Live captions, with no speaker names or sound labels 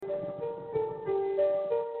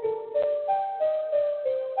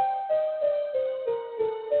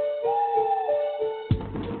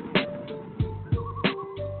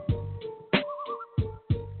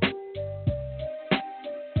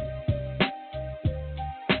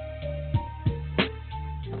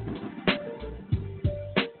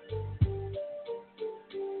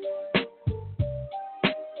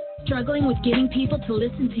struggling with getting people to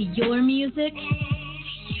listen to your music?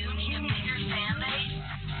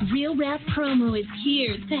 Real Rap Promo is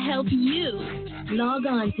here to help you. Log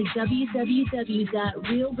on to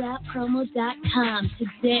www.realrappromo.com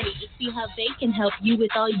today to see how they can help you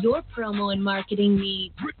with all your promo and marketing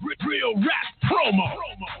needs. Real Rap Promo. Use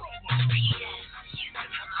the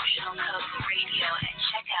promotional code radio at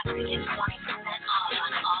checkout to get 20% off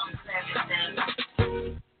on all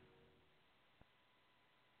services.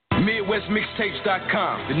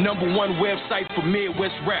 MidwestMixtapes.com, the #1 website for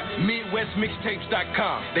Midwest rap.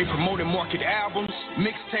 MidwestMixtapes.com. They promote and market albums,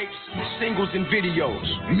 mixtapes, singles, and videos.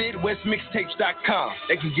 MidwestMixtapes.com.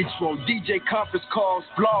 They can get you on DJ conference calls,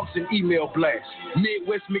 blogs, and email blasts.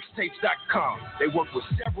 MidwestMixtapes.com. They work with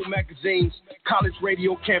several magazines, college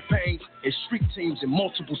radio campaigns, and street teams in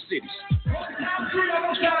multiple cities.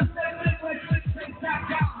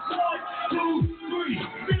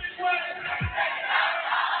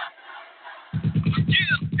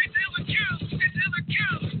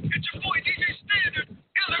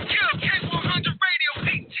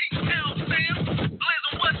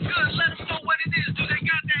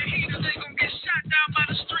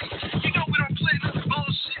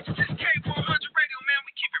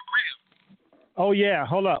 Oh, yeah.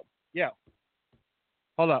 Hold up. Yeah.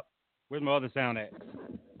 Hold up. Where's my other sound at?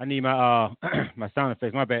 I need my my sound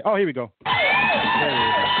effects. My bad. Oh, here we go.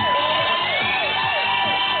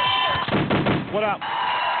 What up?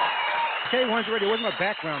 K100 Radio. Where's my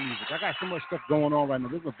background music? I got so much stuff going on right now.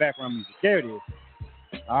 Where's my background music? There it is.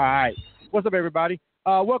 All right. What's up, everybody?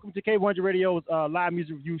 Welcome to K100 Radio's live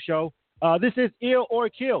music review show. This is Ill or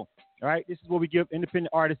Kill. All right. This is where we give independent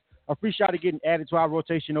artists a free shot at getting added to our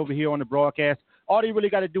rotation over here on the broadcast. All you really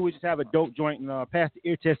got to do is just have a dope joint and pass the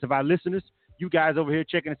ear test of our listeners. You guys over here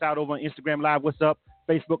checking us out over on Instagram Live. What's up?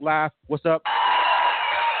 Facebook Live. What's up?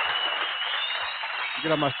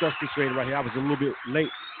 Get all my stuff situated right here. I was a little bit late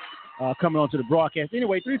coming on to the broadcast.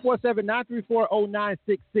 Anyway,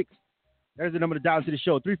 347-934-0966. There's the number to dial into the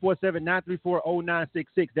show.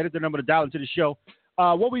 347-934-0966. That is the number to dial into the show.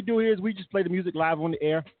 What we do here is we just play the music live on the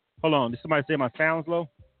air. Hold on. Did somebody say my sound's low?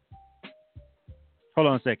 Hold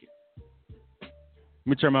on a second. Let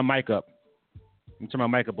me turn my mic up. Let me turn my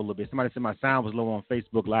mic up a little bit. Somebody said my sound was low on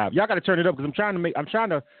Facebook Live. Y'all got to turn it up because I'm trying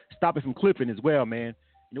to stop it from clipping as well, man.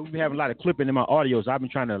 You know, we've been having a lot of clipping in my audio, so I've been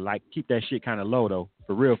trying to like keep that shit kind of low though,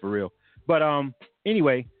 for real. But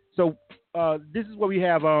anyway, so this is what we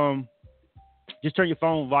have. Just turn your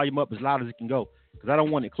phone volume up as loud as it can go because I don't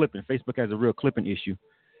want it clipping. Facebook has a real clipping issue.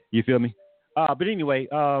 You feel me? But anyway,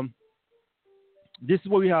 this is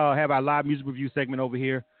where we have our live music review segment over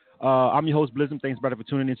here. I'm your host, Blizzum. Thanks, brother, for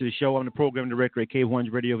tuning into the show. I'm the program director at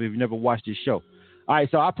K100 Radio if you've never watched this show. All right,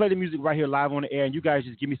 so I'll play the music right here live on the air, and you guys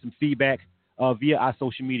just give me some feedback via our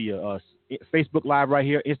social media. Facebook Live right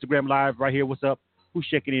here, Instagram Live right here. What's up? Who's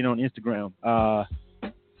checking in on Instagram?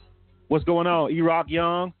 What's going on? E-Rock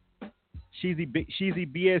Young, Sheezy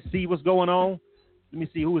BSC, what's going on? Let me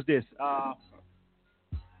see, who is this?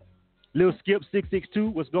 Lil Skip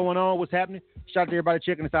 662, what's going on? What's happening? Shout out to everybody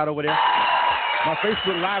checking us out over there. My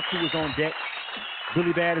Facebook Live crew is on deck.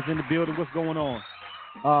 Billy Bad is in the building. What's going on?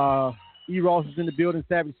 E-Ross is in the building.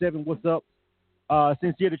 Savage 7, what's up?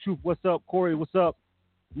 Sincere the Truth, what's up? Corey, what's up?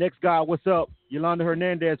 Next Guy, what's up? Yolanda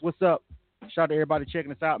Hernandez, what's up? Shout out to everybody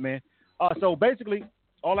checking us out, man. So basically,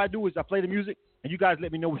 all I do is I play the music, and you guys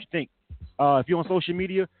let me know what you think. If you're on social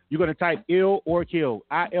media, you're going to type Ill or Kill,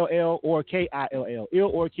 ILL or KILL,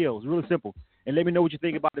 Ill or Kill. It's really simple. And let me know what you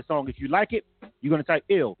think about the song. If you like it, you're going to type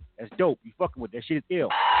Ill. That's dope. You fucking with that shit is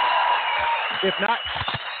ill. If not,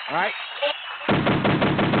 all right,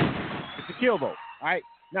 it's a kill vote. All right.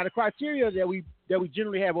 Now, the criteria that we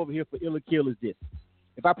generally have over here for Ill or Kill is this.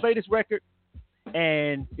 If I play this record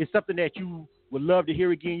and it's something that you would love to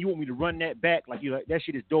hear again, you want me to run that back, like you like, that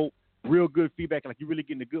shit is dope, real good feedback, like you're really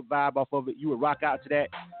getting a good vibe off of it, you would rock out to that,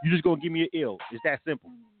 you're just going to give me an ill. It's that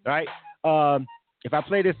simple, all right? If I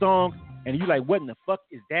play this song and you like, what in the fuck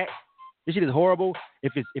is that? This shit is horrible.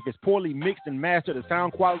 If it's poorly mixed and mastered, the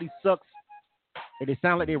sound quality sucks, and they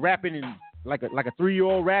sound like they're rapping in like a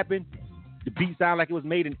 3-year-old rapping, the beat sound like it was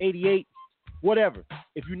made in 88, whatever.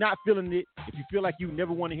 If you're not feeling it, if you feel like you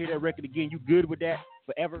never want to hear that record again, you good with that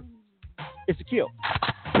forever, it's a kill.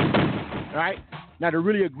 All right? Now, the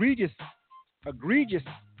really egregious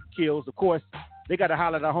kills, of course, they got to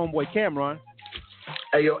holler at our homeboy Cameron.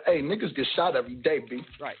 Hey, niggas get shot every day, B.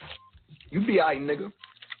 Right. You be all right, nigga.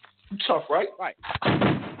 You tough, right? Right.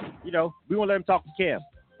 You know, we won't let him talk to Cam.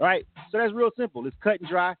 All right? So that's real simple. It's cut and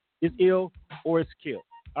dry. It's ill or it's kill.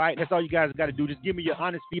 All right? That's all you guys got to do. Just give me your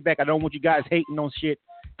honest feedback. I don't want you guys hating on shit.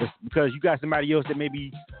 It's because you got somebody else that may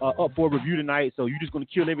be up for a review tonight, so you're just going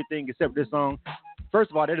to kill everything except this song. First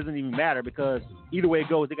of all, that doesn't even matter because either way it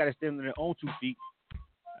goes, they got to stand on their own 2 feet.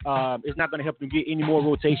 It's not going to help them get any more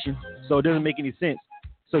rotation, so it doesn't make any sense.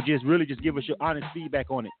 So just give us your honest feedback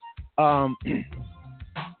on it. I'm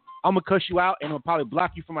going to cuss you out and I'll probably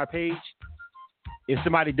block you from my page. If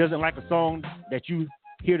somebody doesn't like a song that you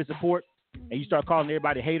here to support and you start calling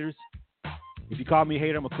everybody haters, if you call me a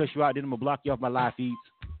hater, I'm going to cuss you out, then I'm going to block you off my live feeds.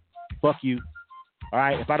 Fuck you. All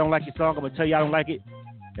right? If I don't like your song, I'm going to tell you I don't like it.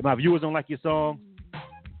 If my viewers don't like your song,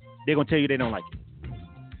 they're going to tell you they don't like it.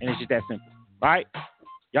 And it's just that simple. All right?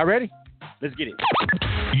 Y'all ready? Let's get it.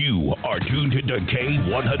 You are tuned to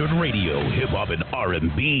K100 Radio, Hip Hop and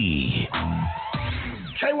R&B.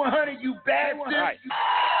 K100, you bad one. All right.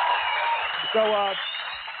 So,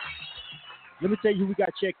 let me tell you who we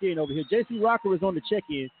got checked in over here. JC Rocker is on the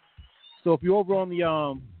check-in. So if you're over on the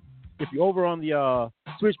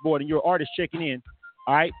switchboard and you're an artist checking in,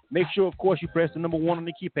 all right, make sure, of course, you press the number 1 on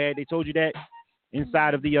the keypad. They told you that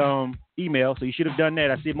inside of the email, so you should have done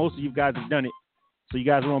that. I see most of you guys have done it, so you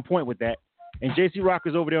guys are on point with that. And JC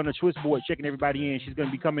Rocker's over there on the switchboard checking everybody in. She's going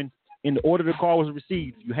to be coming in the order the call was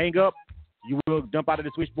received. You hang up, you will dump out of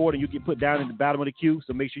the switchboard, and you get put down in the bottom of the queue,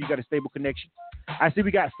 so make sure you got a stable connection. I see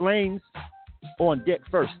we got Flames on deck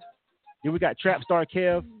first. Then we got Trapstar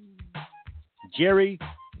Kev, Jerry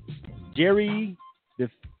the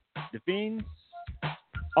Fiends.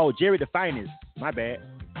 Oh, Jerry the Finest. My bad.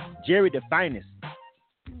 Jerry the Finest.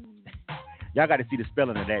 Y'all got to see the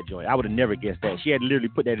spelling of that joint. I would have never guessed that. She had to literally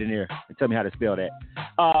put that in there and tell me how to spell that.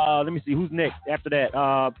 Let me see. Who's next after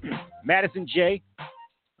that? Madison J.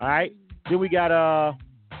 All right. Then we got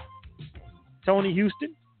Tony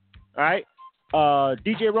Houston. All right.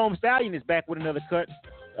 DJ Rome Stallion is back with another cut.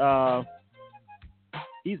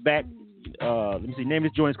 He's back. Let me see. Name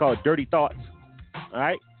of this joint is called Dirty Thoughts. All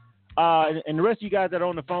right. And the rest of you guys that are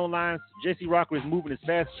on the phone lines, JC Rocker is moving as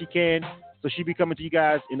fast as she can. So she'll be coming to you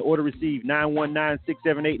guys in order received.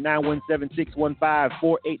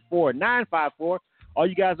 919-678-9176-15-484-954. All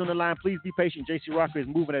you guys on the line, please be patient. JC Rocker is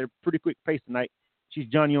moving at a pretty quick pace tonight. She's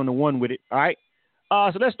Johnny on the one with it. All right.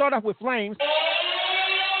 So let's start off with Flames.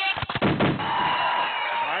 All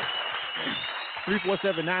right.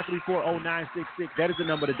 347-934-0966. That is the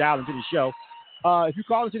number to dial into the show. If you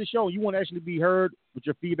call into the show and you want to actually be heard with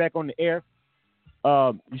your feedback on the air,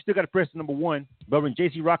 you still got to press the number 1. But when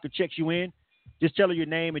JC Rocker checks you in, just tell her your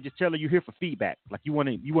name and just tell her you're here for feedback. Like you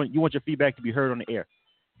want your feedback to be heard on the air,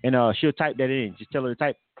 and she'll type that in. Just tell her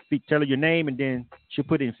tell her your name, and then she'll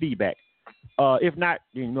put in feedback. If not,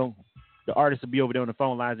 then, the artist will be over there on the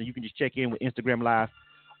phone lines, and you can just check in with Instagram Live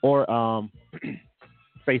or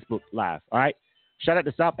Facebook Live. All right. Shout out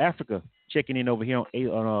to South Africa checking in over here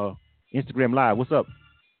on Instagram Live. What's up?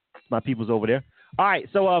 My people's over there. All right.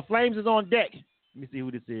 So Flames is on deck. Let me see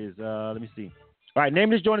who this is. Let me see. All right,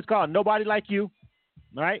 name of this joint is called Nobody Like You.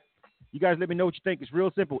 All right? You guys let me know what you think. It's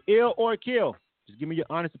real simple. Ill or kill. Just give me your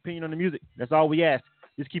honest opinion on the music. That's all we ask.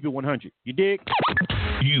 Just keep it 100. You dig?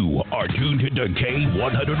 You are tuned to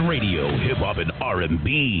K100 Radio, Hip Hop and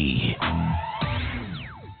R&B.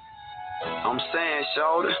 I'm saying,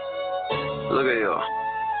 shoulder, look at here.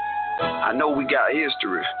 I know we got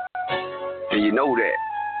history, and you know that.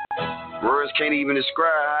 Words can't even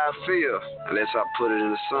describe how I feel unless I put it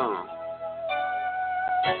in a song.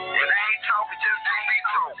 And I ain't talking just to be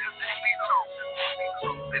told.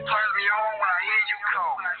 It turns me on when I hear you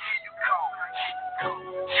call. You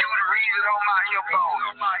the reason on my hip bone.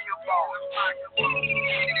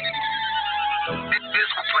 This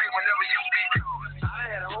will play whenever you be called.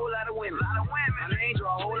 I had a whole lot of women. My name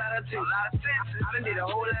draw a whole lot of attention. I done did a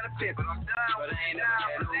whole lot of pimping. But I ain't never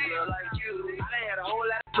had no girl like you. I done had a whole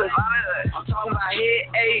lot of pussy. I'm talking about head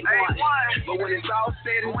A1. But when it's all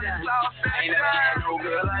said and done, I ain't never had no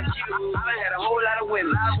girl like you. I done had a whole lot of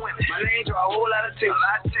women. My name draw a whole lot of attention.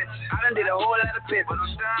 I done did a whole lot of pimping. I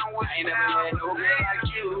ain't never had no girl like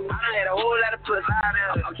you. I done had a whole lot of pussy.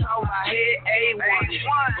 I'm talking about head A1.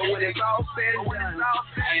 But when it's all said and done,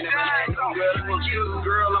 I ain't never had no girl like you.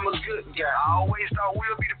 Girl, I'm a good guy. I always thought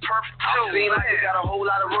we'll be the perfect two. Seem like we got a whole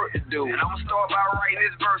lot of work to do. And I'ma start by writing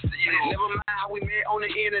this verse to you. Never mind how we met on the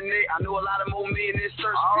internet. I know a lot of more men in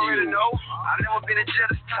search for you. I already know. I've never been a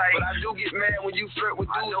jealous type. But I do get mad when you flirt with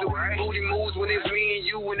dudes doing booty moves when it's me and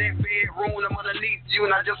you in that bedroom. I'm underneath you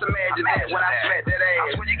and I just imagine that when I smack that ass.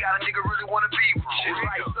 I swear you got a nigga really wanna be with you. It's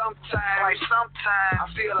like sometimes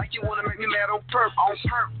I feel like you wanna make me mad on purpose.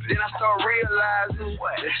 Then I start realizing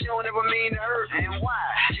that you don't ever mean to hurt. And why?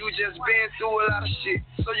 You just been through a lot of shit,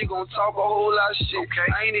 so you gon' talk a whole lot of shit.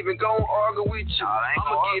 Okay. I ain't even gon' argue with you.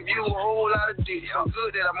 I'ma give you a whole lot of dick. So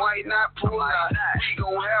good that I might not pull out. We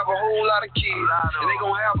gon' have a whole lot of kids, and they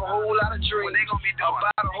gon' have a whole lot of dreams. They gon' be doing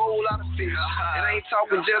about a whole lot of fish. And I ain't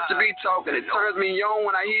talking just to be talking. It turns me on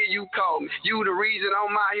when I hear you call me. You the reason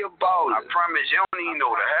I'm out here balling. I promise you don't even know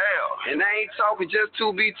the hell. And I ain't talking just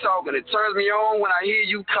to be talking. It turns me on when I hear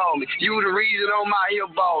you call me. You the reason I'm out here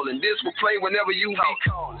balling. This will play whenever you be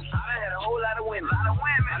calling. I had a whole lot of women. I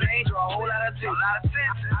ain't draw a whole lot of tips. I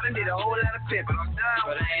done did a whole lot of pimping. I'm done,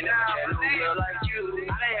 but I ain't never had no girl like you. I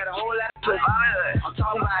done had a whole lot of pussy. I'm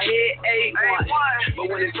talking about head A1. But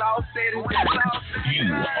when it's all said and done,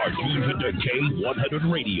 You are tuned to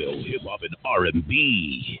K100 Radio, Hip Hop and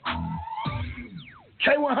R&B.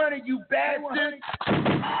 K100, you bastard.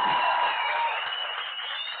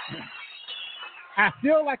 I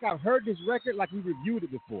feel like I've heard this record like we reviewed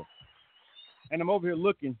it before. And I'm over here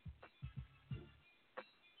looking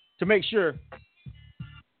to make sure.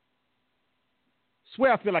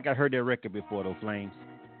 Swear I feel like I heard that record before, though, Flames.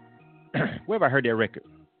 Where have I heard that record?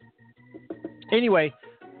 Anyway,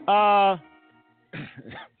 you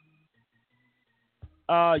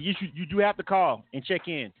do have to call and check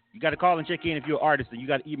in. You got to call and check in if you're an artist and you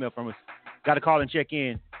got an email from us. Got to call and check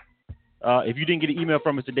in. If you didn't get an email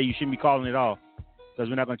from us today, you shouldn't be calling at all because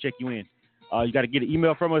we're not going to check you in. You got to get an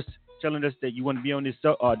email from us telling us that you want to be on this,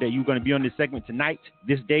 that you're going to be on this segment tonight,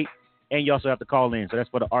 this date, and you also have to call in. So that's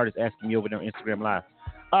for the artist asking me over there on Instagram Live.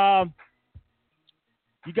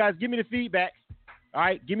 You guys, give me the feedback. All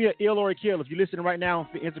right, give me an ill or a kill. If you're listening right now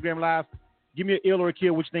on Instagram Live, give me an ill or a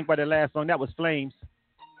kill. What you think about that last song? That was Flames.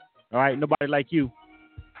 All right, nobody like you.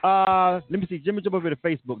 Let me see. Let me jump over to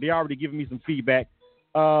Facebook. They already giving me some feedback.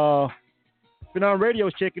 Been on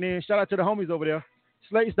radio's checking in. Shout out to the homies over there.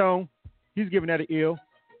 Slate Stone, he's giving that an ill.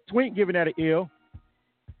 Twink giving that an ill.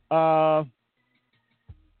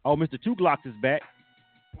 Mr. Two Glocks is back.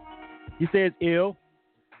 He says ill.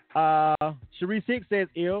 Sharice Hicks says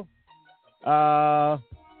ill.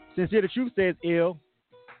 Sincere the Truth says ill.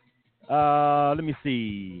 Let me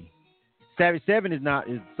see. Savage 7 is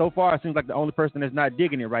so far it seems like the only person that's not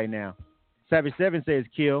digging it right now. Savage 7 says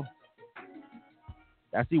kill.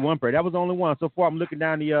 I see one person. That was the only one. So far I'm looking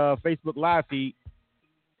down the Facebook live feed.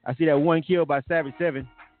 I see that one kill by Savage 7.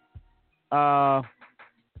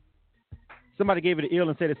 Somebody gave it an ill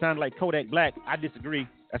and said it sounded like Kodak Black. I disagree.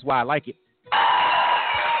 That's why I like it.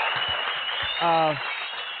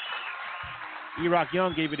 E-Rock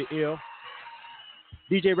Young gave it an ill.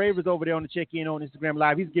 DJ Raver's over there on the check-in on Instagram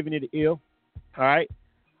Live. He's giving it an ill. All right.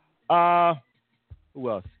 Who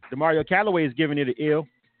else? DeMario Calloway is giving it an ill.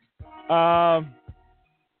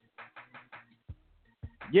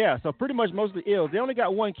 Yeah, so pretty much mostly ills. They only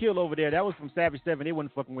got one kill over there. That was from Savage 7. They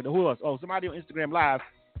wasn't fucking with it. Who else? Oh, somebody on Instagram Live.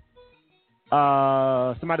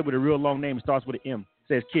 Somebody with a real long name starts with an M.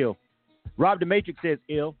 Says kill. Rob the Matrix says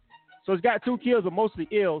ill. So it's got two kills, but mostly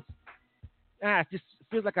ills. It just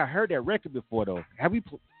feels like I heard that record before, though. Have we?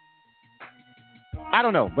 I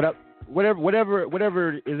don't know, but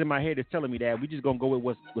whatever is in my head is telling me that. We just gonna go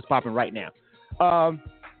with what's popping right now. I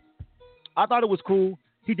thought it was cool.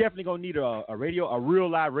 He definitely gonna need a real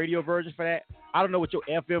live radio version for that. I don't know what your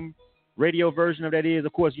FM radio version of that is.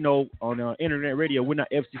 Of course, on internet radio, we're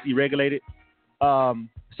not FCC regulated, so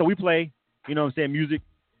we play, music.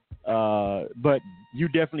 But you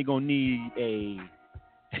definitely gonna need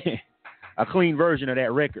a clean version of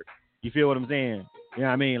that record. You feel what I'm saying? You know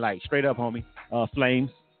what I mean? Like straight up, homie.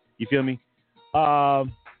 Flames. You feel me?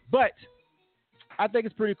 But I think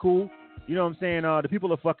it's pretty cool. You know what I'm saying? The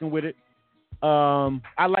people are fucking with it.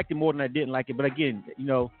 I liked it more than I didn't like it. But again,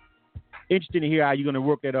 interesting to hear how you're going to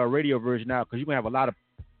work that radio version out, because you're going to have a lot of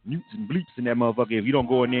mutes and bleeps in that motherfucker if you don't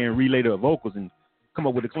go in there and relay the vocals and come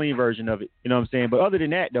up with a clean version of it. You know what I'm saying? But other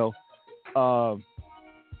than that, though,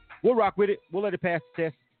 we'll rock with it. We'll let it pass the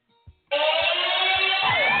test.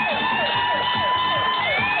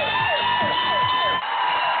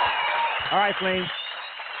 All right, Flames.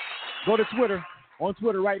 Go to Twitter. On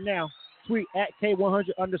Twitter right now. Tweet at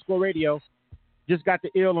K100_radio. Just got the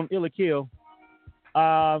ill on Ill or Kill.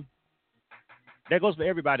 That goes for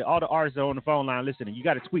everybody. All the artists are on the phone line listening. You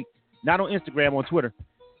got to tweet. Not on Instagram, on Twitter.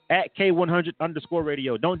 At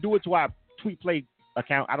K100_radio. Don't do it to our Tweet Play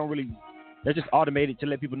account. That's just automated to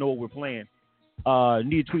let people know what we're playing.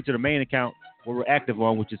 Need to tweet to the main account where we're active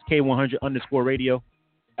on, which is K100_radio.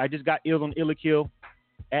 I just got ill on Ill or Kill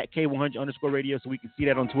at K100_radio, so we can see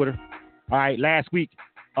that on Twitter. All right, last week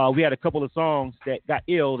we had a couple of songs that got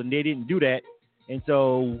ill and they didn't do that, and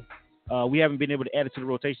so We haven't been able to add it to the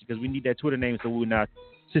rotation because we need that Twitter name so when our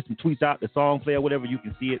system tweets out the song player, whatever, you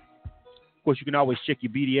can see it. Of course, you can always check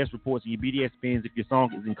your BDS reports and your BDS spins if your song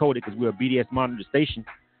is encoded because we're a BDS monitor station.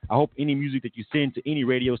 I hope any music that you send to any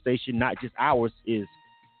radio station, not just ours,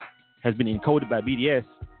 has been encoded by BDS.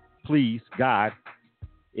 Please, God,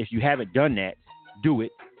 if you haven't done that, do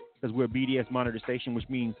it because we're a BDS monitor station, which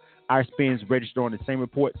means our spins register on the same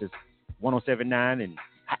reports as 107.9 and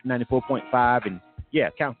 94.5 and yeah,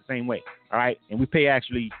 counts the same way. All right. And we pay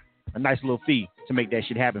actually a nice little fee to make that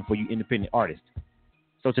shit happen for you independent artists.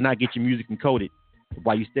 So to not get your music encoded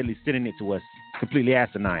while you steadily sending it to us, completely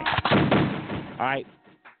asinine. All right.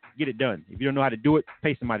 Get it done. If you don't know how to do it,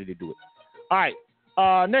 pay somebody to do it. All right.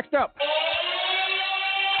 Next up.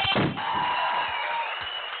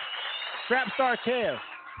 Trapstar Kev.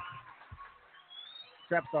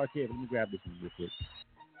 Trapstar Kev. Let me grab this one real quick.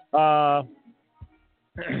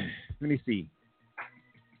 Let me see.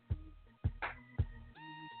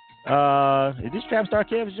 Is this Trapstar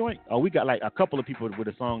Kev's joint? Oh, we got like a couple of people with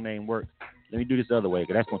a song named Work. Let me do this the other way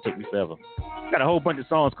because that's going to take me forever. Got a whole bunch of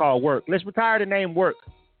songs called Work. Let's retire the name Work.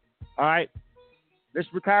 All right? Let's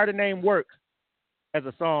retire the name Work as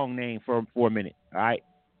a song name for a minute. All right?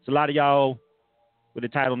 So a lot of y'all with the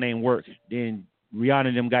title name Work. Then Rihanna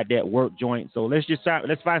and them got that Work joint. So let's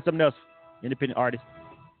find something else. Independent artist.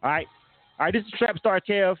 All right? All right, this is Trapstar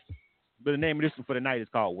Kev. But the name of this one for the night is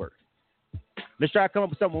called Work. Let's try to come up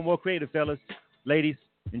with something more creative, fellas, ladies,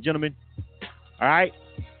 and gentlemen. All right?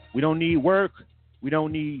 We don't need work. We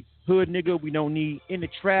don't need hood nigga. We don't need in the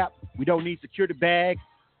trap. We don't need secure the bag.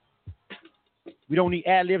 We don't need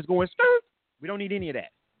ad-libs going skirt. We don't need any of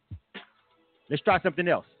that. Let's try something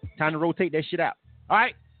else. Time to rotate that shit out. All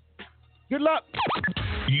right? Good luck.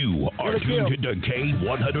 You are tuned to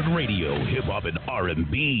K100 Radio, Hip Hop and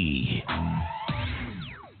R&B.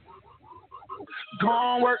 Go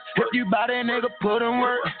on work, if you bout it, nigga, put in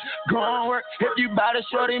work. Go on work, if you bout it,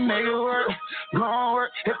 shorty, make it work. Go on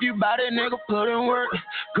work, if you bout it, nigga, put in work.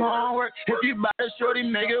 Go on work, if you bout it, shorty,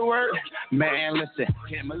 make it work. Man, listen,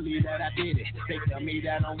 can't believe that I did it. They tell me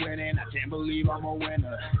that I'm winning, I can't believe I'm a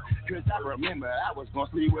winner. Cause I remember I was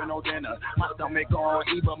gonna sleep with no dinner. My stomach on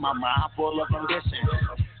E, but my mind full of ambition.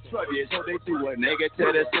 So they threw a nigga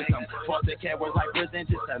to the system. Foster cat was like prison,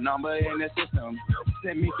 just a number in the system.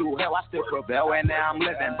 Sent me through hell, I still prevail, and now I'm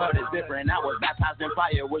living. But it's different, I was baptized in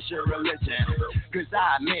fire. What's your religion? Cause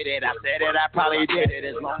I admit it, I said it, I probably did it.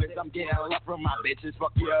 As long as I'm getting love from my bitches,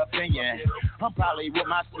 fuck your opinion. I'm probably with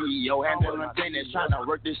my CEO, handling business, trying to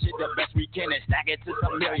work this shit the best we can and stack it to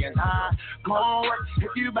some millions, huh? Go on work,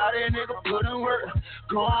 if you bout it, nigga, put in work.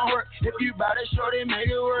 Go on work, if you bout it, shorty,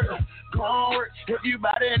 make it work. Go on work, if you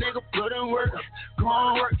bout it, nigga, put in work. Go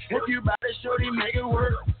on work, if you bout it, shorty, make it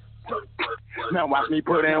work. Now watch me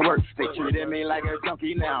put in work. They treated me like a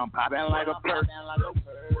junkie, now I'm popping like a perk.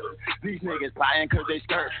 These niggas buying cause they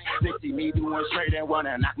skirt. They see me doing straight and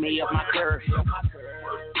wanna knock me off my curve.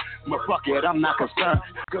 But fuck it, I'm not concerned.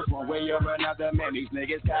 Cause one way or another, man, these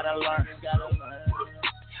niggas gotta learn.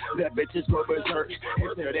 That bitches go berserk.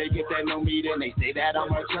 Until they get that new me, then they say that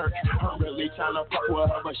I'm a jerk. I'm really trying to fuck with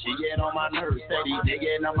her, but she get on my nerves. Steady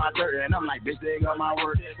digging on my dirt, and I'm like, bitch, dig on my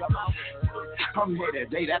work. I'm here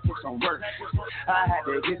today, that took some work. I had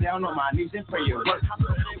to get down on my knees and pray it work.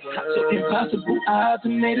 Took impossible odds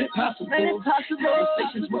and made it possible.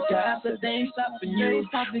 Conversations with God, but they ain't stopping you. We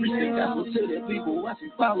still got to the people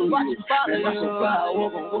watching follow you. And I survive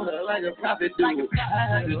over water like a prophet do. I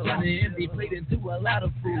had to turn the empty plate into a lot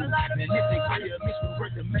of food. And if they play a mission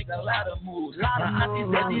work to make a lot of moves. I see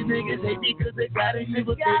that these niggas hate me cause they got it,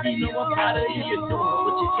 but they know I'm proud of you. You're doing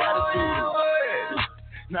what you gotta do.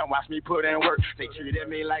 Now watch me put in work. They treated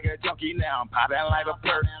me like a junkie, now I'm popping like a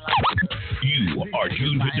perk. You are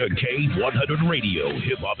tuned to K100 Radio,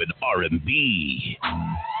 Hip Hop and R&B.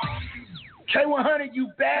 K100, you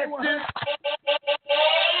bastard!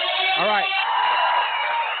 All right.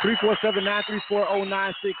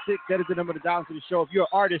 347-934-0966. That is the number to dial into the show. If you're an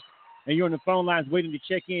artist and you're on the phone lines waiting to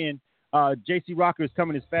check in, JC Rocker is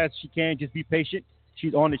coming as fast as she can. Just be patient.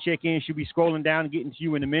 She's on the check-in. She'll be scrolling down and getting to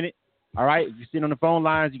you in a minute. All right? If you're sitting on the phone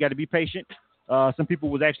lines, you got to be patient. Some people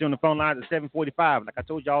was actually on the phone lines at 7:45. Like I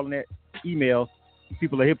told y'all in that email,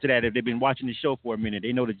 people are hip to that. If they've been watching the show for a minute,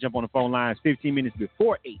 they know to jump on the phone lines 15 minutes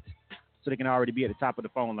before 8 so they can already be at the top of the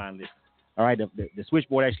phone line list. All right, the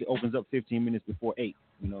switchboard actually opens up 15 minutes before 8.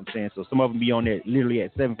 You know what I'm saying? So some of them be on there literally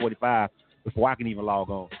at 7:45 before I can even log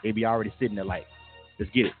on. They be already sitting there like,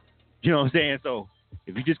 let's get it. You know what I'm saying? So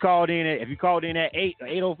if you called in at 8 or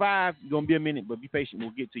 8:05, you're gonna be a minute, but be patient.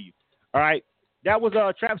 We'll get to you. All right, that was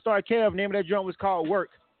Trapstar Kev. The name of that joint was called Work.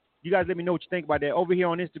 You guys let me know what you think about that. Over here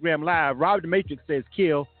on Instagram Live, Rob the Matrix says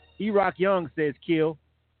kill. E-Rock Young says kill.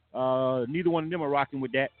 Neither one of them are rocking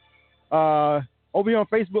with that. Over here on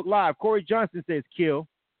Facebook Live, Corey Johnson says kill.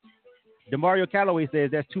 DeMario Calloway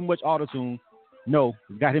says that's too much auto-tune. No,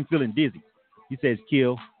 it's got him feeling dizzy. He says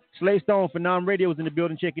kill. Slay Stone for Non-Radio is in the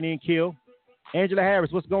building checking in, kill. Angela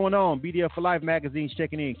Harris, what's going on? BDF for Life magazine's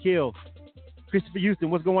checking in, kill. Christopher Houston,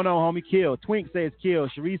 what's going on, homie? Kill. Twink says kill.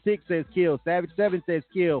 Cherie 6 says kill. Savage 7 says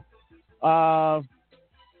kill.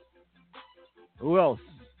 Who else?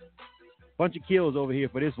 Bunch of kills over here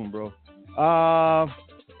for this one, bro.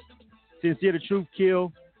 Sincere the Truth,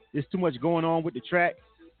 kill. There's too much going on with the track.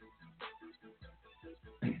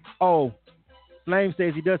 Oh, Flame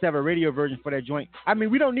says he does have a radio version for that joint. I mean,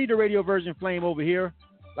 we don't need the radio version, Flame, over here.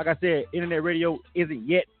 Like I said, internet radio isn't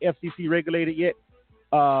yet FCC regulated yet.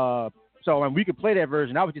 So we could play that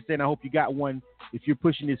version. I was just saying I hope you got one if you're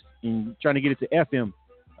pushing this and trying to get it to FM.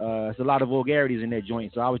 There's a lot of vulgarities in that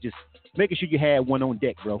joint. So I was just making sure you had one on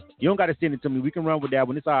deck, bro. You don't got to send it to me. We can run with that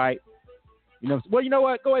one. It's all right. You know, well, you know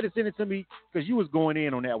what? Go ahead and send it to me because you was going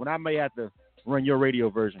in on that one. I may have to run your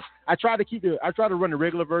radio version. I try to run the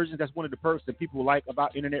regular versions. That's one of the perks that people like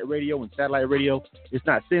about internet radio and satellite radio. It's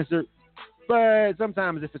not censored. But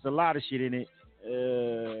sometimes if it's a lot of shit in it,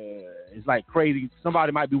 it's like crazy.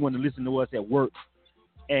 Somebody might be wanting to listen to us at work.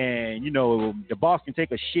 And, you know, the boss can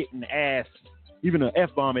take a shit in the ass, even an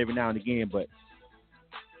F-bomb every now and again. But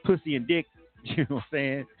pussy and dick, you know what I'm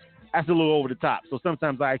saying? That's a little over the top. So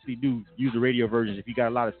sometimes I actually do use the radio versions if you got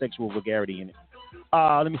a lot of sexual vulgarity in it.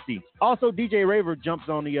 Let me see. Also, DJ Raver jumps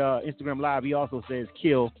on the Instagram Live. He also says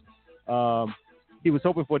kill. He was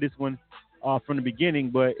hoping for this one from the beginning,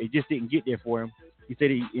 but it just didn't get there for him. He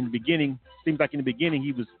said in the beginning, seems like in the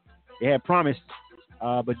beginning they had promised,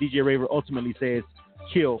 but DJ Raver ultimately says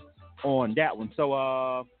kill on that one.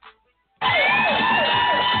 So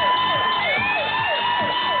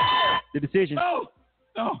the decision. Oh.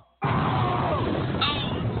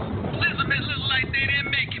 Elizabeth looked like they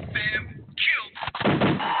didn't make it, fam. Kill.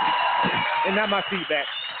 And not my feedback.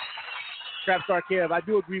 Trap Star Kev, I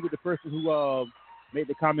do agree with the person who made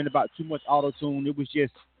the comment about too much auto-tune. It was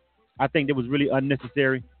just, I think it was really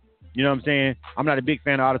unnecessary. You know what I'm saying? I'm not a big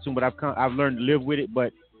fan of auto-tune, but I've learned to live with it.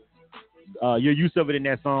 But your use of it in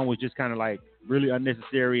that song was just kind of like really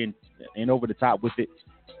unnecessary and over the top with it.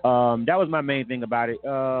 That was my main thing about it.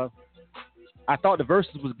 I thought the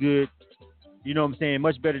verses was good. You know what I'm saying?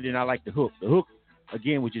 Much better than I like the hook. The hook,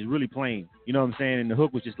 again, was just really plain. You know what I'm saying? And the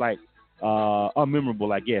hook was just like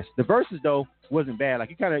unmemorable, I guess. The verses though wasn't bad.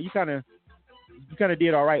 Like you kind of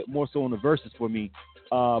did all right, more so on the verses for me.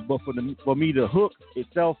 But for me, the hook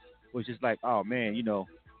itself was just like, oh man, you know,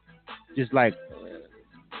 just like,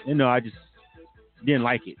 you know, I just didn't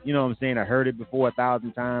like it. You know what I'm saying? I heard it before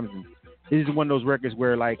 1,000 times, and this is one of those records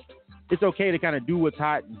where like it's okay to kind of do what's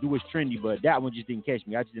hot and do what's trendy, but that one just didn't catch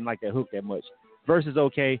me. I just didn't like that hook that much. Verses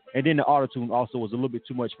okay, and then the auto-tune also was a little bit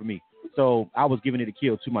too much for me. So I was giving it a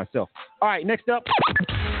kill to myself. All right, next up.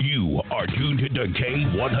 You are tuned to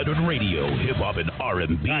K100 Radio, Hip Hop and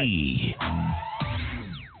R&B. I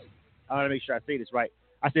want to make sure I say this right.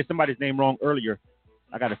 I said somebody's name wrong earlier.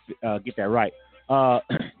 I got to get that right.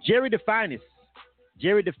 Jerry the Finest.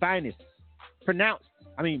 Jerry the Finest.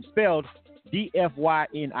 Spelled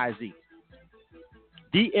D-F-Y-N-I-Z.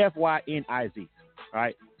 D-F-Y-N-I-Z. All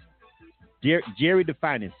right. Jerry the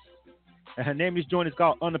Finest. And her name of this joint is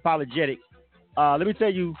called Unapologetic. Let me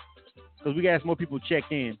tell you, because we got some more people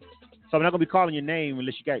checked in. So I'm not going to be calling your name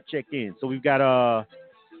unless you got checked in. So we've got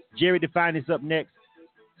Jerry the Finest up next.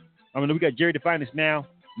 We got Jerry the Finest now.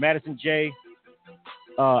 Madison J.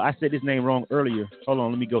 I said his name wrong earlier. Hold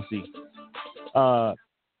on, let me go see.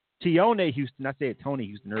 Tione Houston. I said Tony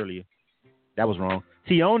Houston earlier. That was wrong.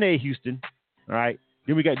 Tione Houston. All right.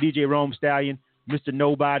 Then we got DJ Rome Stallion, Mr.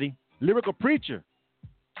 Nobody, Lyrical Preacher.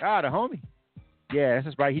 The homie. Yeah,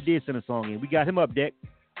 that's right. He did send a song in. We got him up deck.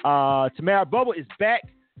 Tamara Bubble is back.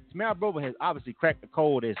 Tamara Bubble has obviously cracked the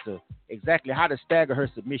code as to exactly how to stagger her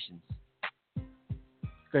submissions.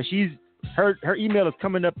 Because her email is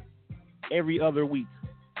coming up every other week.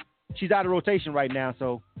 She's out of rotation right now,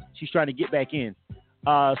 so she's trying to get back in.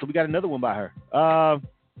 So we got another one by her.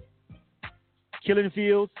 Killing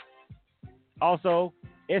Fields, also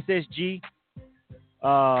SSG,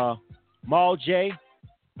 Maul J,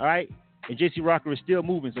 all right, and JC Rocker is still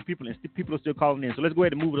moving, so people are still calling in. So let's go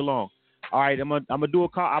ahead and move it along. All right, I'm gonna do a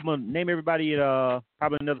call. I'm gonna name everybody at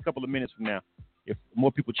probably another couple of minutes from now, if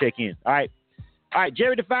more people check in. All right,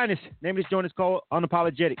 Jerry the Finest. Name of this joint is called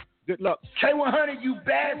Unapologetic. Good luck. K100, you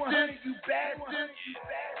bastard. Gotta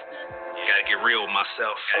get real with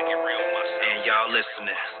myself. And y'all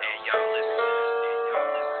listening.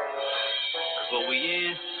 Cause what we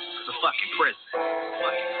in, a fucking prison.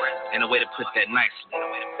 And a way to put that nicely.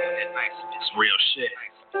 It's real shit.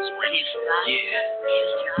 Yeah.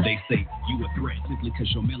 They say you a threat simply cause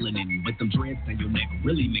you're melanin, but them dreads on your neck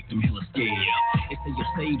really make them hella scared. They say your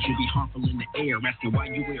stage will be harmful in the air, asking why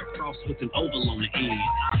you wear a cross with an oval on the end.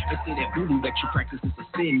 They say that voodoo that you practice is a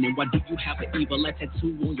sin, and why do you have an evil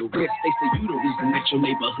tattoo on your wrist? They say you the reason that your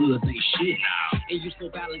neighborhoods ain't shit, and you so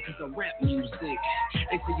violent cause of rap music.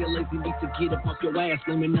 They say you're lazy, need to get up off your ass,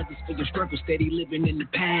 blaming others for your struggle, steady living in the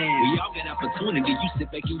past. We all got opportunity, you sit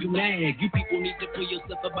back and you nag. You people need to pull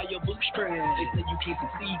yourself up by your bootstraps. They say you can't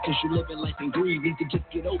succeed cause you live in life in greed, need to just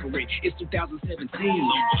get over it. It's 2017.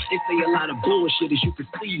 They say a lot of bullshit as you can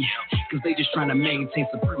see, cause they just trying to maintain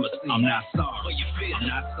supremacy. I'm not sorry for your fear, I'm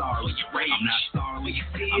not sorry for your rage, I'm not sorry for your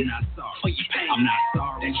tears, I'm not sorry for your pain, I'm not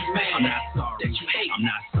sorry that you mad, I'm not sorry that you hate, I'm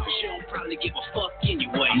not sorry, you don't probably give a fuck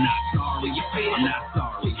anyway. I'm not sorry for your fear, I'm not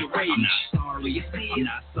sorry for your rage, I'm not sorry for your tears, I'm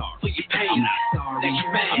not sorry for your pain, I'm not sorry that you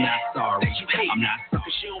mad, I'm not sorry that you hate, I'm not sorry,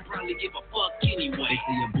 cause you don't probably give a fuck anyway. They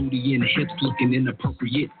say your booty and the hips looking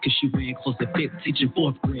inappropriate cause she wearing close to fit, teaching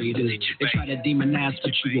 4th graders. They try to demonize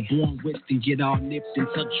what you were born with and get all nipped and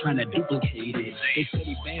tucked trying to duplicate it. They say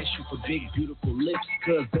they bash you for big beautiful lips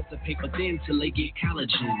cause that's a paper thin till they get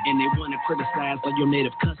collagen, and they want to criticize all your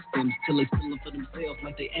native customs till they steal them for themselves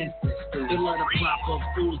like they ancestors. They love to prop up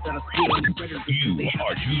fools that are still in the record. You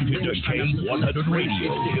are tuned to K100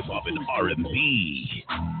 Radio, Hip Hop and R&B.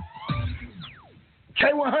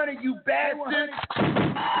 K100, you bastard!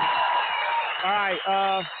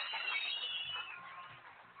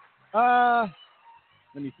 All right,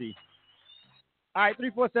 let me see. All right,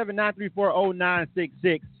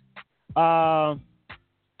 347-934-0966.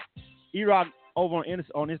 E-Rock over on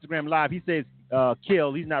Instagram Live, he says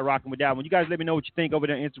kill. He's not rocking with that one. You guys let me know what you think over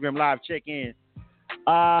there on Instagram Live. Check in.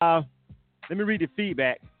 Let me read the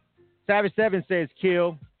feedback. Savage 7 says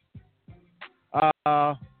kill.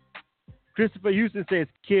 Christopher Houston says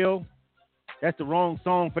kill. That's the wrong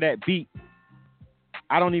song for that beat.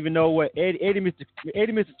 I don't even know what Eddie Mr.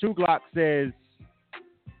 Two Glock says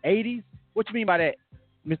 80s. What you mean by that,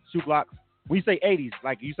 Mr. Two Glock? When you say 80s,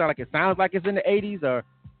 like you sound like it sounds like it's in the 80s, or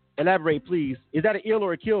elaborate, please. Is that an ill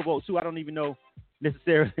or a kill vote too? I don't even know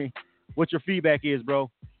necessarily what your feedback is, bro.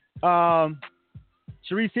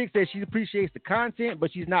 Sharice Hicks says she appreciates the content,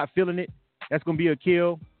 but she's not feeling it. That's gonna be a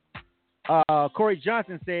kill. Corey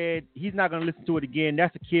Johnson said he's not gonna listen to it again.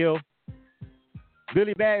 That's a kill.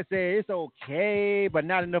 Billy Bad said it's okay, but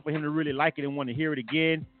not enough for him to really like it and want to hear it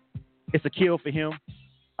again. It's a kill for him.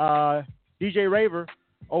 DJ Raver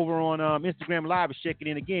over on Instagram Live is checking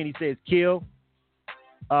in again. He says kill.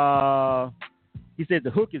 He says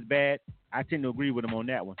the hook is bad. I tend to agree with him on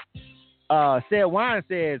that one. Said Wine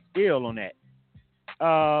says ill on that.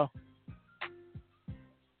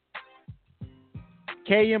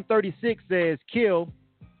 KM36 says kill.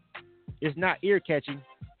 It's not ear catching.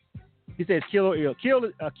 He says kill or ill. Kill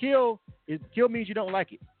means you don't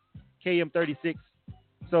like it. KM36.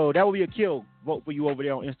 So that will be a kill vote for you over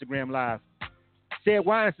there on Instagram Live. Said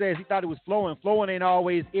Wine says he thought it was flowing. Flowing ain't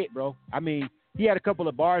always it, bro. I mean, he had a couple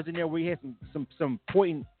of bars in there where he had some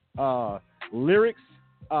pointing lyrics,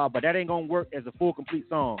 but that ain't gonna work as a full complete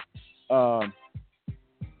song.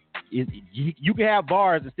 You can have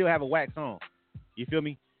bars and still have a whack song. You feel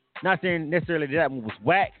me? Not saying necessarily that one was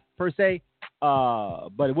whack per se,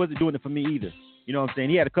 but it wasn't doing it for me either. You know what I'm saying?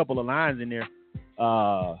 He had a couple of lines in there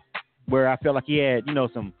where I felt like he had, you know,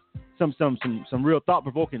 some real thought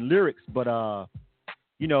provoking lyrics, but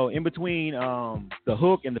you know, in between the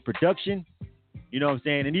hook and the production, you know what I'm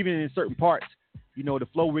saying, and even in certain parts, you know, the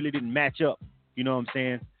flow really didn't match up. You know what I'm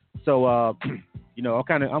saying? So you know,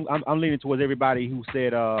 I'm leaning towards everybody who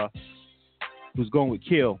said who's going with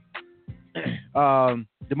kill.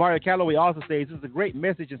 Demario Calloway also says this is a great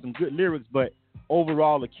message and some good lyrics, but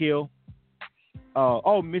overall a kill.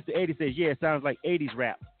 Mr. 80 says, yeah, it sounds like 80s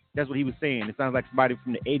rap. That's what he was saying. It sounds like somebody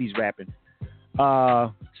from the 80s rapping.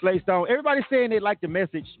 Slay Stone, everybody's saying they like the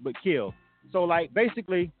message, but kill. So, like,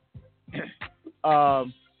 basically,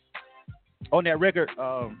 on that record,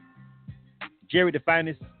 Jerry the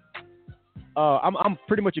Finest, I'm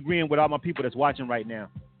pretty much agreeing with all my people that's watching right now.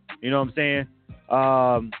 You know what I'm saying?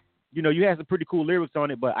 You know, you had some pretty cool lyrics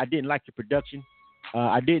on it, but I didn't like your production.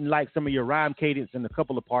 I didn't like some of your rhyme cadence in a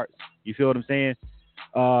couple of parts. You feel what I'm saying?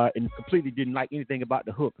 And completely didn't like anything about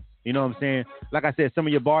the hook. You know what I'm saying? Like I said, some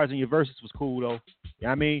of your bars and your verses was cool, though. You know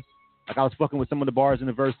what I mean? Like, I was fucking with some of the bars and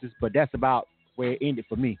the verses, but that's about where it ended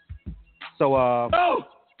for me. So, Elizabeth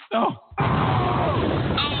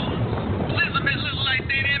look like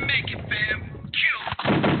they didn't make it, fam. Kill.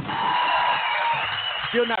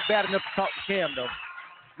 Still not bad enough to talk to Cam, though.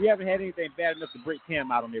 we haven't had anything bad enough to break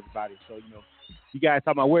Cam out on everybody. So, you guys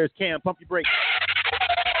talking about where's Cam? Pump your brakes.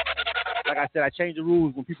 Like I said, I changed the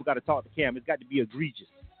rules when people got to talk to Cam. It's got to be egregious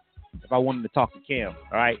if I wanted to talk to Cam.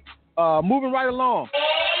 All right. Moving right along.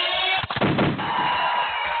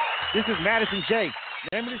 This is Madison J.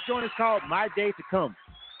 The name of this joint is called My Day to Come.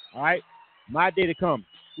 All right. My Day to Come.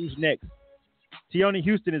 Who's next? Tioni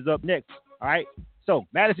Houston is up next. All right. So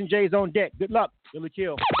Madison J is on deck. Good luck. Illa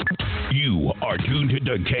Kill. You are tuned to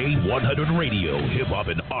K100 Radio, Hip Hop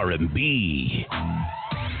and R&B.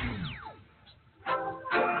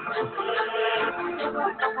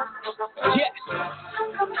 Yes.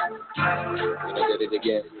 I did it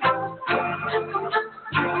again.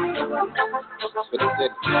 That's what it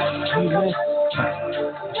said.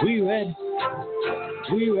 We ready.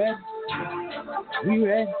 We ready. We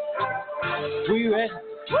ready. We ready.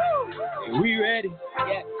 We ready.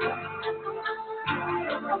 Yes.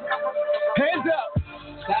 Hands up.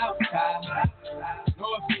 South side,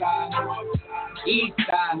 north side, east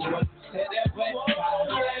side, to that west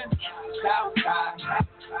side. South side,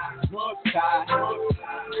 north side,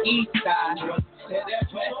 east side, to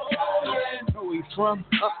that west side. Where we from?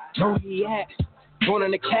 Where we at? Born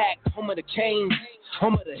in the cat, home of the canes,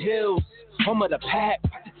 home of the hills, home of the pack.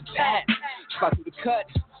 Slide through the cut.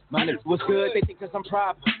 My niggas was good, they think cause I'm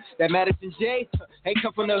proper. That Madison J, ain't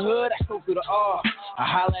come from the hood, I go through the R. I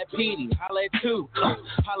holla at Petey, holla at Two,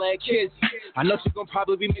 holla at Kizzy. I know she gon'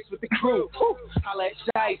 probably be mixed with the crew. Holla at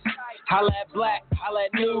Shice, holla at Black, holla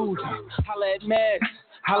at News, holla at Mez,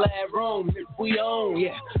 holla at Rome, we own,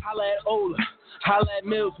 yeah. Holla at Ola, holla at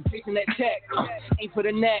Mills, we facing that check. Ain't for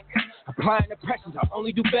the neck, applying the pressures, I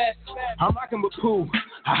only do best. I'm rockin' with Pooh,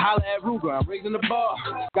 I holla at Ruger, I'm raising the bar.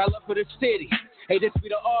 Got love for the city. Hey, this be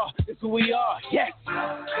the R, this who we are, yes.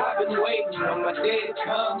 I've been waiting on my day to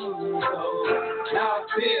come, so now I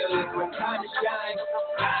feel it's my time to shine.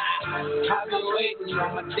 I've been waiting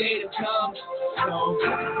on my day to come, so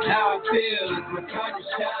now I feel it's my time to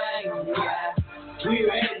shine, yeah. We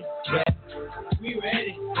ready, yeah. We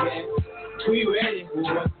ready, yeah. We ready, what we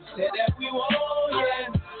said that we want, yeah.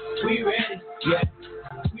 We ready, yeah.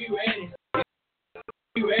 We ready, yeah.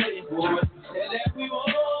 We ready, what we said that we want,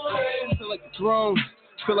 yeah. Feel like a throne,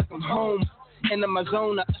 feel like I'm home. And in my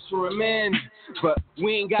zone, I usher him in. But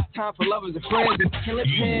we ain't got time for lovers and friends. You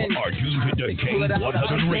are tuned to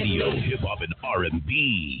K100 Radio, Hip Hop and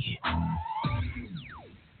R&B.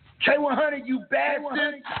 K100, you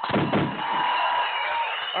bastard!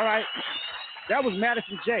 All right, that was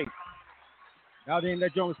Madison J. Now then,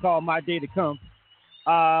 that joint was called My Day to Come.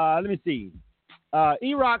 Let me see.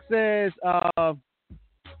 E-Rock says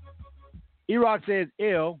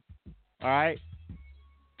ill. All right.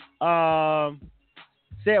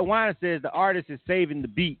 Said Wine says the artist is saving the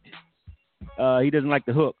beat. He doesn't like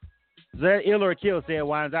the hook. Is that ill or a kill? Said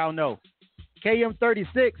Wines. I don't know.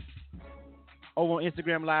 KM36 over on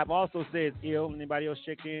Instagram Live also says ill. Anybody else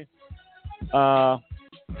check in? Let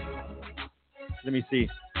me see.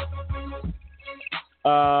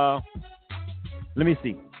 Let me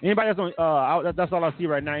see. Anybody else on? That's all I see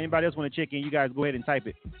right now. Anybody else want to check in? You guys go ahead and type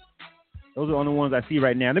it. Those are the only ones I see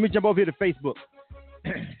right now. Let me jump over here to Facebook.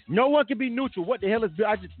 No one can be neutral. What the hell is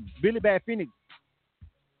Billy Bad Phoenix?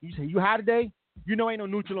 You say you high today? You know ain't no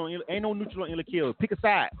neutral on Illa Kill. Pick a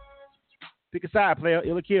side. Pick a side, player.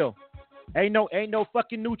 Illa Kill. Ain't no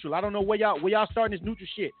fucking neutral. I don't know where y'all starting this neutral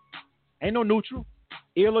shit. Ain't no neutral.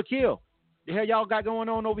 Illa Kill. The hell y'all got going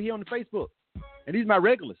on over here on the Facebook? And these my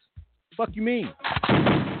regulars. Fuck you mean?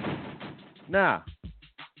 Nah.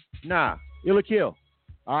 Illa Kill.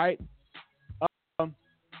 All right.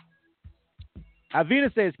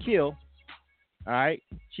 Avina says kill. All right.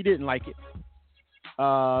 She didn't like it.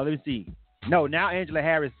 Let me see. No, now Angela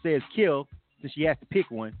Harris says kill since she has to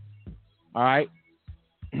pick one. All right.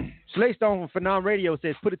 Slay Stone from Phenom Radio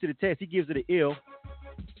says put it to the test. He gives it an ill.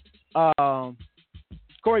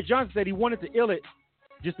 Corey Johnson said he wanted to ill it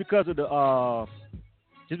just because of the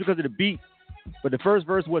beat, but the first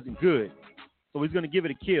verse wasn't good, so he's gonna give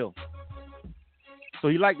it a kill. So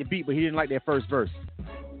he liked the beat, but he didn't like that first verse.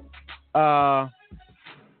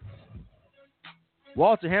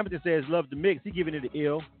 Walter Hamilton says love the mix. He giving it an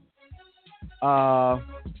ill.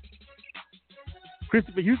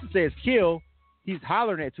 Christopher Houston says kill. He's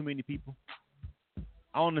hollering at too many people.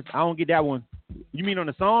 I don't get that one. You mean on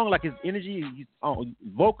the song, like his energy, he's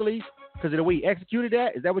vocally, because of the way he executed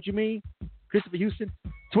that? Is that what you mean, Christopher Houston?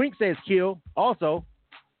 Twink says kill. Also,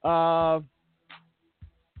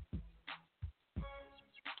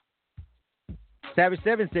 Savage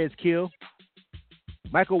 7 says kill.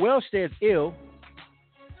 Michael Welsh says ill.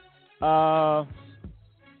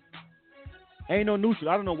 Ain't no neutral.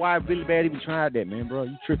 I don't know why Billy Bad even tried that, man, bro.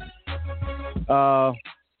 You tripping.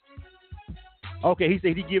 Okay, he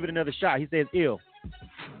said he'd give it another shot. He says ill.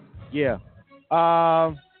 Yeah.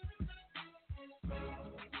 Oh,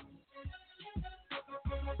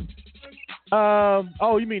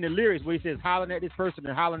 you mean the lyrics where he says hollering at this person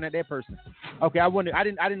and hollering at that person? Okay, I wonder. I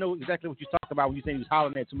didn't know exactly what you talked about when you saying he was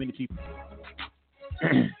hollering at too many people.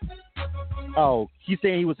 Oh, he's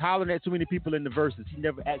saying he was hollering at too many people in the verses. He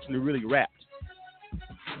never actually really rapped.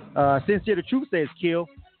 Sincere the Truth says kill.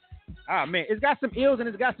 Ah, man, it's got some ills and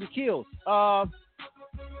it's got some kills.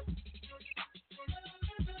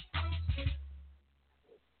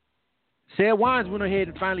 Sad Wines went ahead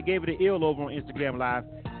and finally gave it an ill over on Instagram Live.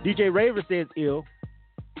 DJ Raver says ill.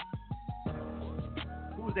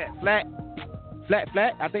 Who was that? Flat.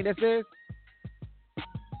 I think that says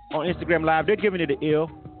on Instagram Live. They're giving it an ill.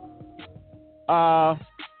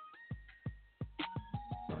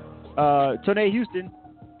 Tone Houston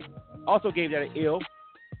also gave that an ill.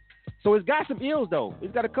 So it's got some ills though.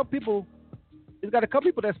 It's got a couple people. It's got a couple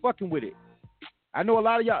people that's fucking with it. I know a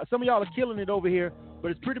lot of y'all. Some of y'all are killing it over here, but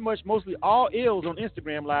it's pretty much mostly all ills on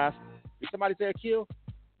Instagram Live. Did somebody say a kill?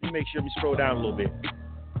 Let me make sure we scroll down a little bit.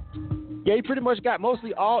 Yeah, he pretty much got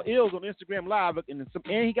mostly all ills on Instagram Live, and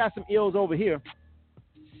he got some ills over here.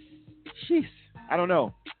 Jeez, I don't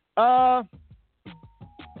know. I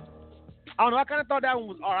don't know. I kind of thought that one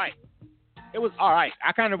was all right. It was all right.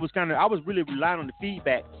 I was really relying on the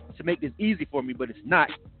feedback to make this easy for me, but it's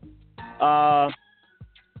not.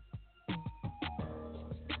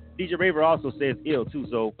 DJ Raver also says ill too,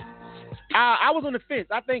 so I was on the fence.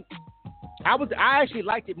 I think I actually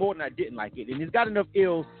liked it more than I didn't like it, and it's got enough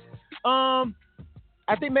ills. I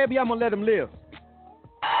think maybe I'm gonna let him live.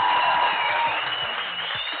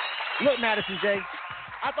 Look, Madison J,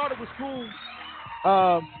 I thought it was cool.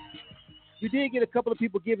 You did get a couple of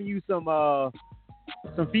people giving you some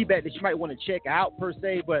feedback that you might want to check out per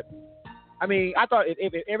se, but I mean, I thought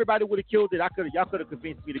if everybody would have killed it, y'all could have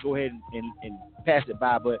convinced me to go ahead and pass it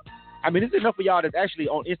by. But I mean, it's enough of y'all that's actually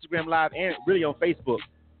on Instagram Live and really on Facebook.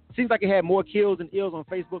 Seems like it had more kills and ills on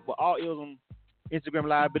Facebook, but all ills on Instagram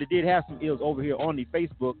Live. But it did have some ills over here on the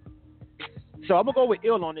Facebook. So I'm gonna go with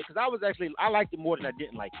ill on it because I liked it more than I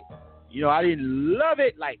didn't like it. You know, I didn't love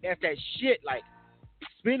it. Like that's that shit. Like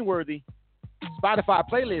spin worthy Spotify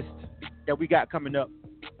playlist that we got coming up.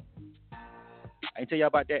 I didn't tell y'all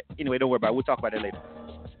about that. Anyway, don't worry about it. We'll talk about that later.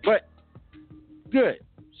 But good,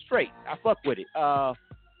 straight. I fuck with it. How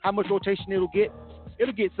much rotation it'll get?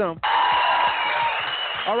 It'll get some.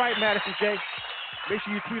 All right, Madison J. Make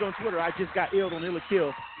sure you tweet on Twitter. I just got illed on Ill or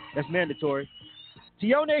Kill. That's mandatory.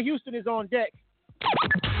 Tione Houston is on deck.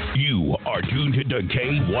 You are tuned to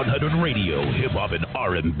K100 Radio, Hip Hop and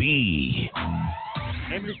R&B.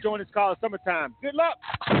 Name of this joint is called Summertime. Good luck.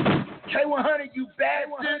 K100, you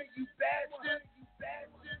bastard.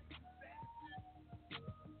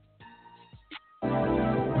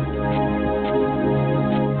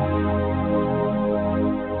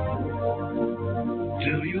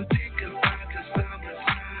 Do you think about the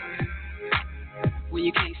summertime? When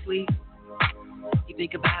you can't sleep, you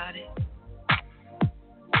think about it.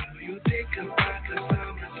 Do you think about the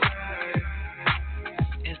summertime?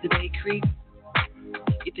 As the day creeps,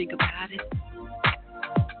 you think about it. Do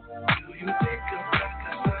you think about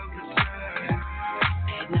the summertime?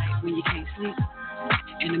 At night when you can't sleep,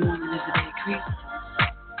 in the morning as the day creeps,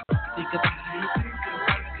 you think about it.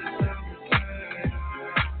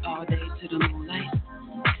 All day to the moonlight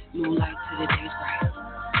till the day's bright.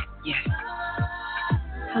 Yeah.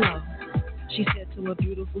 Hello, she said to a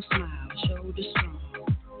beautiful smile, shoulder strong,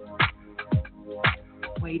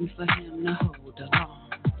 waiting for him to hold her long.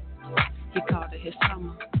 He called her his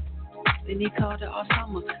summer, then he called her all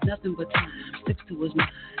summer. Nothing but time sticks to his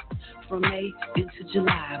mind, from May into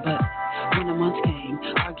July. But when the months came,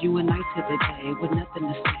 arguing night to the day with nothing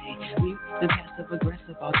to say, mute and passive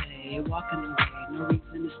aggressive all day, walking away, no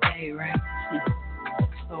reason to stay, right?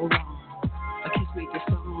 So wrong. A kiss made the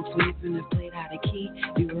song, so even if played out of key,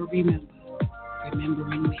 you will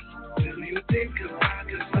remembering me. Do you think about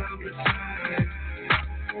the summertime?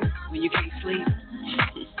 When you can't sleep,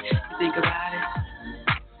 you think about it.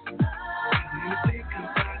 Do you think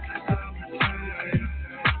about the summertime?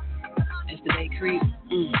 As the day creeps,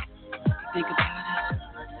 you think about it.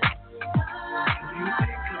 Do you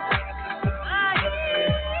think about the summertime?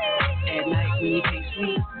 At night when you can't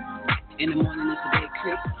sleep, in the morning as the day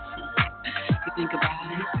creeps, you think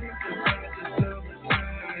about it.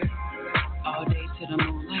 All day to the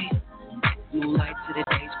moonlight to the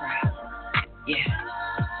day's bright. Yeah.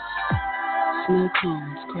 Snow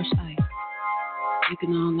cones, crushed ice,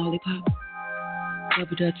 licking on lollipop.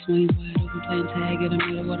 Double Dutch swings wide open, playing tag in the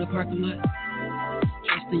middle of the parking lot.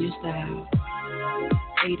 Dressed in your style.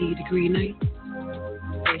 80-degree night.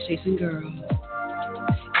 They're chasing girls.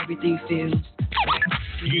 Everything feels right.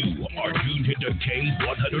 You are tuned into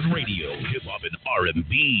K100 Radio, Hip Hop and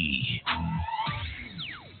R&B.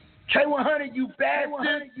 K100, you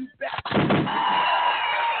bastard.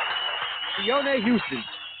 Keone Houston.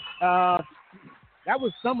 That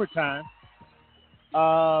was Summertime.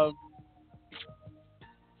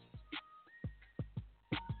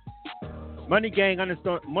 Money Gang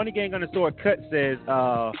underscore cut says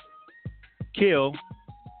kill.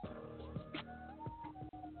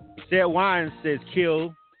 Said Wine says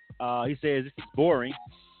kill. He says this is boring.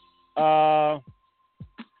 Let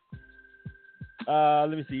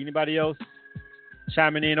me see. Anybody else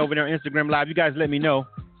chiming in over there on Instagram Live? You guys let me know.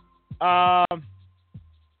 Let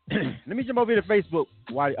me jump over here to Facebook.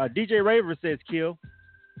 Why DJ Raver says kill.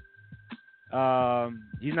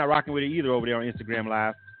 He's not rocking with it either over there on Instagram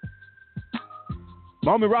Live.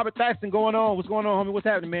 My homie Robert Thaxton going on. What's going on, homie? What's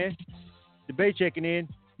happening, man? Debate checking in.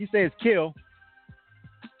 He says kill.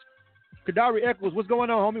 Kadari Eccles, what's going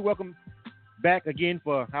on, homie? Welcome back again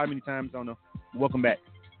for how many times? I don't know. Welcome back.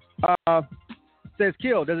 Says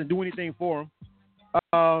kill. Doesn't do anything for him.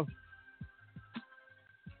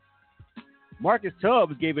 Marcus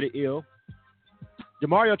Tubbs gave it an ill.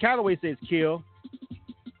 Demario Calloway says kill.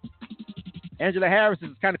 Angela Harris is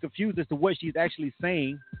kind of confused as to what she's actually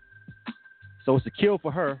saying. So it's a kill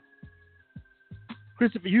for her.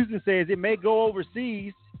 Christopher Houston says it may go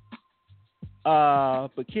overseas,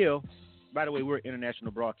 but kill. By the way, we're an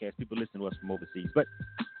international broadcast. People listen to us from overseas. But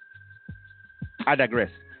I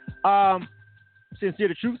digress. Sincere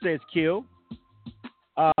the Truth says kill.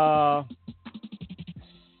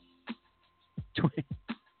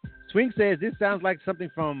 Twink says this sounds like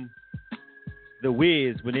something from The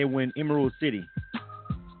Wiz when they were in Emerald City.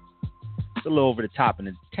 It's a little over the top and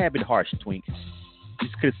a tad bit harsh, Twink.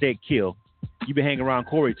 Just could have said kill. You've been hanging around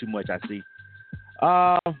Corey too much, I see.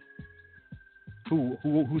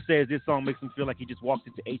 Who says this song makes him feel like he just walked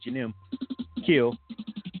into H&M? Kill.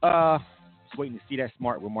 Just waiting to see that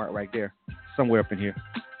smart remark right there. Somewhere up in here.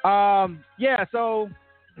 Yeah, so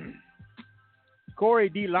Corey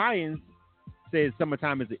D. Lyons says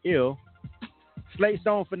Summertime is an ill. Slate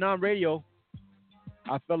Stone Phenom Radio,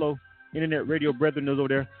 our fellow internet radio brethren is over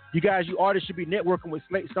there. You guys, you artists should be networking with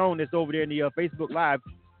Slate Stone that's over there in the Facebook Live.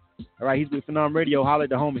 All right, he's with Phenom Radio. Holla at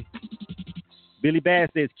the homie. Billy Bass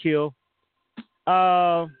says kill.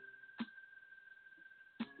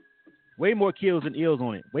 Way more kills than ills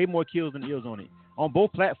on it. Way more kills than ills on it. On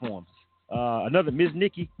both platforms. Another Ms.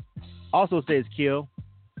 Nikki also says kill.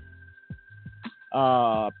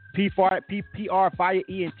 PR Fire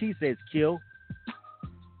ENT says kill.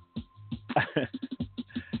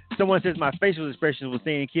 Someone says my facial expression was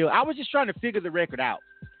saying kill. I was just trying to figure the record out.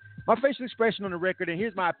 My facial expression on the record, and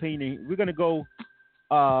here's my opinion. We're going to go,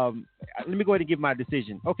 let me go ahead and give my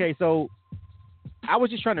decision. Okay, so I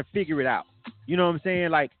was just trying to figure it out. You know what I'm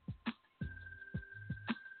saying? Like,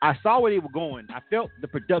 I saw where they were going. I felt the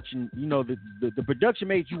production, you know, the production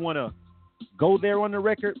made you want to go there on the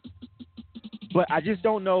record. But I just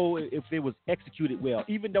don't know if it was executed well,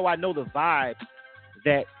 even though I know the vibe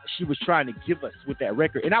that she was trying to give us with that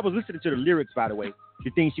record. And I was listening to the lyrics, by the way, the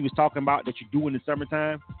things she was talking about that you do in the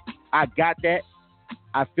summertime. I got that.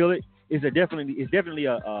 I feel it. It's definitely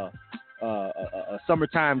a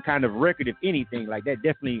summertime kind of record, if anything. Like that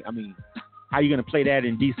definitely, I mean, how you going to play that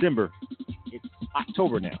in December? It's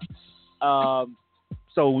October now.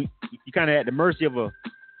 So you kind of at the mercy of the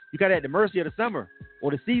summer or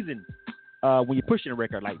the season when you're pushing a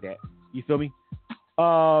record like that. You feel me?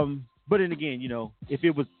 But then again, you know, if it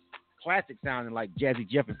was classic sounding like Jazzy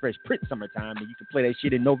Jeff and Fresh Prince Summertime, then you could play that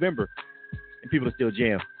shit in November and people will still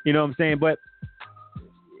jam. You know what I'm saying? But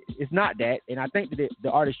it's not that. And I think that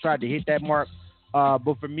the artist tried to hit that mark.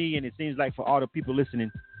 But for me, and it seems like for all the people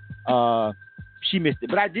listening, she missed it.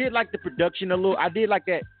 But I did like the production a little. I did like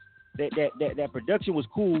that production was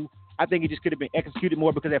cool. I think it just could have been executed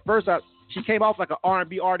more because at first she came off like an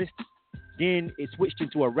R&B artist. Then it switched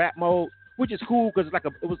into a rap mode, which is cool because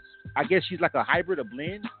I guess she's like a hybrid, a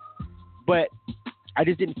blend. But I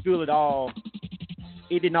just didn't feel it all.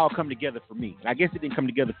 It didn't all come together for me. And I guess it didn't come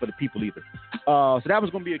together for the people either. So that was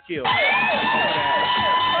going to be a kill.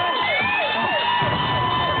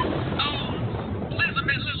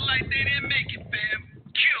 Elizabeth looked like they didn't make it, fam.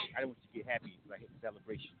 Kill. I didn't want you to get happy because I hit the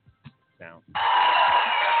celebration sound.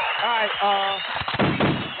 All right.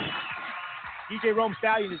 DJ Rome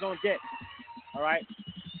Stallion is on deck. All right.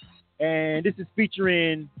 And this is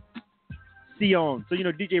featuring Sion. So, you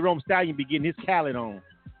know, DJ Rome Stallion be getting his Khaled on.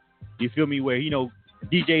 You feel me? Where, you know,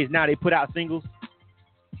 DJs now, they put out singles.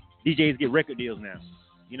 DJs get record deals now.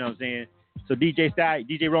 You know what I'm saying? So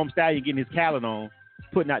DJ Rome Stallion getting his calendar on,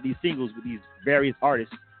 putting out these singles with these various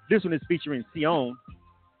artists. This one is featuring Sion.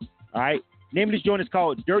 All right. Name of this joint is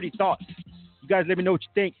called Dirty Thoughts. You guys let me know what you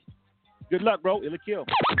think. Good luck, bro. It'll kill.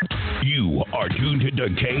 You are tuned to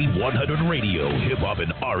K100 Radio, Hip Hop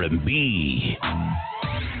and R&B.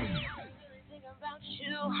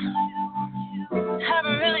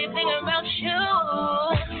 Haven't really thinking about you.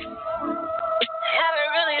 Haven't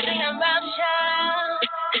really thinking about you.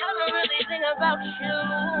 Haven't really thinking about you.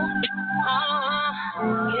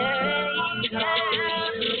 Yeah.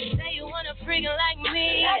 Say you want a freak like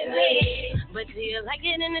me. But do you like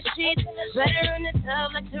it in the sheets? Better in the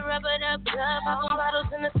tub, like to rub it up, dub. I want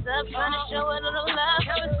bottles in the sub, trying to show a little love.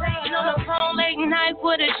 Conversating on the phone late night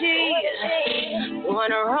with a G.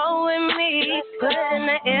 Wanna roll with me? Put it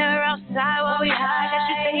in the air outside while we high. Got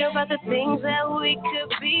you thinking about the things that we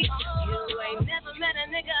could be. You ain't never met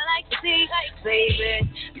a nigga like C.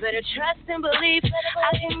 Baby, better trust and believe.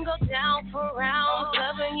 I can go down for rounds,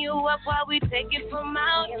 loving you up while we take it from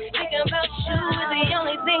out. Thinking about you is the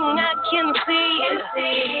only thing I can see.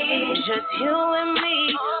 Just you and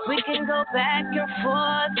me, we can go back and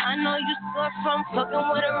forth. I know you sore from fucking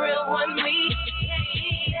with a real one, me.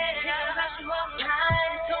 Thinking about you all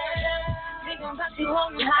night, it's going down. Thinking about you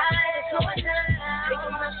all night, it's going down. Thinking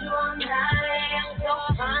about you all night, I'm so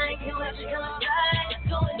fine. Can't let you come inside, it's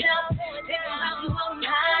going down. Thinking about you all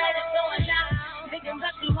night, it's going down. Thinking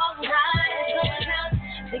about you all night, it's going down.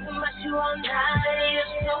 Thinking about you all night,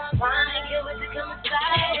 I'm so fine. Can't wait to come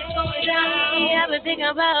inside, it's going down. I've been thinking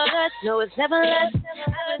about us, no, it's never less.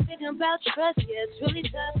 I've been thinking about trust, yeah, it's really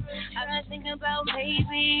tough. I've been thinking about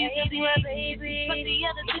maybe, fuck the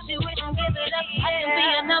other situation, give it up. I can be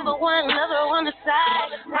a number one lover on the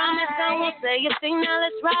side. Promise I won't say a thing, now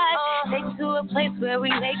let's ride. Take to a place where we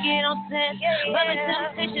make it on sense. But the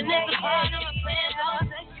temptation is a part of my plans. All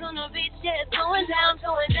sex on the beach, yeah, it's going down.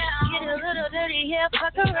 Get a little dirty here,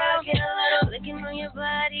 fuck around. Get a little licking on your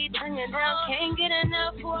body, turn you down. Can't get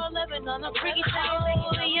enough for 11 on a freaky sound.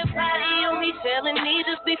 Over your body, on me, feeling me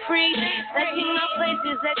to be free. Taking on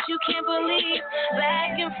places that you can't believe.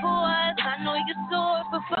 Back and forth, I know you're sore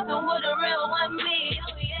for fucking with a real one, me.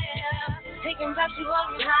 Oh yeah. Thinking about you all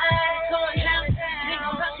night, going down. Thinking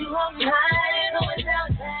about you all night, going down.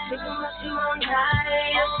 Thinking about you all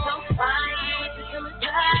night, I'm so fine. You want to come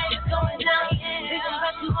inside, it's going down. Thinking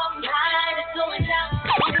about you all night, it's going down.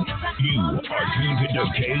 You are tuned to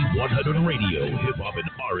K100 Radio, Hip Hop and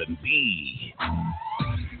R&B.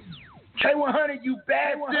 K100, you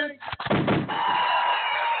bastard.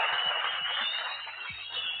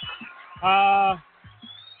 All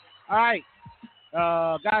right.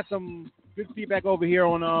 Got some good feedback over here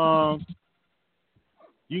on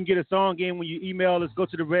you can get a song in when you email us. Go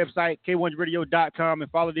to the website, k1radio.com,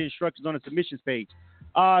 and follow the instructions on the submissions page.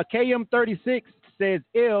 KM36 says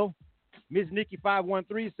ill. Miss Nikki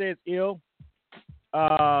 513 says ill.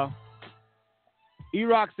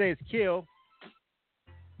 E-Rock says kill.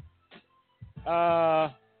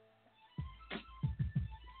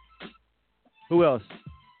 Who else?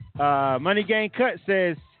 Money Gang Cut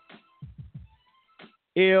says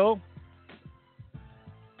ill.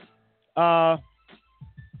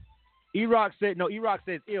 E-Rock said no. E-Rock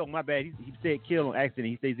says ill. My bad. He said kill on accident.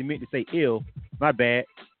 He says he meant to say ill. My bad.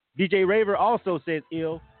 DJ Raver also says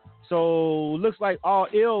ill. So looks like all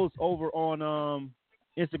ills over on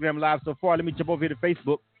Instagram Live so far. Let me jump over here to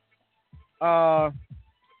Facebook.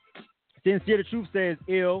 Sincere the Truth says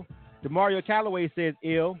ill. DeMario Calloway says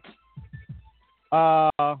ill.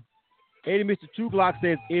 80 Mr. Two Glock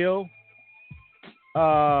says ill.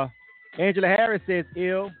 Angela Harris says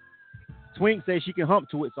ill. Twink says she can hump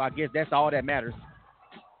to it, so I guess that's all that matters.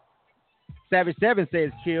 Savage 7 says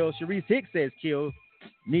kill. Sharice Hicks says kill.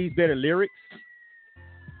 Needs better lyrics.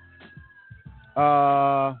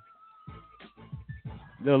 It'll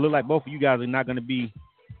look like both of you guys are not going to be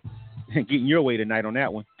getting your way tonight on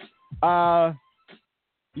that one.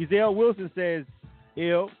 Ezell Wilson says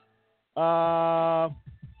ill. Let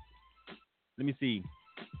me see.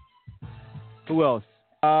 Who else?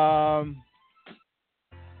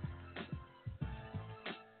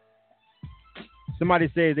 Somebody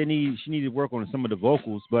says she needs to work on some of the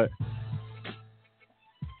vocals, but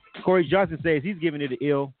Corey Johnson says he's giving it an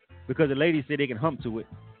ill because the ladies say they can hump to it.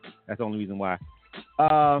 That's the only reason why.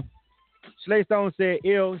 Slay Stone said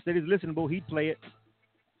ill, said it's listenable, he'd play it.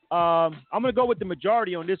 I'm going to go with the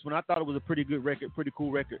majority on this one. I thought it was a pretty good record, pretty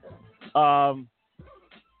cool record.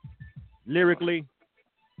 Lyrically,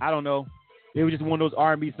 I don't know. It was just one of those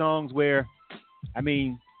R&B songs where, I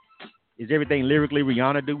mean, is everything lyrically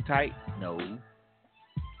Rihanna do type? No.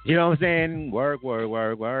 You know what I'm saying? Work.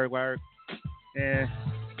 Eh.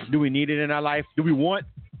 Do we need it in our life? Do we want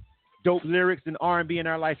dope lyrics and R&B in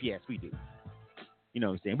our life? Yes, we do. You know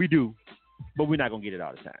what I'm saying? We do, but we're not going to get it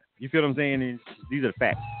all the time. You feel what I'm saying? These are the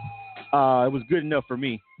facts. It was good enough for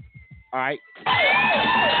me. All right.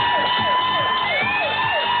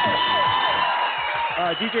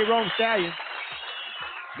 DJ Rome Stallion.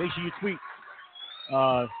 Make sure you tweet.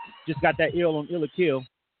 Just got that ill on Illa Kill.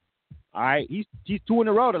 All right. He's 2 in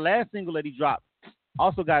a row. The last single that he dropped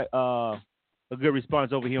also got a good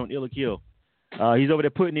response over here on Illa Kill. He's over there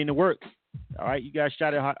putting in the work. All right. You guys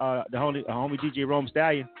shout out the homie DJ Rome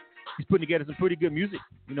Stallion. He's putting together some pretty good music.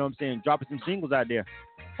 You know what I'm saying? Dropping some singles out there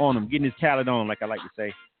on him. Getting his Khaled on, like I like to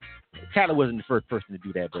say. Khaled wasn't the first person to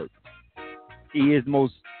do that, but he's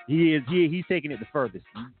taking it the furthest.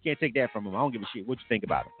 You can't take that from him. I don't give a shit what you think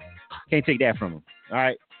about him. Can't take that from him. All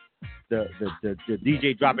right. The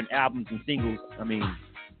DJ dropping albums and singles. I mean,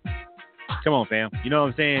 come on, fam. You know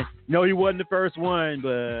what I'm saying? No, he wasn't the first one,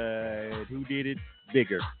 but who did it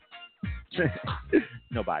bigger?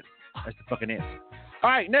 Nobody. That's the fucking answer. All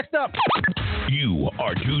right, next up. You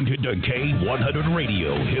are tuned to K100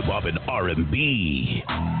 Radio, Hip Hop and R&B.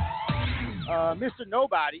 Mr.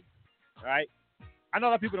 Nobody. All right. I know a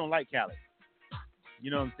lot of people don't like Khaled. You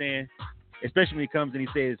know what I'm saying? Especially when he comes and he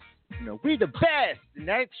says, you know, we the best. And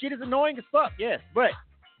that shit is annoying as fuck, yes. But,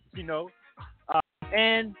 you know,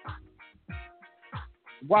 and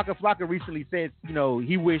Waka Flocka recently said, you know,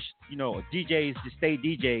 he wished, you know, DJs to stay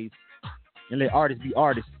DJs and let artists be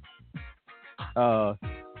artists.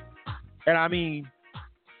 And I mean,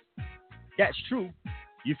 that's true.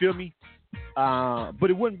 You feel me? But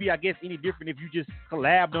it wouldn't be, I guess, any different if you just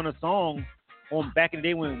collabed on a song on back in the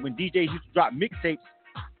day when DJs used to drop mixtapes,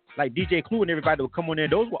 like DJ Clue and everybody that would come on there.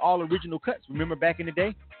 Those were all original cuts. Remember back in the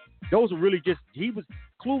day? Those were really just,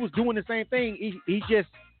 Clue was doing the same thing. He just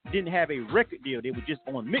didn't have a record deal. They were just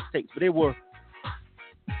on mixtapes, but they were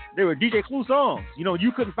DJ Clue songs. You know,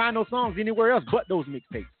 you couldn't find those songs anywhere else but those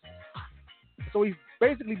mixtapes. So he's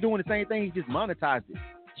basically doing the same thing. He just monetized it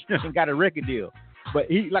and got a record deal. But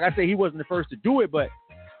he, like I said, he wasn't the first to do it, but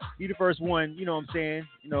he the first one, you know what I'm saying,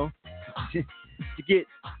 you know, to get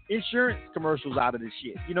insurance commercials out of this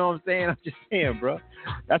shit. You know what I'm saying? I'm just saying, bro.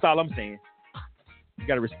 That's all I'm saying. You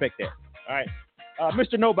got to respect that. All right.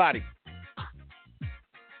 Mr. Nobody.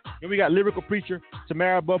 Then we got Lyrical Preacher,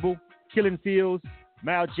 Tamara Bubble, Killing Fields,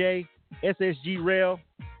 Mal J, SSG Rail.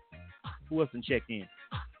 Who else can check in?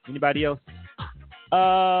 Anybody else?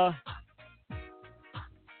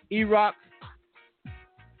 E-Rock,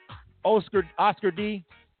 Oscar D,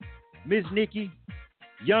 Ms. Nikki,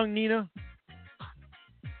 Young Nina,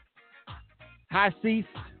 High Cease.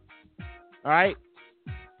 All right.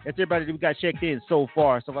 That's everybody that we got checked in so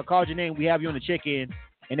far. So if I called your name, we have you on the check-in.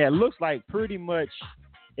 And that looks like pretty much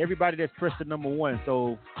everybody that's pressed the number 1.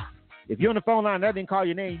 So if you're on the phone line and I didn't call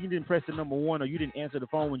your name, you didn't press the number 1 or you didn't answer the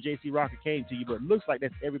phone when JC Rocker came to you. But it looks like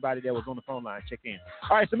that's everybody that was on the phone line. Check in.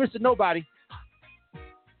 All right, so Mr. Nobody.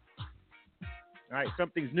 All right,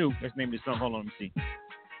 something's new. Let's name this song. Hold on, let me see.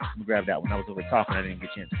 Let me grab that one. I was over talking. I didn't get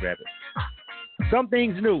a chance to grab it.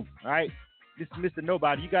 Something's new. All right, this is Mr.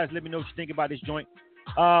 Nobody. You guys let me know what you think about this joint.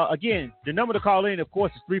 Again, the number to call in, of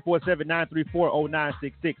course, is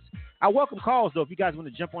 347-934-0966. I welcome calls, though, if you guys want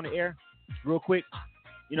to jump on the air real quick.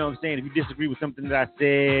 You know what I'm saying? If you disagree with something that I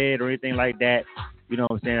said or anything like that, you know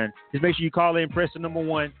what I'm saying? Just make sure you call in, press the number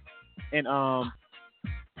 1, and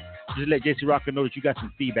just let JC Rocker know that you got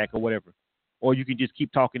some feedback or whatever. Or you can just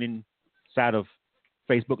keep talking inside of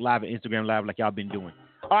Facebook Live and Instagram Live like y'all been doing.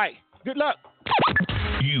 All right, good luck.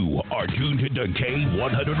 You are tuned to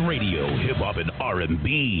K100 Radio, Hip Hop and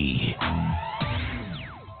R&B.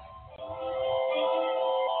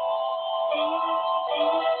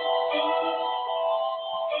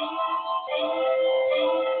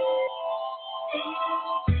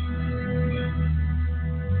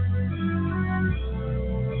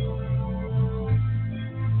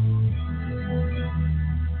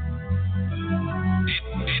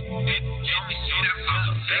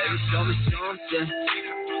 Show me something.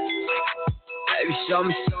 Baby, show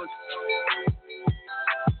me something.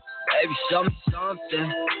 Baby, show me something.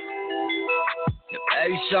 Yeah,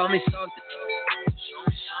 baby, show me something.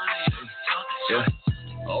 Yeah.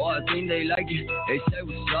 Oh, I think they like it. They say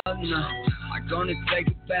what's up now. I'm gonna take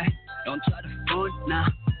it back. Don't try to front now.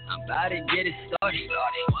 I'm about to get it started.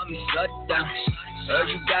 Want me shut down. Heard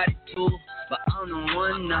you got it too, but I'm the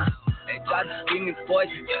one now. They try to speak me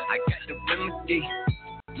poison. I got the remedy.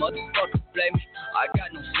 Motherfucker blame me, I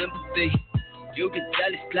got no sympathy. You can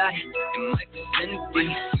tell it's plotted in my vicinity.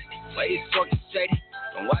 Way it's orchestrated,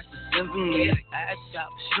 don't watch the symphony. I ass out.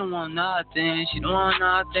 She don't want nothing. She don't want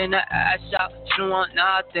nothing. The ass out. She don't want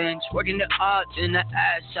nothing. She working it up, then the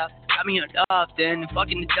ass out. Got me on up, then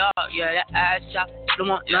fucking the dog. Yeah, that ass out. She don't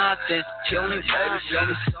want nothing. She only wants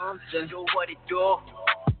something. Do what it do.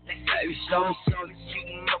 Baby, show me something.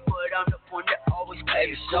 You know what I'm the one that always.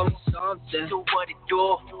 Baby, show me something. Do what it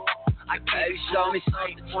do. I baby, show me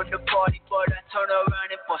something on the party, but I turn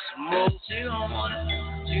around and bust a move. She don't want it.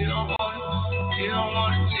 She don't want it. She don't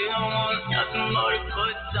want it. She don't want it. Nothing more to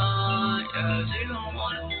put on. Yeah, she don't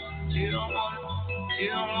want it. She don't want it.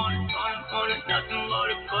 She don't want it. Nothing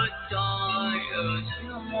more to put on. Yeah,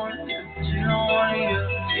 she don't want it. She don't want it.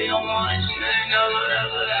 Yeah, she don't want it. She ain't never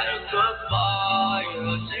ever had a good boy.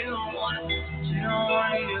 Yeah, she don't want it. She don't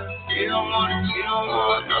want it. Yeah, she don't want it. She don't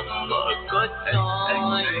want nothing but a good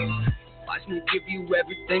time. Watch me give you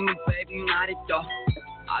everything, baby, not it off.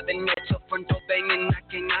 I've been at your front door banging, I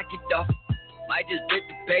can't knock it off. Might just bit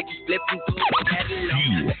the pages, flipping through the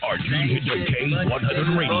You are tuned to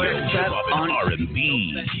K100 Radio, hip hop and R&B.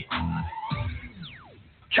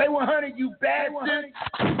 K100, you bastard.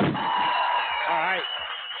 All right.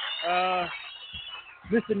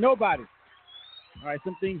 Mr. Nobody. All right,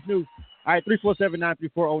 some things new. All right,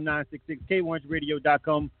 347-934-0966,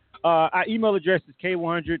 K100radio.com. Our email address is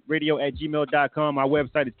k100radio@gmail.com. Our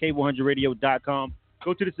website is k100radio.com.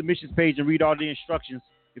 Go to the submissions page and read all the instructions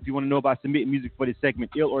if you want to know about submitting music for this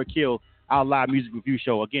segment, Ill or Kill, our live music review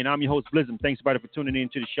show. Again, I'm your host, Blizzum. Thanks, everybody, for tuning in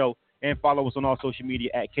to the show. And follow us on all social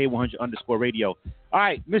media at K100_radio. All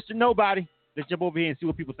right, Mr. Nobody, let's jump over here and see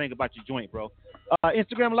what people think about your joint, bro.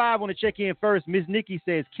 Instagram Live, want to check in first. Ms. Nikki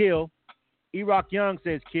says kill. E-Rock Young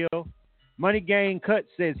says kill. Money Gang Cut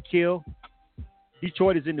says kill.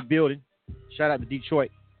 Detroit is in the building. Shout out to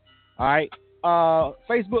Detroit. All right.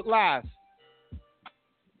 Facebook Live.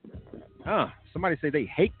 Somebody said they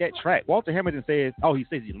hate that track. Walter Hamilton says, he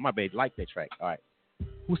says, my bad, like that track. All right.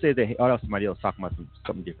 Who says that? Oh, that's somebody else talking about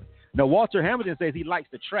something different. No, Walter Hamilton says he likes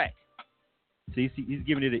the track. So he's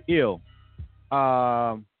giving it an ill.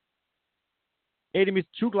 Eddie Mr.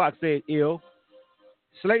 True Glock said ill.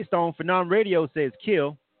 Slate Stone Phenom Radio says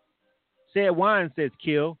kill. Sad Wine says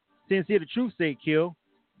kill. Sincere the Truth said kill.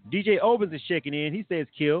 DJ Obens is checking in. He says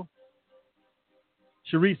kill.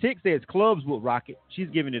 Sharice Hicks says clubs will rock it. She's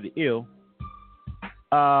giving it an ill.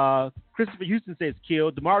 Christopher Houston says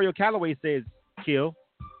kill. Demario Calloway says kill.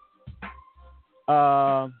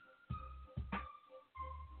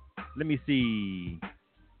 Let me see.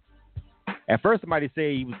 At first somebody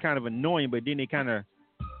said he was kind of annoying, but then they kind of...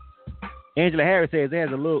 Angela Harris says it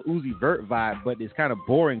has a little Uzi Vert vibe, but it's kind of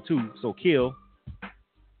boring too, so kill.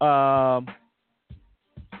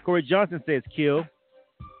 Corey Johnson says kill.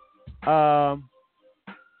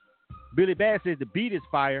 Billy Bass says the beat is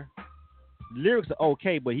fire. The lyrics are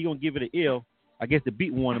okay, but he gonna give it an ill. I guess the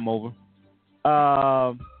beat won him over.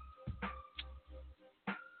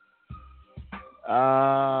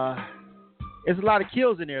 It's a lot of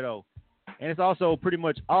kills in there though, and it's also pretty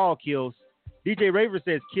much all kills. DJ Raver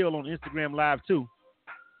says kill on Instagram Live too.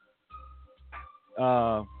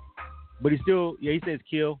 But he says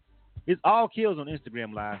kill. It's all kills on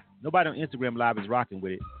Instagram Live. Nobody on Instagram Live is rocking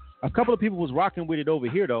with it. A couple of people was rocking with it over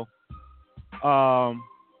here though.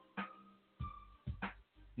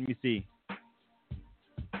 Let me see.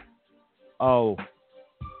 Oh,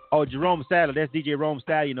 Jerome Sadler. That's DJ Rome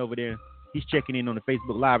Stallion over there. He's checking in on the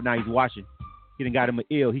Facebook Live now. He's watching. He done got him an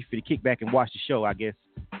ill. He's finna kick back and watch the show, I guess.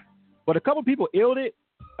 But a couple people illed it.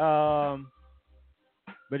 But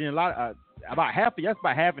then a lot, about half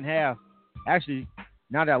and half. Actually,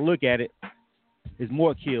 now that I look at it, is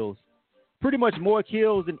more kills. Pretty much more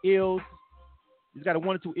kills than ills. He's got a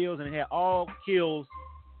 1 or 2 ills and it had all kills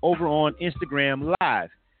over on Instagram Live.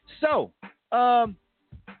 So, I'm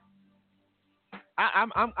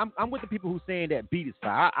with the people who saying that beat is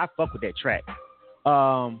fire. I fuck with that track.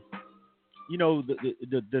 You know,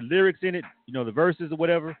 the lyrics in it, you know, the verses or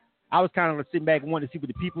whatever. I was kind of sitting back and wanting to see what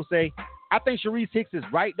the people say. I think Sharice Hicks is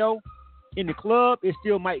right though. In the club, it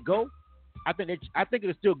still might go. I think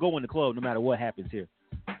it'll still go in the club no matter what happens here.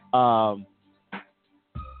 I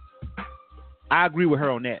agree with her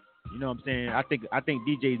on that. You know what I'm saying? I think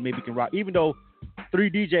DJs maybe can rock, even though 3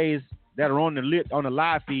 DJs that are on the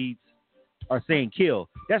live feeds are saying kill.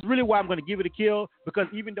 That's really why I'm going to give it a kill, because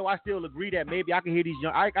even though I still agree that maybe I can hear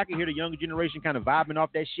I can hear the younger generation kind of vibing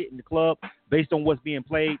off that shit in the club based on what's being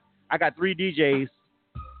played. I got 3 DJs,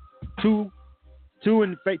 two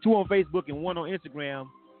on Facebook and 1 on Instagram,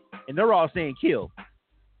 and they're all saying kill.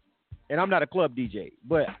 And I'm not a club DJ,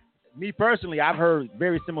 but me personally, I've heard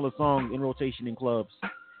very similar songs in rotation in clubs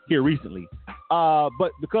here recently.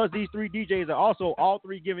 But because these 3 DJs are also all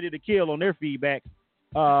 3 giving it a kill on their feedback,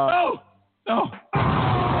 Oh.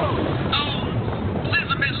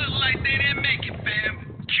 Elizabeth look like they didn't make it,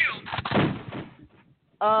 fam. Cute.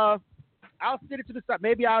 I'll send it to the side.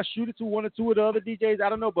 Maybe I'll shoot it to one or two of the other DJs. I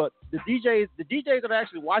don't know, but the DJs that are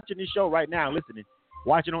actually watching this show right now, listening,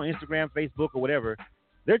 watching on Instagram, Facebook, or whatever,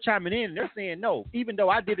 they're chiming in and they're saying no. Even though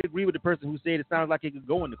I did agree with the person who said it sounds like it could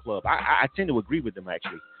go in the club. I tend to agree with them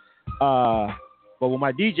actually. But with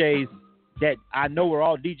my DJs that I know are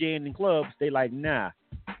all DJing in clubs, they like nah,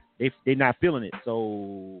 they not feeling it.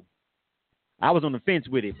 So I was on the fence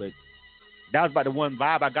with it, but that was about the one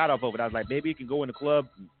vibe I got off of it. I was like, maybe it can go in the club.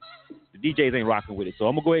 The DJs ain't rocking with it, so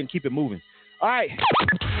I'm gonna go ahead and keep it moving. All right.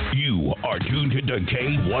 You are tuned to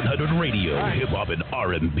K100 Radio, right. Hip Hop and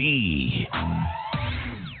R&B.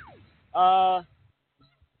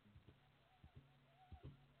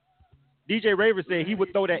 DJ Raver said he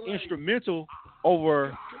would throw that instrumental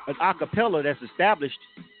over an acapella that's established.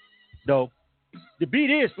 Though the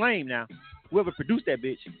beat is flame now. Whoever produced that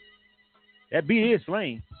bitch, that beat is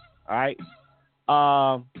flame. All right.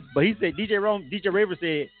 But he said DJ Raver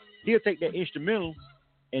said he'll take that instrumental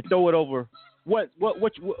and throw it over what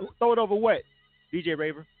throw it over what? DJ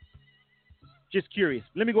Raver? Just curious.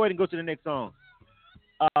 Let me go ahead and go to the next song.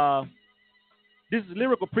 This is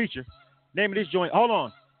Lyrical Preacher. Name of this joint. Hold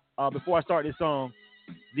on. Before I start this song,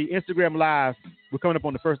 the Instagram Live, we're coming up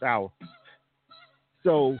on the first hour.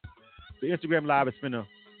 So the Instagram Live is finna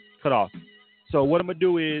cut off. So what I'm gonna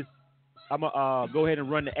do is I'm gonna go ahead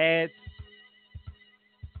and run the ads.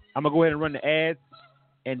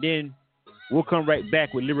 And then we'll come right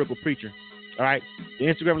back with Lyrical Preacher. All right. The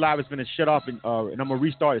Instagram Live is gonna shut off and I'm gonna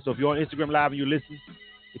restart it. So if you're on Instagram Live and you listen,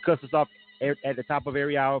 it cuts us off at the top of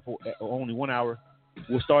every hour for only 1 hour.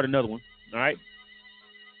 We'll start another one. All right.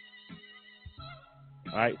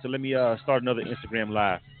 All right. So let me start another Instagram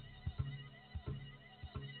Live.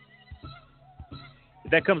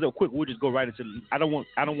 If that comes up quick, we'll just go right into. I don't want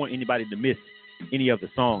anybody to miss any of the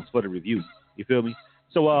songs for the review. You feel me?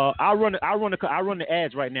 So I'll run the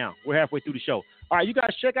ads right now. We're halfway through the show. All right, you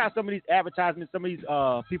guys check out some of these advertisements, some of these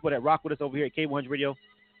people that rock with us over here at K100 Radio,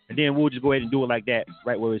 and then we'll just go ahead and do it like that,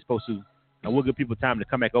 right where we're supposed to, and we'll give people time to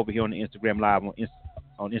come back over here on the Instagram Live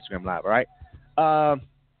on Instagram Live. All right.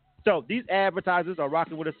 So these advertisers are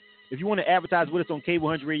rocking with us. If you want to advertise with us on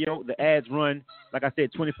K100 Radio, the ads run, like I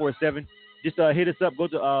said, 24/7. Just hit us up. Go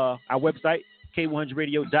to our website,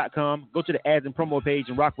 K100Radio.com. Go to the ads and promo page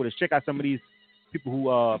and rock with us. Check out some of these people who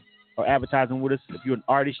are advertising with us. If you're an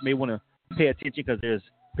artist, you may want to pay attention because there's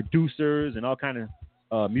producers and all kind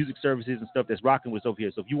of music services and stuff that's rocking with us over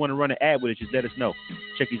here. So if you want to run an ad with us, just let us know.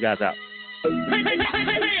 Check these guys out. Pay attention,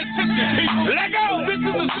 people. Let go. This is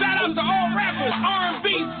a shout out to all rappers, R&B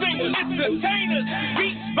singers, entertainers,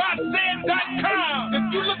 beatsbyzed.com. If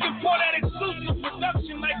you're looking for that exclusive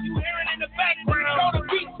production like you hearing in the background, go to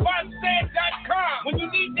beatsbyzed.com. When you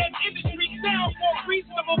need that industry sound for a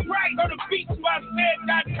reasonable price, go to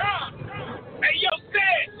beatsbyzed.com. Hey, yo,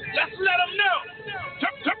 Stan, let's let them know.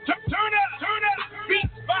 Turn up.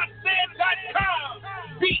 Beatsbyzed.com.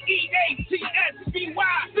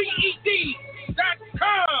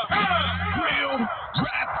 BEATSBYCED.com. Real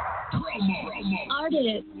rap promo.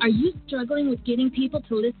 Artists, are you struggling with getting people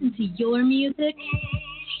to listen to your music?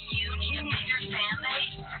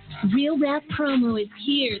 Real Rap Promo is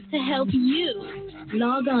here to help you.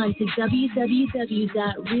 Log on to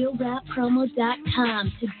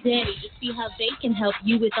www.realrappromo.com today to see how they can help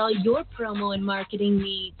you with all your promo and marketing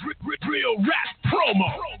needs. Real Rap Promo.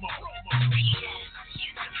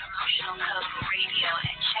 And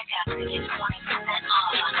check out to get 20%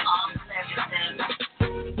 off on all services.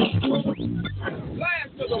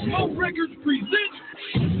 Last of the Mo Records presents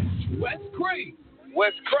Wes Craig.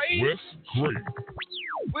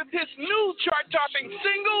 With his new chart-topping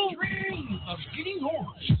single, Dream of Getting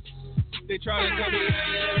Horny. They try to tell me that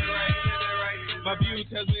I'm living right. My view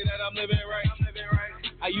tells me that I'm living right.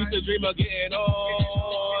 I used to dream of getting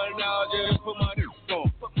on. Now I just put my news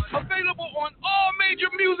on. Available on all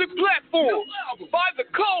major music platforms. Buy the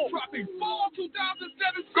code. Dropping fall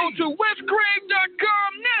 2017. Go to westcraig.com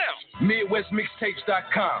now.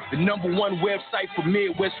 MidwestMixtapes.com, the #1 website for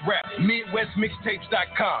Midwest rap.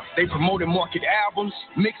 MidwestMixtapes.com. They promote and market albums,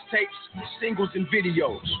 mixtapes, singles, and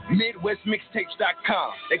videos.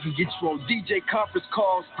 MidwestMixtapes.com. They can get you on DJ conference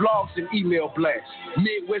calls, blogs, and email blasts.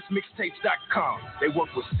 MidwestMixtapes.com. They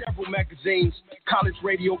work with several magazines, college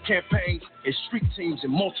radio campaigns, and street teams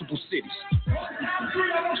in multiple cities.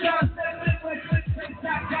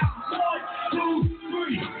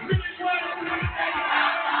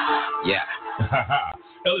 Yeah.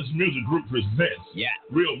 Ellis Music Group presents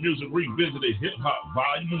Real Music Revisited Hip Hop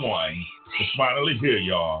Volume 1. It's finally here,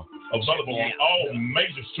 y'all. Available on all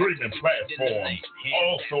major streaming platforms.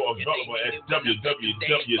 Also available at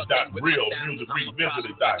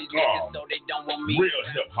www.realmusicrevisited.com. Real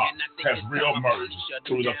hip hop has real merged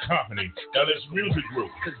through the company LS Music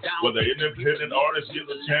Group, where the independent artist gets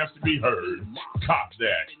a chance to be heard. Cop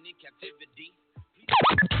that.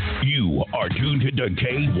 You are tuned to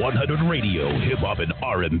K100 Radio, Hip Hop and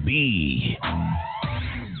R&B.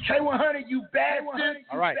 K100, you bastard.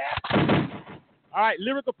 All right. All right,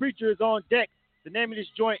 Lyrical Preacher is on deck. The name of this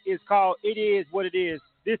joint is called It Is What It Is.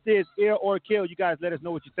 This is Ill or Kill. You guys let us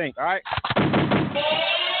know what you think, all right?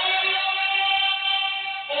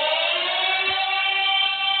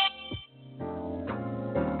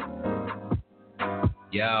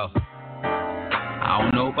 Yo, I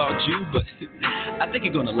don't know about you, but I think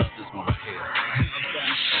you're gonna love this one right here.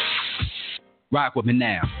 Rock with me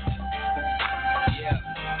now. Yeah,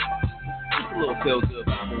 just a little feel good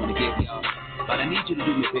vibe I wanna give y'all, but I need you to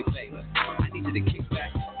do me a big favor. I need you to kick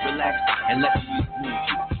back, relax, and let the music move you.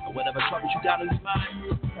 And whatever troubles you got on your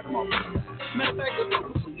mind, cut them off. Matter of fact, let's go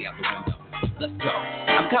completely out the window. Let's go.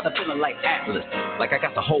 I'm kind of feeling like Atlas, like I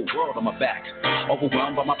got the whole world on my back.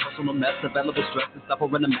 Overwhelmed by my personal mess, developing stress and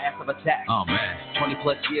suffering a massive attack. Oh man, 20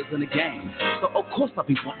 plus years in the game, so of course I'll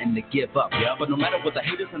be wanting to give up. Yeah, but no matter what the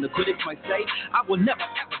haters and the critics might say, I will never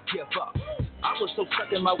ever give up. I was so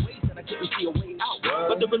stuck in my ways that I couldn't see a way out,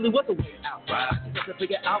 but there really was a way out. I just had to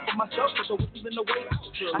figure out for myself that there wasn't even a way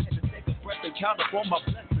out. I had to take a breath and count up all my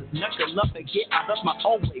blessings. Knuckle up and get out of my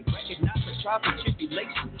own way. Recognize the trials and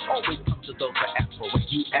tribulations always come to those that ask for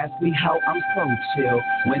it. You ask me how I'm so chill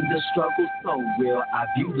when the struggle's so real.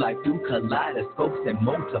 I view life through kaleidoscopes and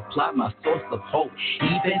multiply my source of hope.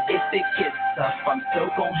 Even if it gets tough, I'm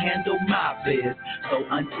still gonna handle my biz. So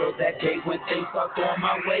until that day when things start going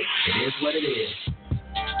my way, it is what it is.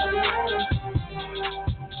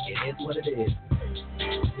 It is what it is.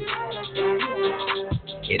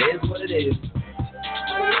 It is what it is.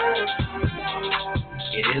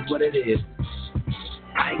 It is what it is.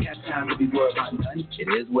 I ain't got time to be worried about nothing. It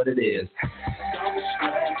is what it is. Don't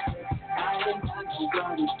stress it. I ain't got no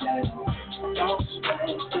worries at all. Don't stress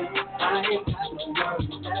it. I ain't got no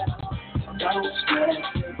worries at all. Don't stress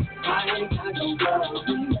it. I ain't got no worries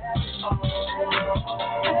at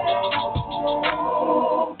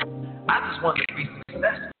all. I just want to be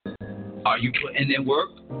successful. Are you putting in work?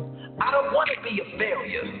 I don't want to be a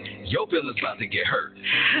failure. Your feelings about to get hurt.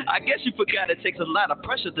 I guess you forgot it takes a lot of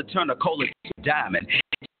pressure to turn a coal into a diamond. It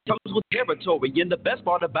comes with territory, and the best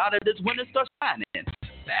part about it is when it starts shining.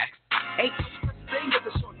 Facts ain't no such thing as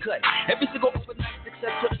a shortcut. Every single overnight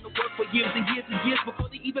success put in the work for years and years and years before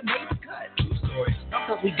they even made the cut. True story.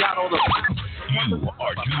 Sometimes we got all the. You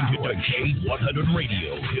are tuned to K100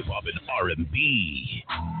 Radio, Hip Hop and R&B.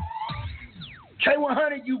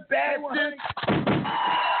 K100, you bastard.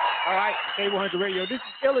 All right, K100 Radio. This is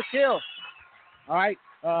Ill or Kill. All right,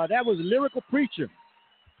 that was Lyrical Preacher.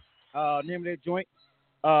 Name of that joint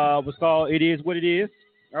was called It Is What It Is.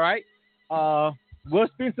 All right. We'll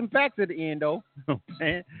spin some facts at the end, though.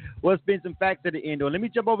 We'll spin some facts at the end, though. Let me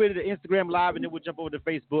jump over to the Instagram Live, and then we'll jump over to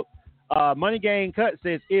Facebook. Money Gang Cut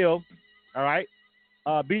says ill. All right.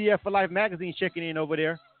 BDF for Life Magazine checking in over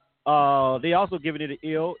there. They also giving it an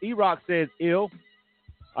ill. E-Rock says ill.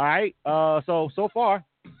 All right. So far,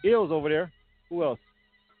 ill's over there. Who else?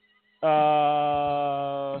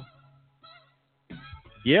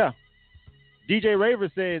 Yeah. DJ Raver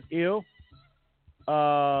says ill.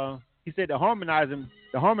 He said the harmonizing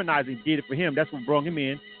did it for him. That's what brought him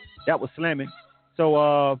in. That was slamming.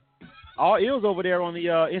 So all ills over there on the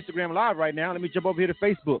Instagram Live right now. Let me jump over here to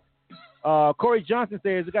Facebook. Corey Johnson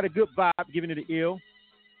says it got a good vibe, giving it an ill.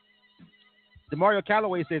 DeMario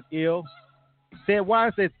Calloway says ill. Said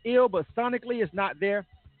Wine says ill, but sonically it's not there.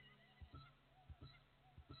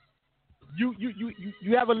 You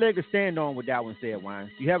have a leg to stand on with that one, said Wine.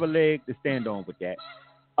 You have a leg to stand on with that.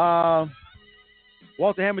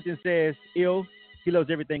 Walter Hamilton says ill. He loves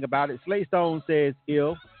everything about it. Slate Stone says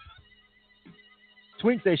ill.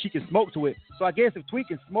 Twink says she can smoke to it. So I guess if Twink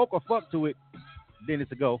can smoke or fuck to it, then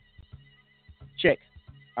it's a go. Check.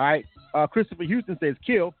 All right. Christopher Houston says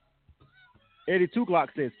kill. Eddie Two Glock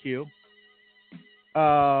says kill.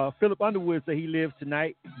 Philip Underwood says he lives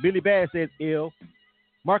tonight. Billy Bass says ill.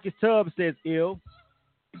 Marcus Tubbs says ill.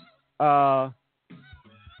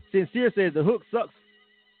 Sincere says the hook sucks,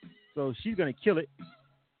 so she's gonna kill it.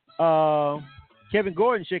 Kevin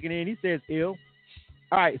Gordon shaking in. He says ill.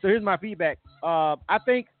 All right, so here's my feedback. I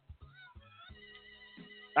think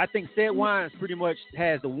Said Wines pretty much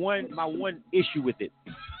has my one issue with it.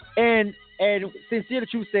 And Sincere the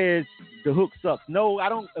Truth says the hook sucks. No, I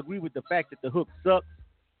don't agree with the fact that the hook sucks.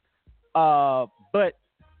 But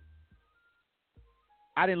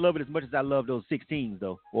I didn't love it as much as I loved those 16s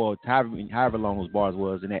though, or however long those bars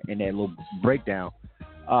was in that little breakdown.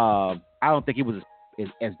 I don't think it was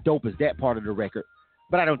as dope as that part of the record,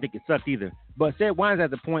 but I don't think it sucked either. But Said Wine's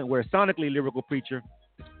at the point where sonically Lyrical Preacher,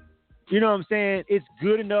 you know what I'm saying? It's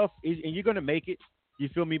good enough, and you're gonna make it. You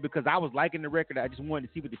feel me? Because I was liking the record. I just wanted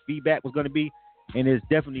to see what the feedback was gonna be, and there's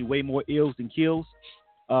definitely way more ills than kills.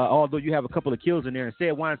 Although you have a couple of kills in there, and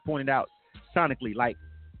Said Wine's pointed out sonically, like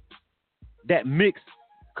that mix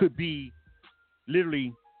could be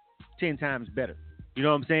literally 10 times better. You know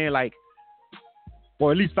what I'm saying? Like,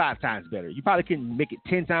 or at least 5 times better. You probably can make it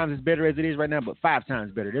 10 times as better as it is right now, but 5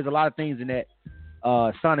 times better. There's a lot of things in that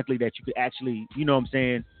sonically that you could actually, you know what I'm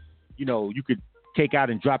saying, you know, you could take out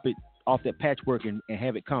and drop it off that patchwork and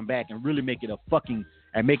have it come back and really make it a fucking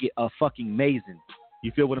amazing.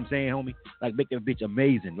 You feel what I'm saying, homie? Like, make that bitch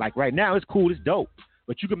amazing. Like, right now, it's cool, it's dope,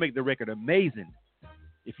 but you can make the record amazing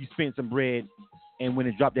if you spend some bread and went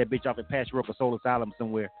and dropped that bitch off at Patchwork or Soul Asylum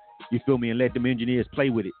somewhere, you feel me, and let them engineers play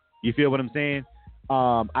with it. You feel what I'm saying?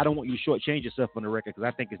 I don't want you to shortchange yourself on the record because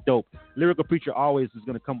I think it's dope. Lyrical Preacher always is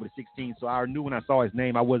going to come with a 16, so I knew when I saw his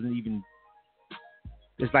name, I wasn't even,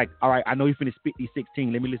 it's like, all right, I know he's finna spit these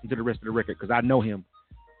 16. Let me listen to the rest of the record because I know him,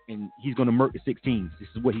 and he's going to murk the 16s. This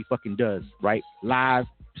is what he fucking does, right? Live,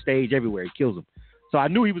 stage, everywhere. He kills them. So I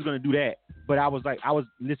knew he was going to do that, but I was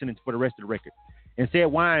listening for the rest of the record. And Said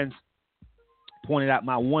Wines pointed out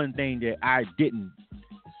my one thing that I didn't.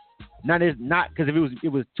 Not because if it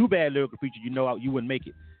was too bad, Lyrical Preacher, you know you wouldn't make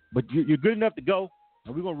it. But you're good enough to go,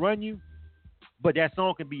 and we're gonna run you. But that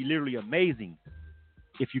song can be literally amazing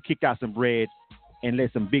if you kicked out some bread and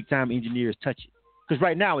let some big time engineers touch it. Because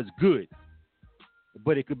right now it's good,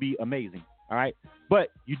 but it could be amazing. All right, but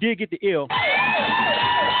you did get the ill.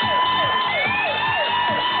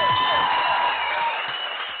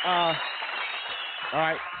 All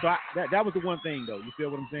right, so that was the one thing though. You feel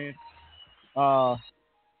what I'm saying?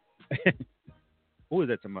 What was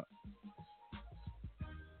that talking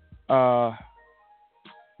about?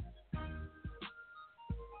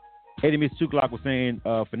 Eddie Miss 2 O'clock was saying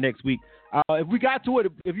for next week. If we got to it,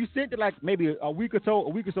 if you sent it like maybe a week or so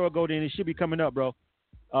ago, then it should be coming up, bro.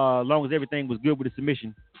 As long as everything was good with the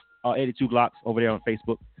submission. Eddie 2 Glocks over there on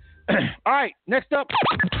Facebook. All right, next up.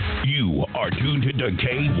 You are tuned to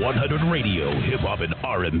K100 Radio, Hip Hop and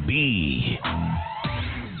R&B.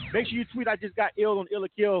 Make sure you tweet, I just got ill on Ill or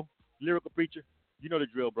Kill, Lyrical Preacher. You know the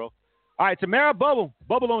drill, bro. All right, Tamara Bubble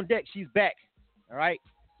on deck. She's back. All right,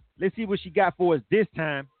 let's see what she got for us this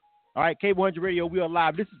time. All right, K100 Radio, we are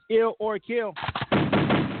live. This is Ill or Kill,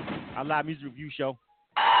 our live music review show.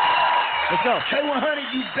 Let's go.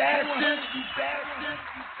 K100, you bastard.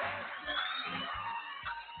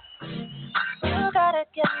 You gotta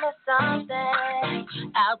give me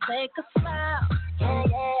something. I'll take a smile. Yeah,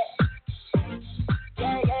 yeah.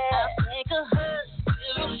 Yeah, yeah. I'll take a hurt.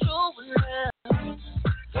 It'll show love.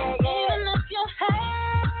 Yeah, yeah. Even if you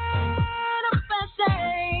had a bad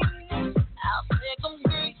day, I'll take them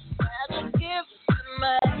great. I'll just give it to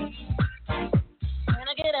me. When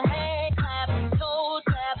I get a hand clap, toe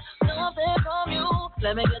tap, something from you.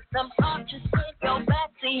 Let me get some pop, just take your back,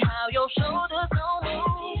 see how your shoulders don't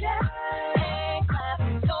move. Hand clap,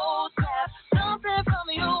 toe tap, something from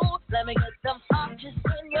you. Let me get some pop, just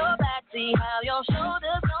in your back, see how your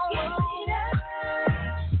shoulders don't move.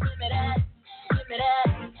 Give me that, give me that,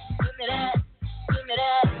 give me that, give me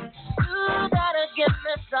that. You gotta give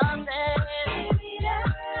me something. Give me that,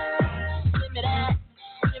 give me that,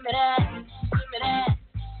 give me that, give me that,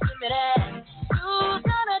 give me that. You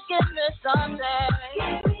gotta give me something.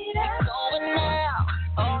 It's going now.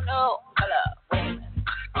 Oh no, hold up, wait a minute.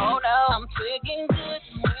 Oh no, I'm taking good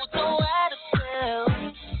mood, so out of tell.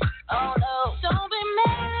 Oh no, don't be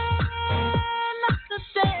mad, not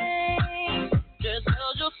today. Just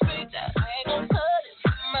hold your feet, that ain't gon' cut it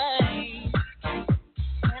for me.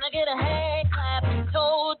 Can I get a hand clap,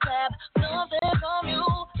 toe tap, something from you?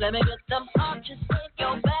 Let me get some pop, just take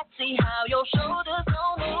your back, see how your shoulders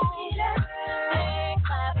don't move. Hand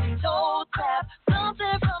clap, toe tap,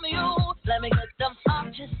 something from you. Let me get some pop,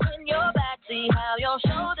 just in your back, see how your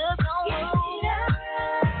shoulders don't move.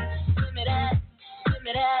 Give me that, give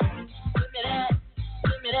me that, give me that,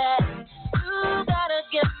 give me that. You gotta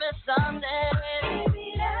give me something. Give me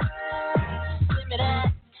that, give me that,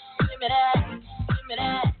 give me that, give me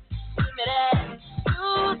that, give me that. You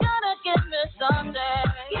gotta give me something.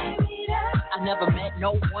 Give me that. I never met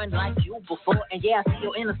no one like you before. And yeah, I see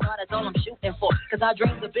you in the sky, that's all I'm shooting for. Cause our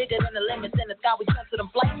dreams are bigger than the limits in the sky. We jump to them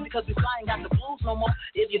flights because we flying, got the blues no more.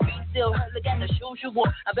 If your feet still hurt, look at the shoes you wore.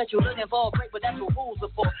 I bet you're looking for a break, but that's what rules are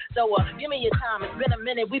for. So give me your time, it's been a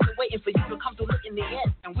minute. We've been waiting for you to come through, look in the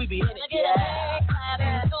end, and we be in it. Yeah.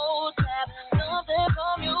 Something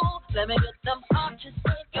from you. Let me get them arches,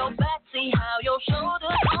 take your back, see how your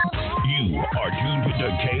shoulders move. You are tuned to the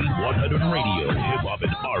K100 Radio, Hip Hop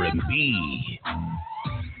and R&B.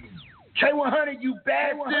 K100, you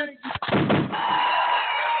bastard.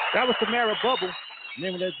 That was Tamara Bubble. The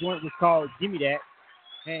name of that joint was called Gimme That.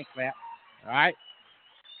 Hand clap. All right.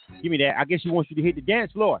 Gimme That. I guess she wants you to hit the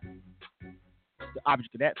dance floor. The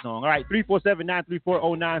object of that song. All right,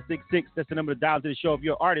 347-934-0966. That's the number to dial to the show if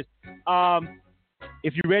you're an artist.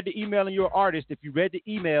 If you read the email and you're an artist, if you read the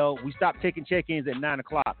email, we stopped taking check-ins at 9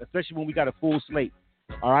 o'clock, especially when we got a full slate.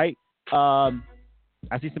 All right? I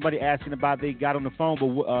see somebody asking about they got on the phone, but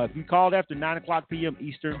if you called after 9 o'clock p.m.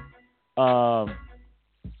 Eastern,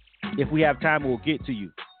 if we have time, we'll get to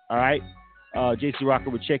you. All right? JC Rocker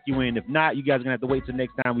will check you in. If not, you guys are going to have to wait till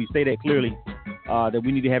next time. We say that clearly, that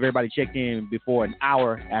we need to have everybody checked in before an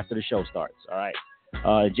hour after the show starts. All right.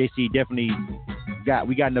 JC definitely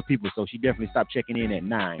we got enough people, so she definitely stopped checking in at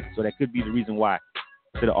 9. So that could be the reason why,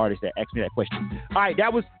 to the artist that asked me that question. All right,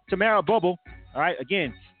 that was Tamara Bubble. All right,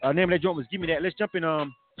 again, name of that joint was Gimme That. Let's jump in,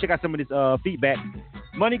 check out some of this feedback.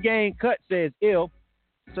 Money Gang Cut says ill.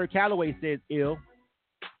 Sir Calloway says ill.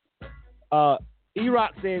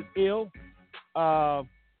 E-Rock says ill.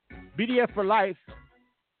 BDF for Life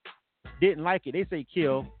didn't like it. They say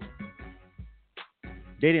kill.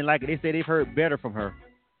 They didn't like it. They say they've heard better from her.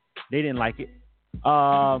 They didn't like it.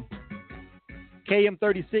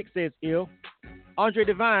 KM36 says ill. Andre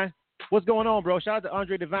Divine, what's going on, bro? Shout out to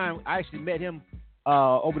Andre Divine. I actually met him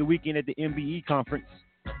over the weekend at the MBE conference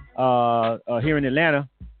here in Atlanta.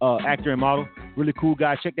 Actor and model. Really cool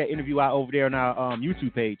guy. Check that interview out over there on our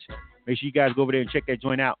YouTube page. Make sure you guys go over there and check that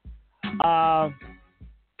joint out.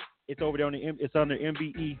 It's over there on it's on the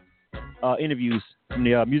MBE interviews from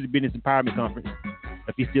the Music Business Empowerment Conference.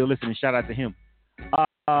 If he's still listening, shout out to him.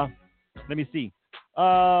 Let me see.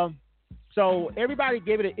 So everybody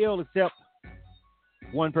gave it an ill except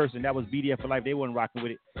one person. That was BDF for Life. They weren't rocking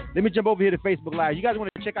with it. Let me jump over here to Facebook Live. You guys want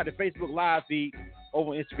to check out the Facebook Live feed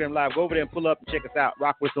over on Instagram Live? Go over there and pull up and check us out.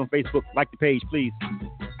 Rock with us on Facebook. Like the page, please.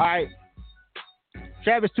 All right.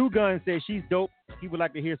 Travis Two Guns says she's dope. He would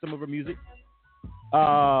like to hear some of her music.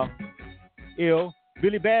 Ill.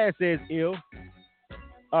 Billy Bass says ill.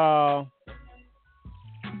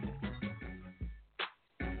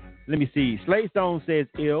 Let me see. Slate Stone says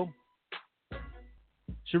ill.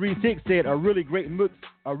 Cherie Six said a really great mix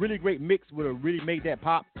would have really made that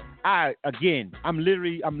pop. I'm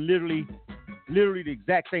literally the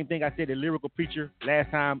exact same thing I said to Lyrical Preacher last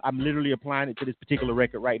time. I'm literally applying it to this particular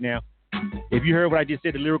record right now. If you heard what I just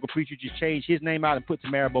said, the Lyrical Preacher just changed his name out and put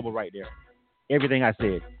Tamara Bubble right there. Everything I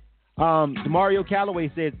said. Demario Calloway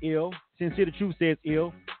says ill. Sincere the Truth says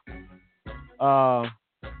ill.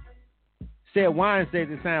 Said Wine says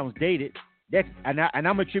it sounds dated. And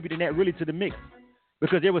I'm attributing that really to the mix.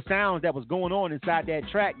 Because there were sounds that was going on inside that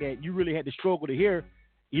track that you really had to struggle to hear.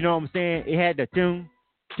 You know what I'm saying? It had the tune,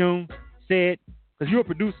 said. Because you're a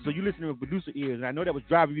producer, so you listen to producer ears. And I know that was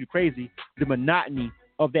driving you crazy, the monotony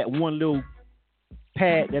of that one little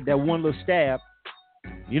pad, that one little stab.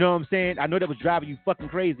 You know what I'm saying? I know that was driving you fucking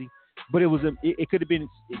crazy. But it could have been,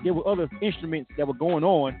 there were other instruments that were going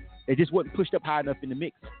on that just wasn't pushed up high enough in the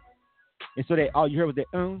mix. And so that all you heard was that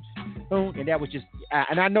and that was just,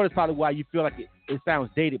 and I know that's probably why you feel like it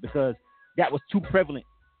sounds dated, because that was too prevalent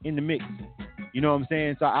in the mix. You know what I'm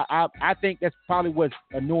saying? So I think that's probably what's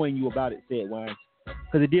annoying you about it, Said Wines,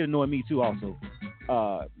 because it did annoy me too also.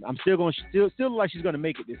 I'm still like she's gonna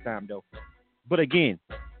make it this time though. But again,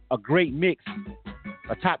 a great mix,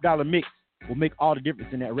 a top dollar mix will make all the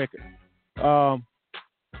difference in that record. So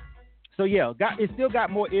yeah, it still got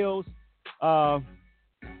more ills.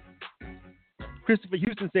 Christopher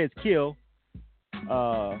Houston says kill.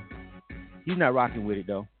 He's not rocking with it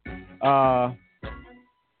though.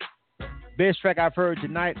 Best track I've heard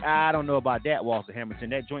tonight, I don't know about that, Walter Hamilton.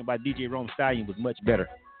 That joint by DJ Rome Stallion was much better.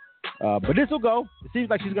 But this will go. It seems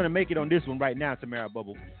like she's going to make it on this one right now, Tamara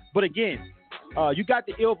Bubble. But again, you got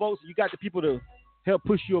the ill votes. You got the people to help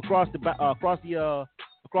push you across the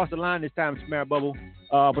line this time, Tamara Bubble.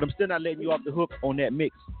 But I'm still not letting you off the hook on that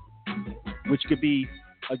mix, which could be,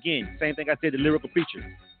 again, same thing I said to Lyrical Preacher.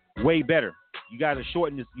 Way better. You guys are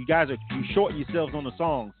shorting this. You shorten yourselves on the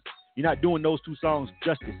songs. You're not doing those two songs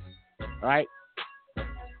justice. All right.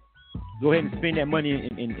 Go ahead and spend that money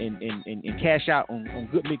and cash out on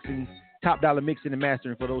good mixing Top Dollar mixing and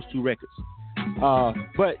mastering for those 2 records.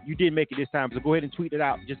 But you did make it this time, so go ahead and tweet it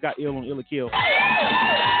out. Just got ill on Illa Kill.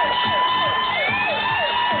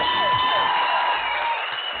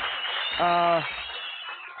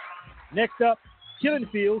 Next up, Killing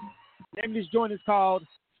Fields. The name of this joint is called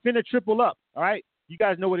Spin a Triple Up. All right, you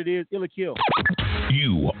guys know what it is. Illa Kill.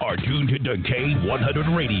 You are tuned to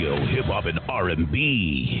K100 Radio, Hip Hop and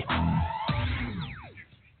R&B.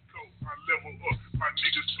 My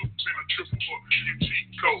niggas too, been a triple up. You cheat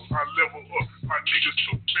code, I level up. My niggas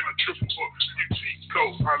too, been a triple up. You cheat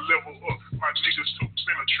code, I level up. My niggas too,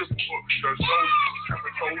 been a triple up. Cause those have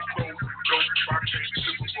a cold code, those I can't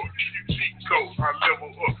triple up. You cheat code, I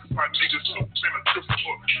level up. My niggas too, been a triple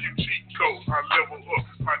up. You cheat code, I level up.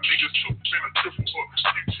 My niggas too, been a triple up.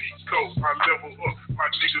 You cheat code, I level up. My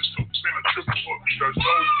niggas too, been a triple up. Cause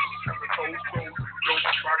those have a cold code, those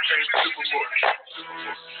I can't triple up.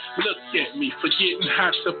 Look at me, forgetting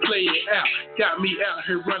how to play it out. Got me out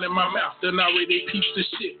here running my mouth, done already pieced the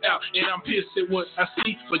shit out. And I'm pissed at what I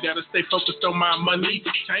see, but gotta stay focused on my money.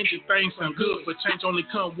 Changing things sound good, but change only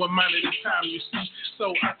come one mind at a time, you see.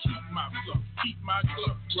 So I keep my flow, keep my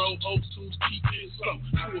glove. Roll old tools, keep it slow.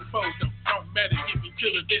 To a foe, don't matter, get me to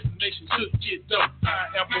the destination, should get dope.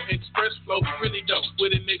 Pineapple Express flow, really dope.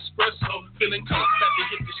 With an espresso, feeling cold, got to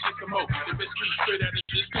hit the shit some more. The best weed straight out of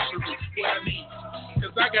this dispensary, what I need.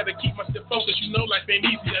 Cause I gotta keep myself focused, you know life ain't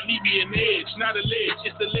easy. I need me an edge, not a ledge,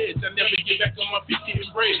 it's a ledge. I never get back on my feet getting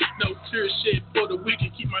bread. No tears shed for the wicked,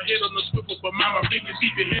 keep my head on the swivel. But my business,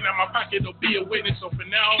 keep your hand out my pocket, don't be a witness. So for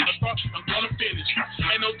now, I thought I'm gonna finish.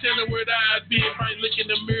 Ain't no telling where I'd be if I ain't look in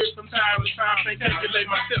the mirror from time to time. Ain't calculate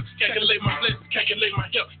myself, calculate my blessings, calculate my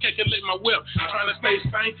health, calculate my wealth. Trying to stay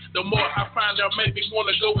sane, the more I find out, make me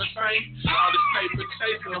wanna go insane. All this paper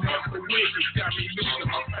chasing, I'm up for wicked, got me losing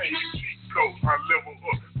my pace. Code, I level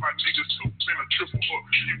up. My niggas too, been a triple up.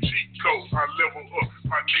 You cheat code, I level up.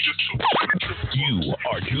 My niggas too, been a triple up. You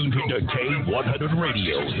are tuned to K100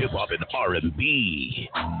 Radio, Hip Hop and R&B.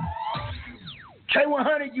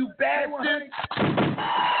 K100, you bastard.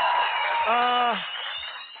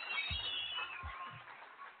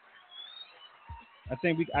 I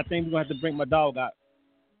think we're gonna have to bring my dog out.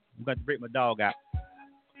 We're gonna have to bring my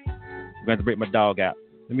dog out.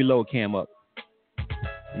 Let me load Cam up.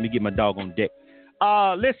 Let me get my dog on deck.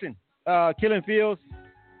 Listen, Killing Fields.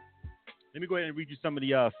 Let me go ahead and read you some of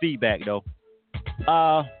the feedback though.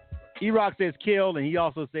 E-Rock says kill, and he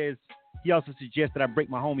also suggests that I break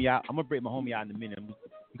my homie out. I'm gonna break my homie out in a minute.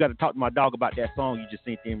 You got to talk to my dog about that song you just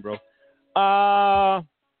sent in, bro.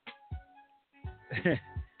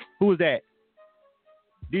 Who was that?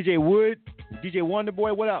 DJ Wood, DJ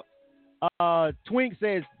Wonderboy. What up? Twink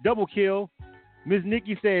says double kill. Miss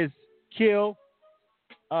Nikki says kill.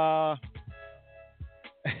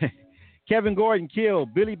 Kevin Gordon, kill.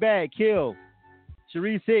 Billy Bag, kill.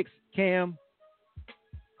 Cherise Hicks, Cam.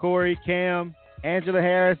 Corey, Cam. Angela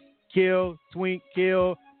Harris, kill. Twink,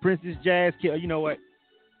 kill. Princess Jazz, kill. You know what?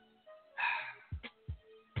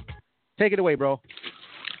 Take it away, bro.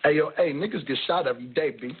 Hey, yo, niggas get shot every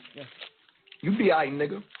day, B. Yeah. You be alright,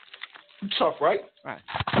 nigga. You tough, right? All right.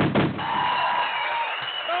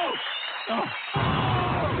 Oh.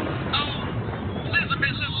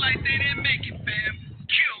 They didn't make it, fam.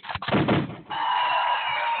 Kill.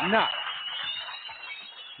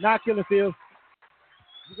 Nah, Killing Fields.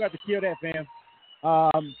 You got to kill that, fam.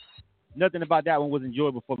 Nothing about that one was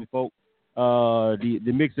enjoyable for me, folk.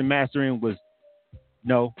 The mix and mastering was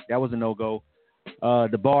that was a no-go.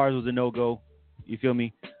 The bars was a no-go. You feel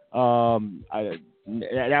me? That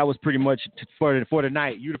was pretty much for the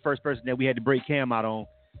night. You're the first person that we had to break Cam out on.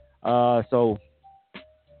 So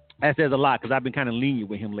that says a lot because I've been kind of lenient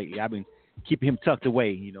with him lately. I've been keeping him tucked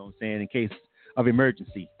away, you know what I'm saying, in case of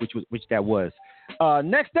emergency, which that was.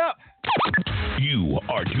 Next up. You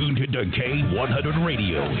are tuned to K100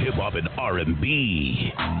 Radio, Hip Hop and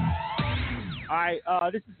R&B. All right,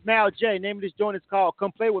 this is Mal J. Name of this joint is called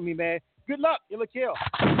Come Play With Me, man. Good luck. Illa Kill.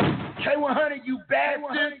 K100, you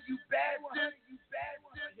bastard.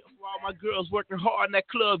 For all my girls working hard in that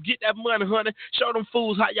club, get that money, honey. Show them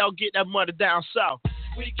fools how y'all get that money down south.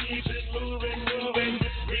 We keep it moving.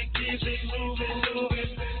 We keep it moving.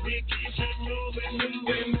 We keep it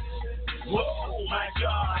moving. Whoa, my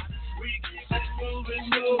God. We keep it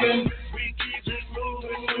moving. We keep it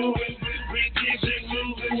moving. We keep it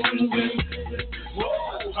moving.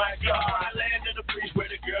 Whoa, my God. I land in the breeze where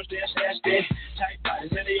the girls dance nasty. Tight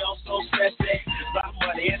bodies and they all so sassy. About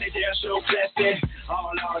money and they dance so classy.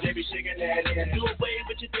 All out, they be shaking that in. Do away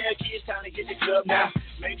with your damn kids, time to get the club now.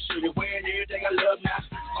 Make sure you're wearing everything I love now.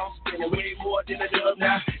 I'm spending way more than a dub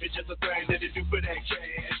now. It's just a thing that they do for that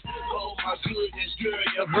cash. Oh my goodness, girl. girl,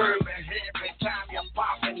 you heard me. Every time you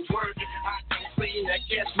pop and work it, I can clean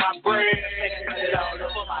against my brain. Spend it all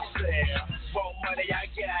over myself. Want money,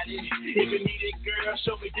 I got it. If you need it, girl,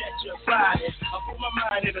 show me that you got it. I put my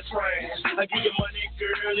mind in a trance. I give you money,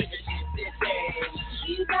 girl, if you get this dance.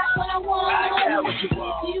 You got what I want. I got what you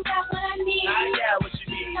want. You got what I need. I got what you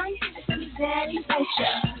need. Come give it to me, daddy,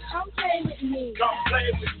 pressure. Come play with me. Come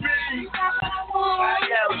play with me. You got what I want. I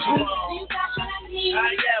got what you want. You got what I need.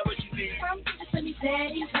 I got what you need. Come give it to me,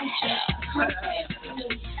 daddy, pressure. Come play with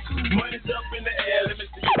me. Money's up in the air, let me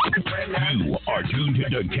see you. You are tuned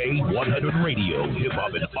to K100 Radio, Hip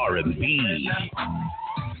Hop and R&B.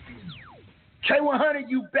 K100,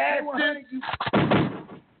 you bastard.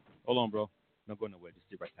 Hold on, bro. Don't go nowhere. Just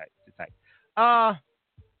sit right tight. Sit tight.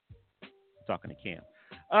 Talking to Cam.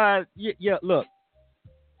 Yeah, look.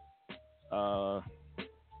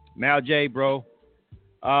 Mal J, bro.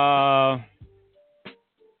 I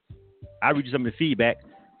read you some of the feedback.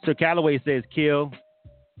 So Calloway says kill.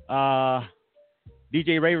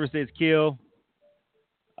 DJ Raver says kill.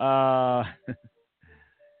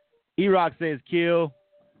 E-Rock says kill.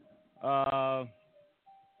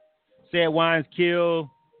 Sad Wines kill.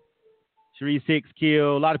 Sharice Hicks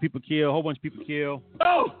kill. A lot of people kill. A whole bunch of people kill.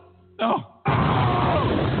 Oh!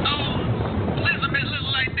 Elizabeth look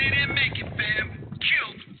like they didn't make it, fam.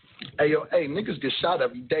 Killed. Hey, yo, niggas get shot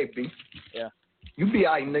every day, B. Yeah. You be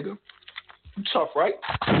aight, nigga. You tough, right?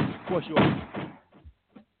 Of course you are.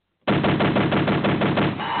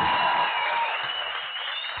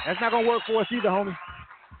 That's not gonna work for us either, homie.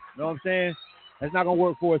 You know what I'm saying? That's not gonna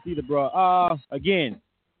work for us either, bro. Again,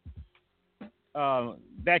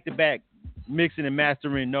 back to back mixing and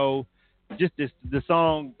mastering. No, just the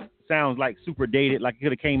song sounds like super dated. Like it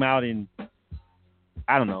could have came out in,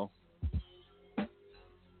 I don't know,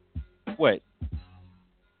 what?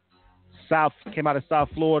 Came out of South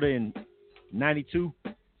Florida in 92,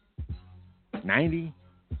 90,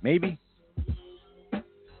 maybe.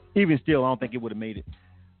 Even still, I don't think it would have made it.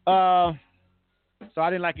 So I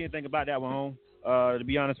didn't like anything about that one, home. To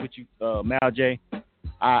be honest with you, Mal J.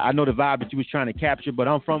 I know the vibe that you was trying to capture, but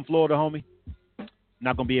I'm from Florida, homie.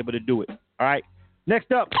 Not gonna be able to do it. All right.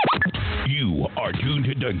 Next up. You are tuned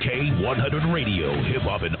to K100 Radio, Hip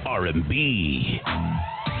Hop and R&B.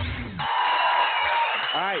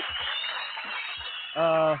 All right.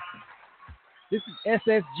 This is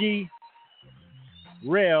SSG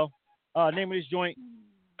Rail. Name of this joint,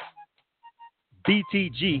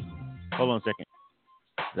 BTG. Hold on a second.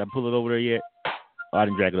 Did I pull it over there yet? Oh, I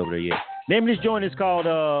didn't drag it over there yet. Name of this joint is called,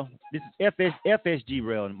 this is FSG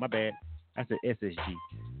Rail. My bad. I said SSG.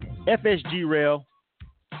 FSG Rail.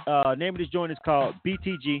 Name of this joint is called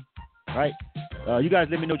BTG. Right? You guys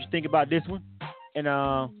let me know what you think about this one. And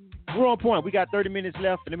we're on point. We got 30 minutes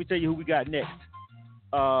left. And let me tell you who we got next.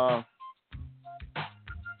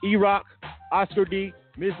 E-Rock, Oscar D,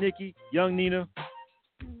 Miss Nikki, Young Nina,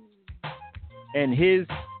 and his,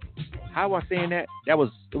 how was I saying that? It was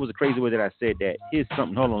a crazy way that I said that. His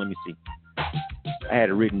something, hold on, let me see. I had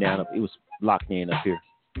it written down. It was locked in up here.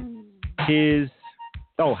 His,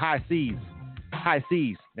 High Seas. High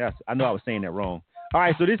Seas. Yes, I know I was saying that wrong. All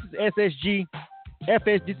right, so this is SSG.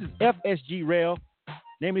 This is FSG Rail.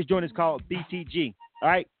 Name of this joint is called BTG. All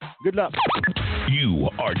right, good luck. You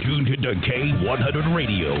are tuned to K100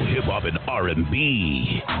 Radio, Hip Hop and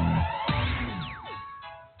R&B.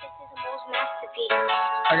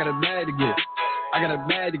 I got a bag to get. I got a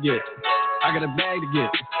bag to get. I got a bag to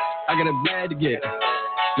get. I got a bag to get.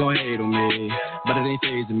 Don't hate on me, but it ain't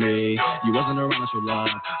phasing me. You wasn't around so long,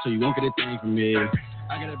 so you won't get a thing from me.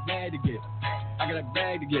 I got a bag to get. I got a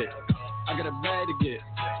bag to get. I got a bag to get.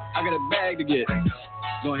 I got a bag to get.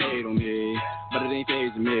 Don't hate on me, but it ain't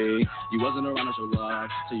phasing me. You wasn't around so long,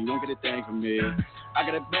 so you won't get a thing from me. I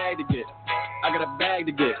got a bag to get. I got a bag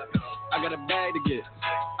to get. I got a bag to get.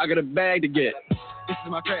 I got a bag to get. This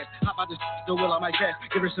is my crash. Hop out this, the will I might crash.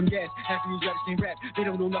 Give her some gas. After these rappers can't rap, they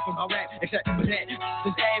don't know nothing about rap except for that.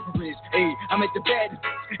 This average. Hey, I make the bad.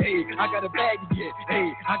 Hey, I got a bag to get. Hey,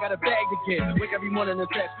 I got a bag to get. Wake every morning and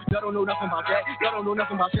text. Y'all don't know nothing about that. Y'all don't know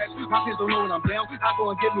nothing about sex. My kids don't know when I'm down. I go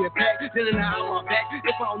and give me a pack. Then an hour I'm back.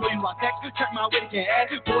 If I don't know you, I text. Check my way, can't add.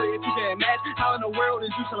 Boy, if you can't match, how in the world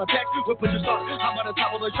is you selling packs? We'll put your start. I'm on the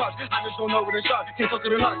top of the charts. I just don't know where to start. Can't talk to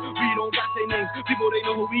the heart. We don't got say names. People, they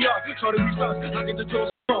know who we are. Try to be stars. I get the tools.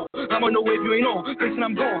 I'ma know if you ain't on. Listen,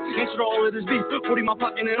 I'm gone. Answer to all of this beef. 40 my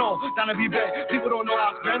pocket and all. Down to be bad. People don't know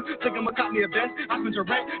how I spend. Take them a cop me a Benz. I spent your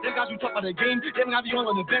rent. Them guys who talk about the game. They don't have you on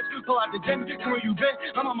the bench. Pull out the gym. Where you been?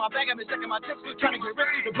 I'm on my back. I've been checking my tips. Trying to get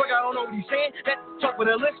rich. The boy, I don't know what he's saying. That talk with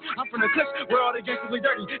a list. I'm from the clips where all the gangsters play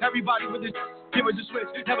dirty. Everybody with this. Give us a switch.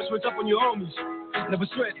 Never switch up on your homies. never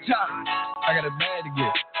sweat top. I got a bag to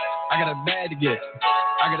get. I got a bag to get.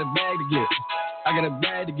 I got a bag to get. I got a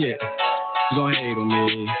bag to get. You gon' hate on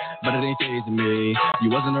me, but it ain't phasing me. You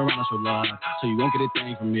wasn't around so long, so you won't get a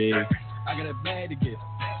thing from me. I got a bag to get.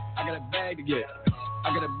 I got a bag to get.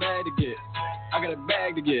 I got a bag to get. I got a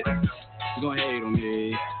bag to get. You gon' hate on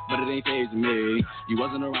me, but it ain't phasing me. You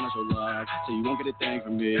wasn't around so long, so you won't get a thing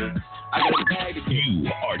from me. I got a bag to get. You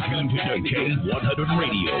are tuned to K100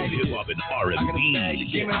 Radio, hip hop and R&B.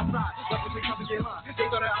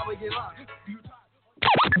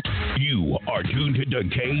 You are tuned to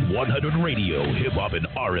K100 Radio, hip hop and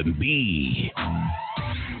R&B.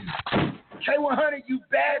 K100, you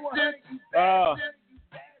bastard.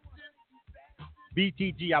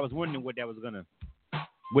 BTG, I was wondering what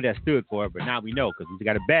that stood for, but now we know because we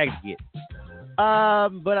got a bag to get.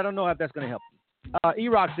 But I don't know if that's gonna help you.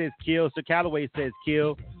 E-Rock says kill. Sir Calloway says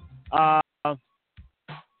kill.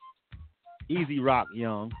 Easy Rock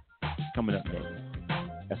Young coming up next.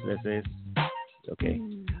 That's what that says. Okay.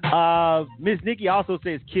 Miss Nikki also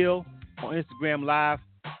says kill on Instagram Live.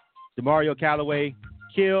 DeMario Calloway,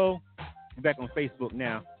 kill. I'm back on Facebook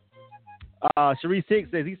now. Cherie Six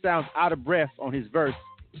says he sounds out of breath on his verse.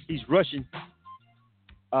 He's rushing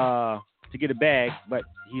to get a bag, but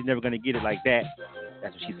he's never going to get it like that.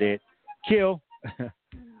 That's what she said. Kill.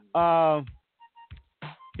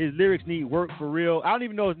 His lyrics need work for real. I don't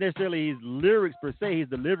even know if it's necessarily his lyrics per se, his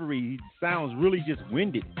delivery. He sounds really just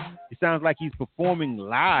winded. It sounds like he's performing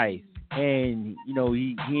live, and you know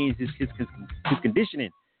his conditioning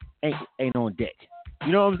ain't on deck.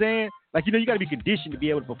 You know what I'm saying? Like, you know, you got to be conditioned to be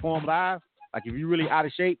able to perform live. Like, if you're really out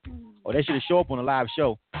of shape, or that should show up on a live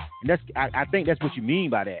show. And that's I think that's what you mean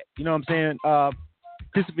by that. You know what I'm saying?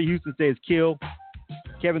 Christopher Houston says kill.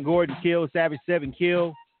 Kevin Gordon kill. Savage 7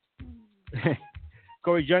 kill.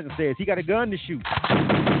 Corey Johnson says he got a gun to shoot.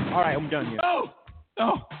 All right, I'm done here.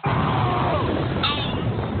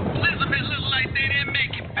 Elizabeth look like they didn't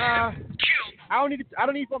make it. I don't need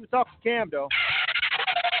for him to talk to Cam though.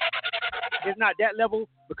 It's not that level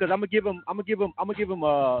because I'm gonna give him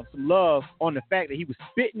some love on the fact that he was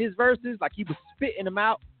spitting his verses, like he was spitting them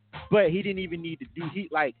out, but he didn't even need to do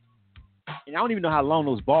and I don't even know how long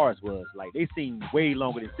those bars was. Like, they seemed way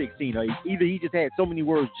longer than 16. Or either he just had so many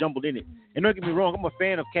words jumbled in it. And don't get me wrong, I'm a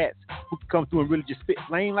fan of cats who can come through and really just spit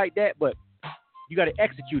flame like that, but you got to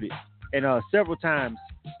execute it. And several times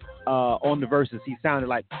on the verses, he sounded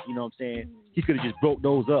like, you know what I'm saying, he could have just broke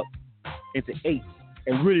those up into 8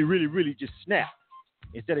 and really, really, really just snap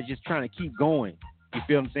instead of just trying to keep going. You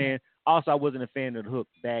feel what I'm saying? Also, I wasn't a fan of the hook,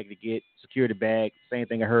 bag to get, security bag, same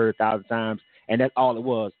thing I heard 1,000 times. And that's all it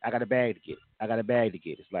was. I got a bag to get.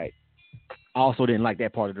 It's like, I also didn't like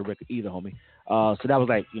that part of the record either, homie. So that was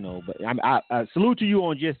like, you know, but I salute to you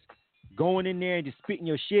on just going in there and just spitting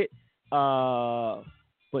your shit.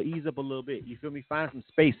 But ease up a little bit. You feel me? Find some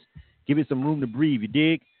space. Give it some room to breathe. You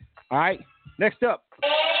dig? All right. Next up. All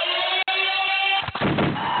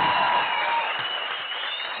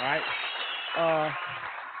right.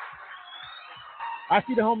 I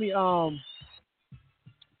see the homie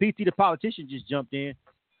PT the politician just jumped in,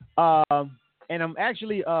 and I'm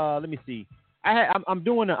actually let me see. I'm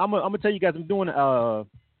gonna tell you guys I'm doing a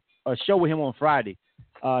show with him on Friday.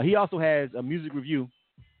 He also has a music review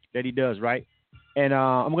that he does, right? And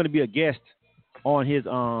I'm gonna be a guest on his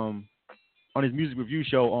music review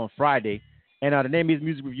show on Friday. And the name of his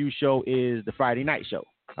music review show is the Friday Night Show.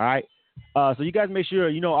 All right. So you guys make sure,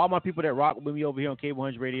 you know, all my people that rock with me over here on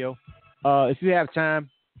K100 Radio. If you have time,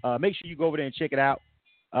 make sure you go over there and check it out.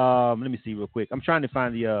 Let me see real quick. I'm trying to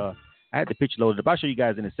find I had the picture loaded up. I'll show you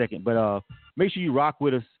guys in a second, but make sure you rock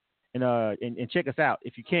with us and check us out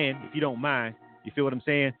if you can, if you don't mind. You feel what I'm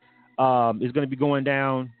saying? It's going to be going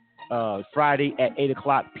down Friday at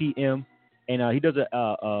 8:00 p.m. and he does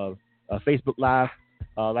a Facebook Live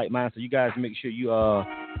like mine. So you guys make sure you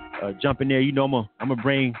jump in there. You know, I'm gonna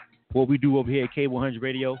bring what we do over here at K100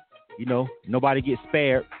 Radio. You know, nobody gets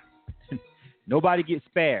spared. Nobody gets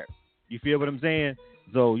spared. You feel what I'm saying?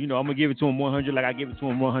 So, you know, I'm going to give it to him 100 like I give it to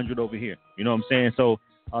him 100 over here. You know what I'm saying? So,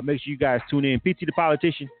 make sure you guys tune in. PT the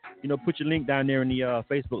Politician, you know, put your link down there in the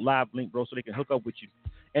Facebook Live link, bro, so they can hook up with you.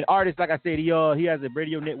 And Artist, like I said, he has a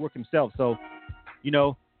radio network himself. So, you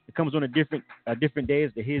know, it comes on a different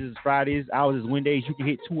days. His is Fridays, ours is Wednesdays. You can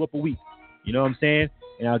hit 2 up a week. You know what I'm saying?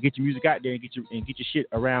 And I'll get your music out there and get your shit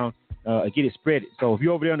around, get it spread. So if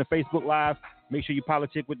you're over there on the Facebook Live, make sure you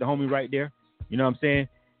politic with the homie right there. You know what I'm saying?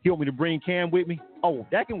 He want me to bring Cam with me. Oh,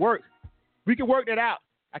 that can work. We can work that out.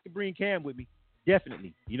 I can bring Cam with me.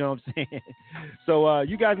 Definitely. You know what I'm saying? So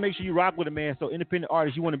you guys make sure you rock with it, man. So independent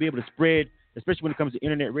artists, you want to be able to spread, especially when it comes to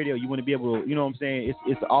internet radio. You want to be able to, you know what I'm saying?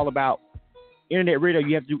 It's all about internet radio,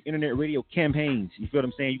 you have to do internet radio campaigns. You feel what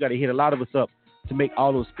I'm saying? You got to hit a lot of us up to make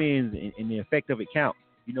all those spins and the effect of it count.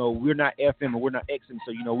 You know, we're not FM or we're not XM,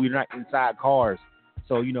 so, you know, we're not inside cars.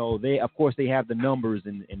 So, you know, they have the numbers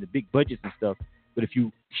and the big budgets and stuff. But if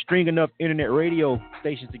you string enough internet radio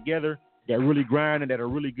stations together that really grind and that are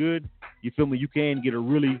really good, you feel me, you can get a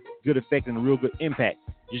really good effect and a real good impact.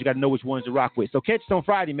 You just got to know which ones to rock with. So catch us on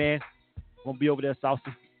Friday, man. I'm going to be over there, Saucy,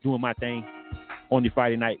 doing my thing on the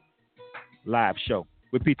Friday night live show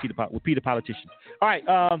with Peter Politician. All right,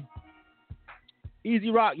 Easy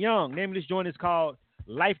Rock Young. Name of this joint is called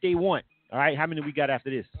Life They Want. All right, how many we got after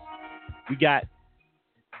this? We got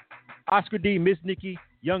Oscar D, Miss Nikki,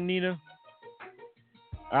 Young Nina.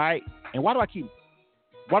 All right, and why do I keep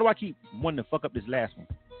wanting to fuck up this last one?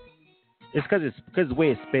 It's because the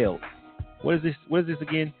way it's spelled. What is this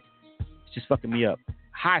again? It's just fucking me up.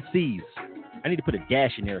 High Seas. I need to put a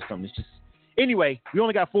dash in there or something. It's just anyway. We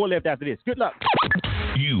only got 4 left after this. Good luck.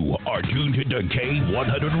 You are tuned to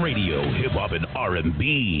K100 Radio, Hip Hop and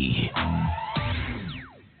R&B.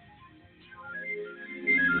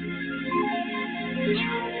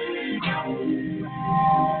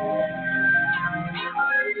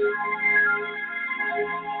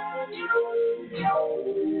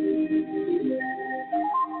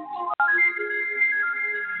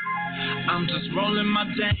 I'm just rolling my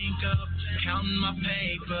dank up, counting my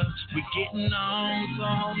paper. We getting on, so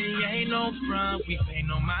homie, ain't no front. We pay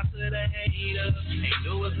no mind to the haters, ain't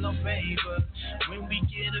do us no favor. When we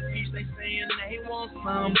get a piece, they saying they want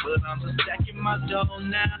some, but I'm just stacking my dough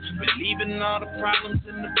now. Believing all the problems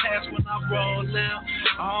in the past when I roll out.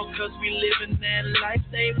 All cause we living that life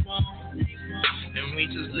they want. And we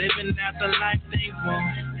just living out the life they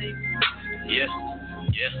want. Yeah.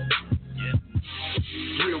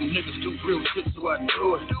 Real niggas do real shit, so I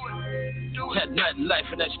do it. Had nothing life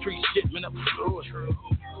in that street shit, man, I'm through it.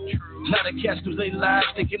 Lot of cats lose their lives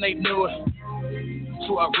thinking they knew it.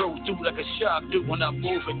 So I roll through like a shark do when I'm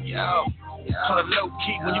moving, yo. On a low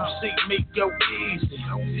key when you see me go easy.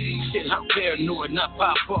 Shit, I'm paranoid, not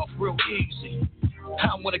pop off real easy. I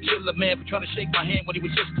don't wanna kill a man for trying to shake my hand when he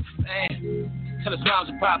was just a fan. Tell his moms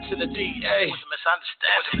and pops in the DA.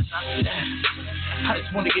 Misunderstanding. I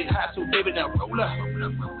just want to get high, so baby, now roll up.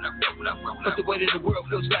 But the weight of the world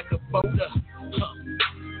feels like a boulder.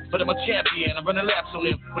 But I'm a champion, I'm running laps on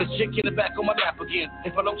him. With a chick in the back on my lap again.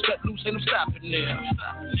 If I don't step loose, ain't no stopping there.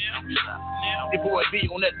 Your boy be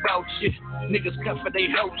on that bout shit. Niggas cut for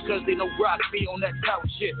they hoes, cause they know Rock be on that couch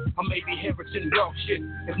shit. I may be Harrison Rock shit.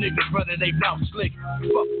 If niggas running they mouth slick,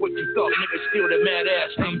 fuck what you thought, niggas still the mad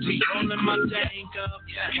ass. I'm just rolling my tank up,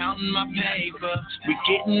 counting my paper. We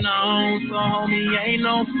getting on, so homie, ain't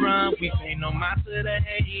no front. We pay no mind to the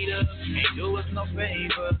haters, ain't do us no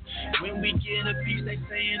favor. When we get a piece, they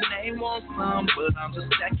saying they want some, but I'm just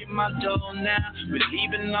stacking my dough now.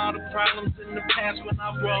 Believing all the problems in the past when I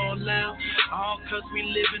roll out. All cause we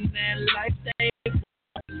living that life they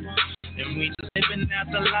want. And we just living out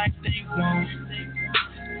the life they want.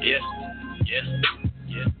 Yeah.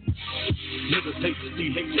 Niggas hate to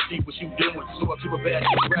see what you doing, so I keep a bad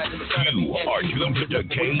shit right in the side of me. You are tuned to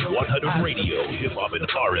K100 Radio, Hip Hop and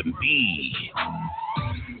R&B.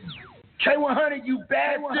 K100, you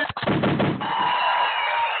bastard!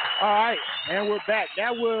 All right, and we're back.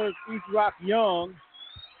 That was East Rock Young,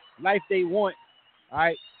 Life They Want. All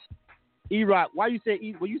right, E-Rock. Why you said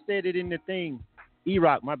well, you said it in the thing.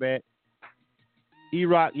 E-Rock, my bad.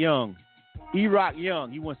 E-Rock Young. E-Rock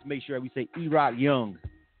Young. He wants to make sure we say E-Rock Young.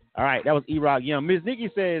 All right, that was E-Rock Young. Miss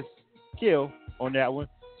Nikki says kill on that one.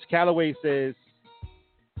 Callaway says,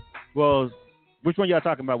 well, which one y'all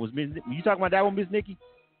talking about? Was you talking about that one, Miss Nikki?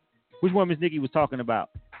 Which one Miss Nikki was talking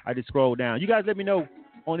about? I just scrolled down. You guys let me know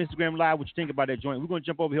on Instagram Live what you think about that joint. We're going to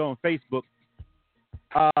jump over here on Facebook.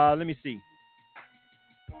 Let me see.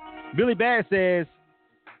 Billy Bad says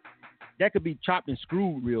that could be chopped and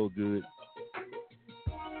screwed real good.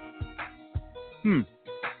 You're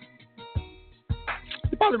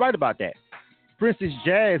probably right about that. Princess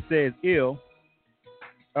Jazz says ill.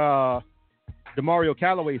 DeMario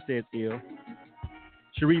Calloway says ill.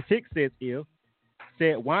 Sharice Hicks says ill.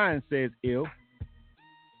 Said Wine says ill.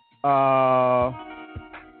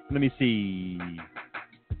 Let me see.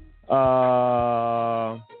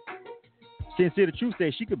 Sincere the Truth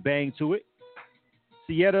says she could bang to it.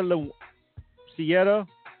 Sierra,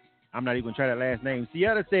 I'm not even going to try that last name.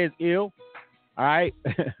 Sierra says ill. All right.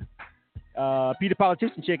 Peter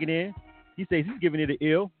Politician checking in. He says he's giving it an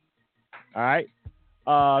ill. All right.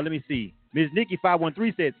 Let me see. Ms. Nikki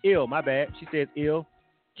 513 says ill. My bad. She says ill.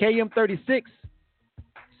 KM36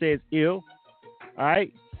 says ill. All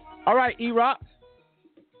right. All right, E-Rock.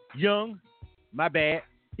 Young. My bad.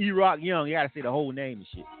 E-Rock Young. You got to say the whole name and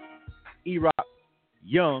shit. E-Rock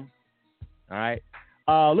Young. All right.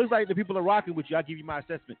 Looks like the people are rocking with you. I'll give you my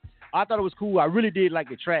assessment. I thought it was cool. I really did like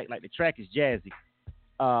the track. Like, the track is jazzy.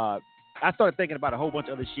 I started thinking about a whole bunch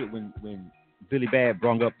of other shit when Billy Bad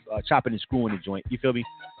brung up chopping and screwing the joint. You feel me?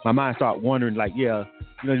 My mind started wondering, like, yeah,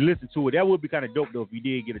 you know, you listen to it. That would be kind of dope, though, if you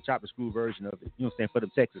did get a chop and screw version of it. You know what I'm saying? For the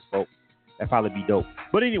Texas folk. That'd probably be dope.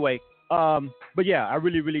 But anyway, but yeah, I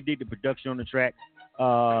really, really dig the production on the track.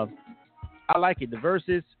 I like it. The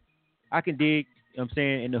verses, I can dig, you know what I'm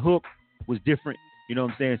saying? And the hook was different, you know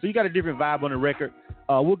what I'm saying? So you got a different vibe on the record.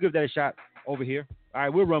 We'll give that a shot over here. All right,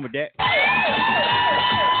 we'll run with that.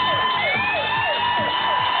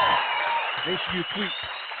 Make sure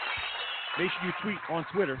you tweet on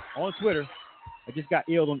Twitter. On Twitter, I just got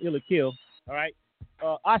illed on Ill or Kill. All right.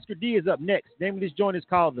 Oscar D is up next. Name of this joint is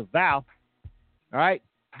called The Vow. All right.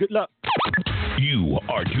 Good luck. You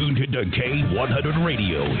are tuned to K100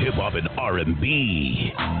 Radio, Hip Hop and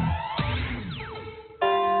R&B.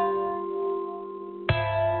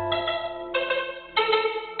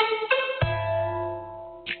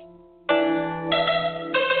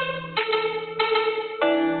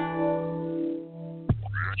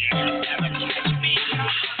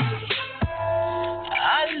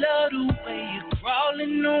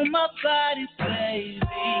 My body, baby,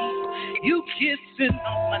 you kissing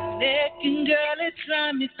on my neck, and girl, it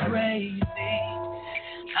drives me crazy.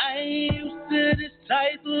 I ain't used to this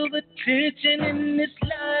type of attention and this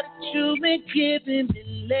love that you've been giving me,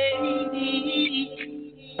 lady.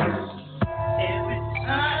 Every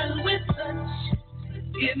time we touch, you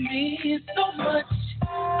give me so much. I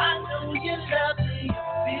know you love me, you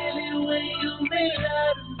feel it when you make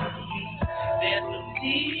love to me. There's no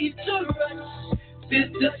need to rush. This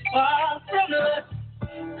is far from us.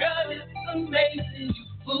 Girl, it's amazing. You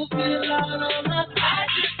fulfill all of my. I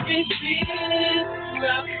just can't feel it.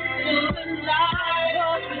 Wrap full of light.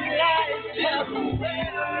 All the lights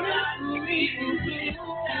everywhere. I need you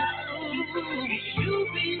down. You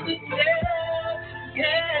be the best.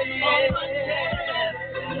 Yeah. Oh, my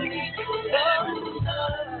destiny. Oh,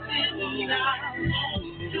 nothing I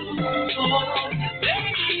won't do for you.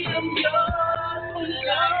 Baby, I'm yours for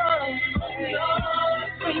love. Yours.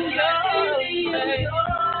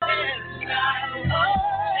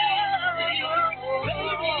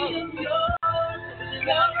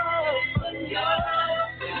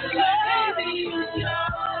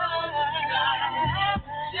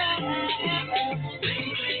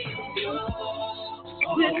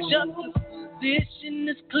 With juxtaposition,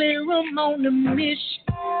 it's clear I'm on a mission.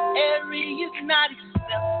 Area is not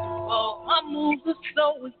acceptable. My moves are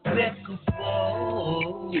so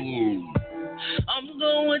impeccable. I'm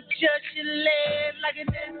gonna touch your leg like an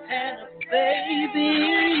antenna,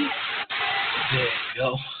 baby. There you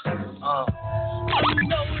go.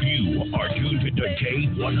 You are tuned to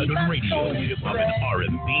K100 Radio, Hip Hop and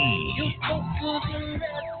R&B.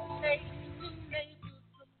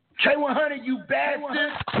 K100, you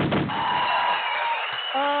bastard.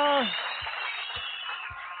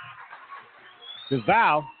 The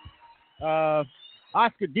Vow.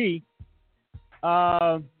 Oscar D.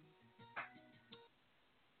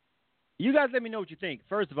 You guys let me know what you think.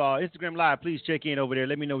 First of all, Instagram Live, please check in over there.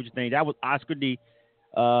 Let me know what you think. That was Oscar D.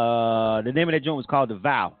 The name of that joint was called The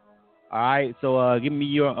Vow. All right, so give me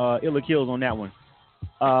your Ill or Kills on that one.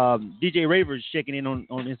 DJ Raver's checking in on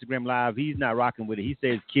Instagram Live. He's not rocking with it. He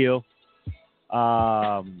says kill.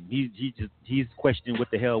 He's questioning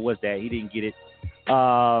what the hell was that. He didn't get it.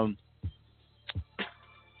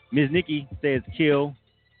 Ms. Nikki says kill.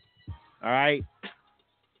 All right.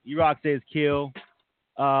 E-Rock says kill.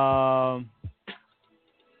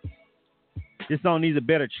 This song needs a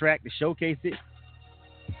better track to showcase it.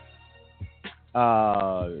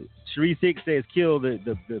 Sheree Six says kill.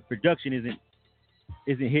 The production isn't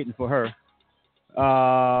hitting for her.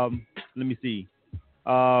 Let me see.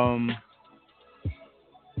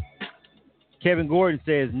 Kevin Gordon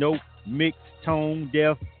says nope, mixed, tone,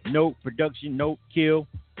 deaf, nope, production, nope, kill.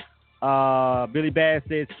 Billy Bass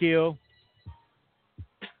says kill.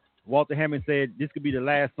 Walter Hammond said this could be the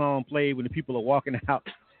last song played when the people are walking out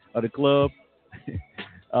of the club.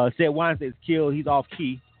 Seth Wine says kill. He's off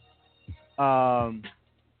key. Corey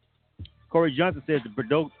Johnson says the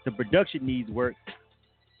production needs work.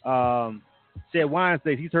 Seth Wine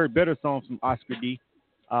says he's heard better songs from Oscar D.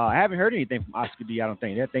 I haven't heard anything from Oscar D. I don't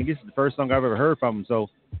think. I think this is the first song I've ever heard from him. So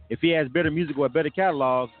if he has better music or a better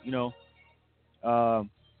catalog, you know,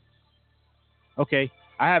 okay.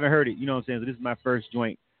 I haven't heard it. You know what I'm saying? So this is my first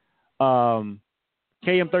joint.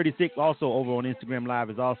 KM36 also over on Instagram Live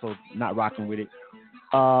is also not rocking with it.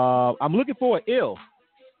 I'm looking for an Ill.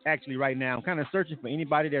 actually right now. I'm kind of searching for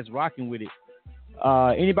anybody that's rocking with it.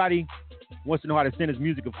 Anybody wants to know how to send us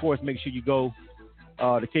music, of course, make sure you go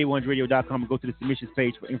to K100radio.com and go to the submissions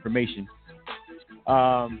page for information.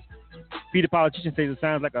 Peter Politician says it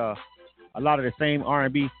sounds like a lot of the same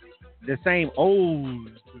R&B, the same old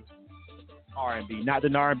R&B, not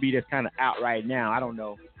the R&B that's kind of out right now. I don't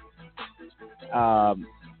know.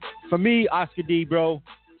 For me, Oscar D, bro,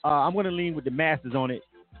 I'm going to lean with the masses on it.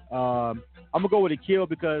 I'm going to go with a Kill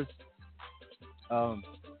because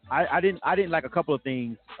I didn't like a couple of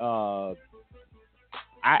things. I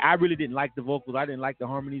really didn't like the vocals. I didn't like the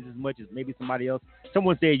harmonies as much as maybe somebody else.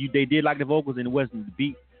 Someone said they did like the vocals and it wasn't the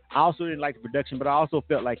beat. I also didn't like the production, but I also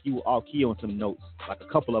felt like you were off key on some notes, like a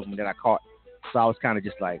couple of them that I caught. So I was kind of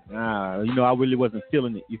just like, I really wasn't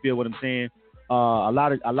feeling it. You feel what I'm saying? A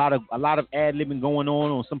lot of ad-libbing going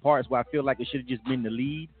on some parts where I feel like it should have just been the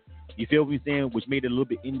lead. You feel what I'm saying? Which made it a little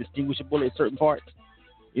bit indistinguishable at certain parts.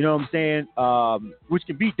 You know what I'm saying? Which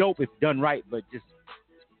can be dope if done right, but just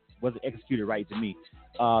wasn't executed right to me.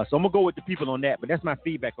 So I'm going to go with the people on that, but that's my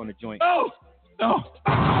feedback on the joint. Like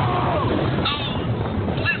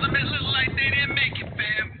they didn't make it,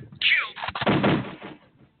 fam.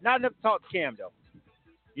 Not enough to talk to Cam, though.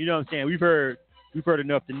 You know what I'm saying? We've heard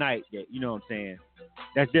enough tonight that, you know what I'm saying?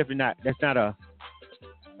 That's not a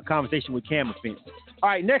conversation with Cam offense. All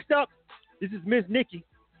right, next up, this is Miss Nikki.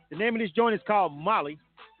 The name of this joint is called Molly.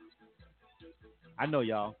 I know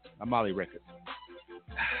y'all. A Molly record.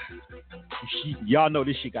 Y'all know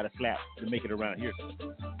this shit got a slap to make it around here.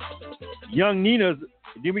 Young Nina's.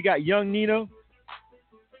 Then we got Young Nina. All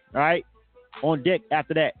right. On deck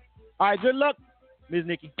after that. All right. Good luck, Ms.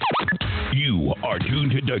 Nikki. You are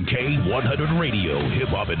tuned to K100 Radio, Hip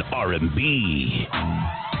Hop and R&B.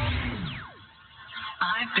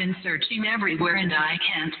 I've been searching everywhere and I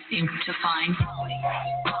can't seem to find Molly.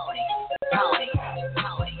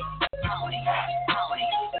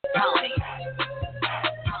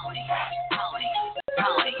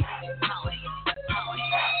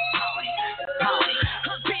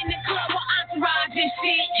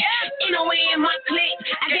 In my clique,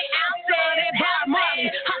 I get outside that bar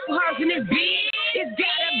Molly. Hustle hers in this beat, it's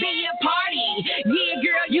gotta be a party. Yeah,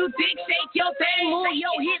 girl, you thick, shake your thing, move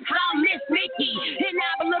your hips, I'm Miss Nikki. And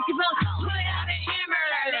I've been looking for, put out a hammer,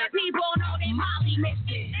 let people know that Molly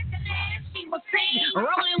missed it. That's the last she was saying,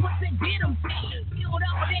 rolling with the denim thing, filled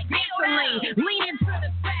up with that gasoline, leaning to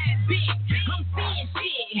the side, bitch. I'm seeing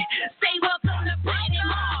shit, say welcome to Planet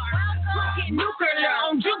Mars. Looking nuclear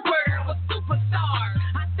on Jupiter with superstars.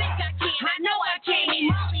 I know I can't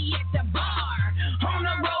meet Molly at the bar. On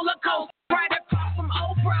a roller coaster right across from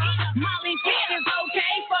Oprah. Molly said it's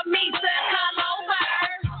okay for me to come over.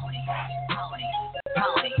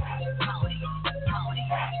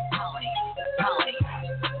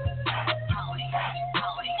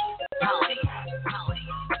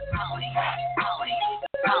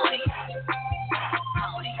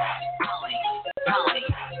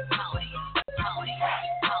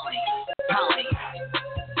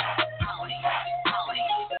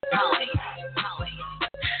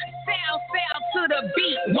 To the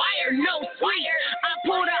beat, wire no sleep. I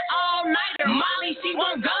pulled her all nighter, Molly, she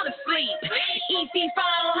won't go to sleep. ET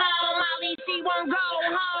phone home, Molly, she won't go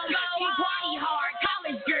home. She party hard,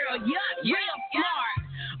 college girl, yuck, real smart.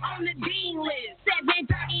 On the dean list,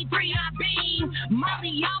 733 I beam.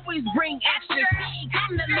 Molly always bring extra, she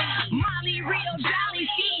come to me. Molly real jolly,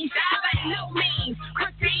 she shy like no means.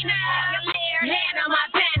 Christina Aguilera, Hannah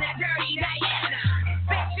Montana, Dirty Diana.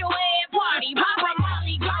 Special ed party, Papa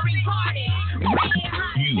Molly, glory party.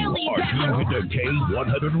 You are tuned to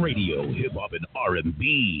K100 Radio, Hip Hop and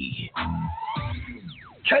R&B.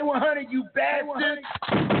 K100, you bastard.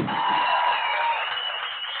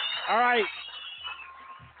 All right.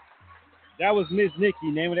 That was Miss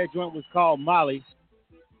Nikki. Name of that joint was called Molly.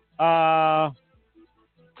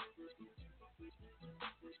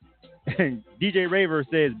 DJ Raver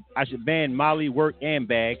says I should ban Molly, work, and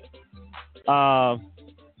bag.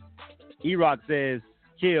 E-Rock says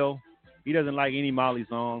kill. He doesn't like any Molly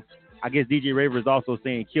songs. I guess DJ Raver is also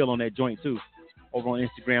saying kill on that joint too, over on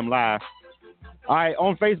Instagram Live. All right,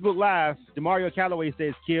 on Facebook Live, Demario Calloway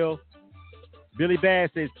says kill. Billy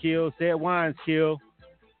Bass says kill. Sad Wines kill.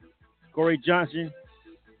 Corey Johnson.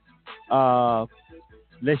 The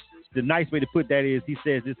nice way to put that is he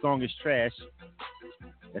says this song is trash.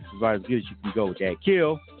 That's about as good as you can go with that.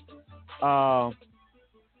 Kill.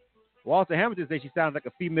 Walter Hamilton says she sounds like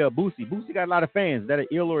a female Boosie. Boosie got a lot of fans. Is that an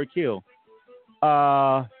ill or a kill?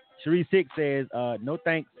 Sharice Hicks says, no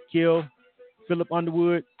thanks, kill. Philip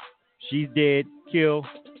Underwood, she's dead, kill.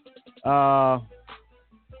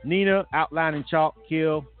 Nina, outline and chalk,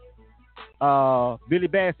 kill. Billy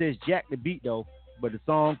Bass says Jack the beat though, but the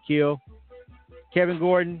song kill. Kevin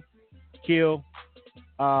Gordon kill.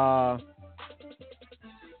 Let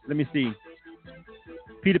me see.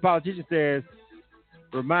 Peter Politician says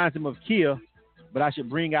reminds him of Kia, but I should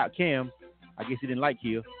bring out Cam. I guess he didn't like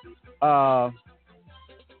Kia.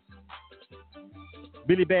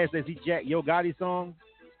 Billy Bass says he jacked Yo Gotti song.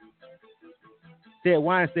 Ted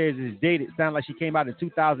Wine says it's dated. Sounds like she came out in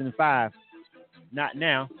 2005. Not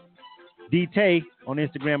now. D-Tay on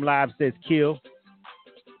Instagram Live says kill.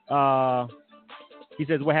 He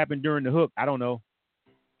says what happened during the hook. I don't know.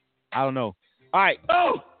 All right.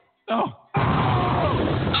 Oh!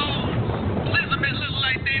 Elizabeth look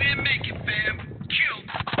like they didn't make it, fam. Kill.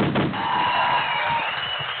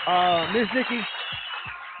 Miss Nikki.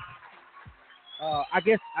 I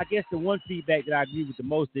guess the one feedback that I agree with the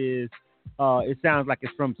most is it sounds like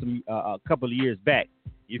it's from some a couple of years back.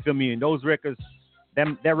 You feel me? And those records,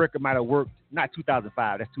 that record might have worked. Not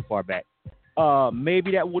 2005. That's too far back.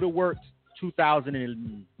 Maybe that would have worked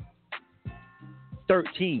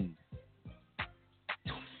 2013,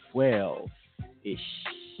 12-ish,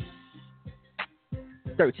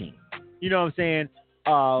 13. You know what I'm saying?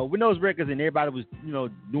 When those records and everybody was,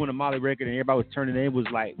 doing a Molly record and everybody was turning it was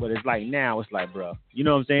like, but it's like now it's like, bro, you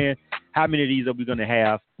know what I'm saying? How many of these are we gonna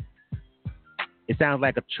have? It sounds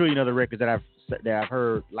like a trillion other records that I've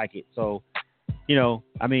heard like it. So, I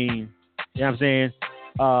mean, you know what I'm saying?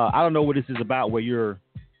 I don't know what this is about. Where you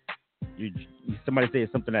somebody said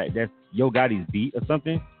something that's Yo Gotti's beat or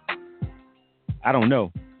something. I don't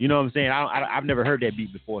know. You know what I'm saying? I've never heard that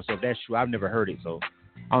beat before. So if that's true, I've never heard it. So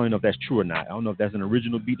I don't even know if that's true or not. I don't know if that's an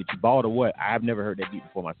original beat that you bought or what. I've never heard that beat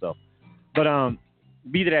before myself. But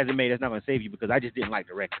be that as it may, that's not going to save you because I just didn't like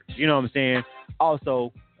the record. You know what I'm saying?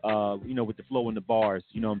 Also, with the flow and the bars,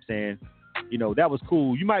 you know what I'm saying? That was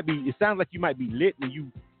cool. It sounds like you might be lit when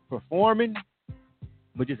you performing,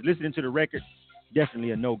 but just listening to the record, definitely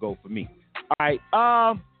a no-go for me. All right.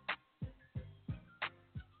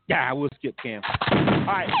 I will skip Cam. All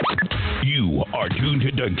right. You are tuned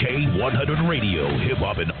to K100 Radio, Hip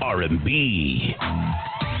Hop and R&B.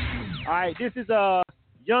 All right. This is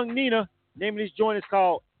Young Nina. Name of this joint is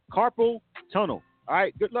called Carpal Tunnel. All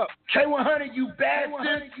right. Good luck. K100, you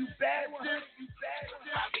bastard.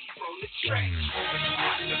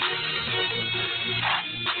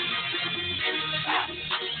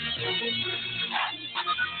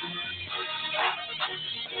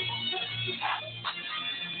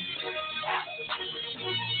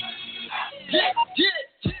 Yeah.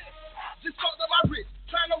 Just fucked up my wrist.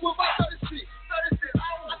 Trying to whip out 36. I think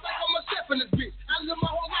I'm a chef in this bitch. I live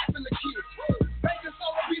my whole life in the kids. Bacon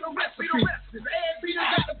soda be the recipe. This egg beater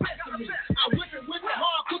got the best of me. I whip it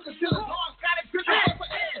hard, cook it till it's hard. Got it gripping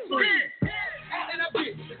for egg. And a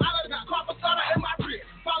bitch. I done got copper soda in my wrist.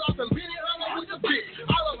 Fall off and Benny hung up with the bitch.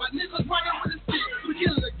 All of my niggas running with the stick. We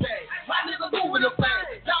killing the game. My niggas moving the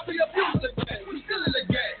fame. Y'all be abusing the game. We still in the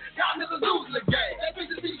game. Y'all niggas losing the game. They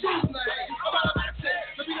bitches be choosing the game. I'm all about to say.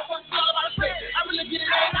 To be the fuck all about to say. I really get it,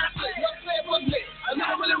 ain't I say. What's saying for me? A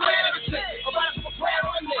nigga really ran everything. I'm about to put a brand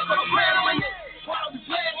on my neck. Put a brand on my neck. Why don't we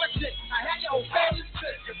play my shit? I had your whole family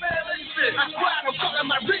shit. Your family shit. I swear I'm fucking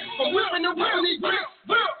my wrist. I'm whipping the whip. These grips.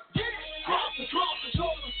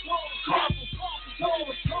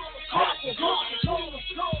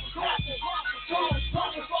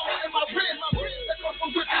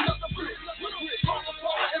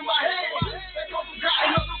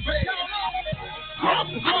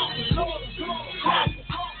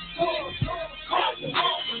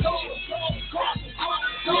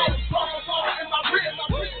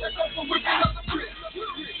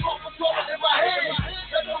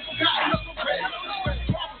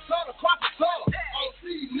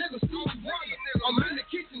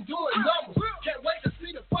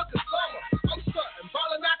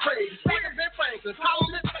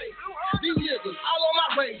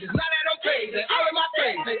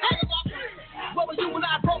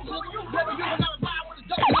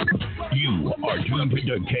 You are tuned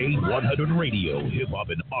to K100 Radio, Hip Hop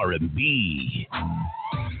and R&B.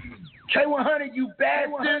 K100, you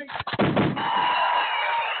bastard.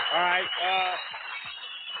 All right.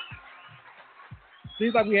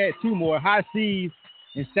 Seems like we had two more. High Seas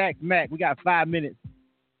and Sax Mac. We got 5 minutes.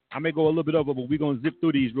 I may go a little bit over, but we're going to zip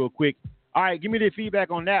through these real quick. All right, give me the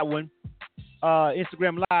feedback on that one.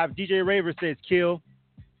 Instagram Live, DJ Raver says kill.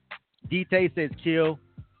 D-Tay says kill.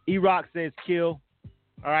 E-Rock says kill.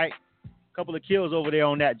 All right. A couple of kills over there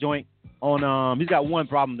on that joint. He's got one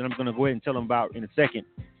problem that I'm going to go ahead and tell him about in a second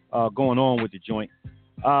going on with the joint.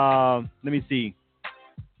 Let me see.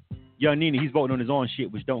 Young Nina, he's voting on his own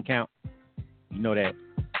shit, which don't count. You know that.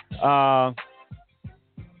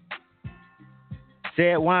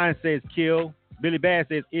 Sad Wine says kill. Billy Bass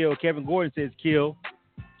says ill. Kevin Gordon says kill.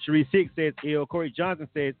 Cherie Six says ill. Corey Johnson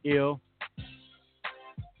says ill.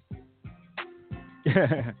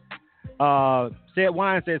 Sad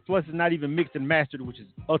Wine says plus is not even mixed and mastered, which is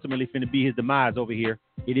ultimately finna be his demise over here.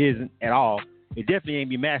 It isn't at all. It definitely ain't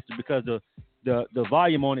be mastered because the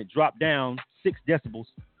volume on it dropped down 6 decibels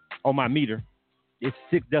on my meter. It's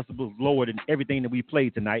 6 decibels lower than everything that we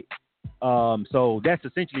played tonight. So that's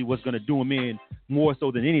essentially what's gonna do him in more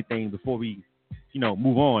so than anything before we,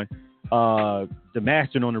 move on. The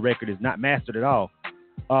mastering on the record is not mastered at all.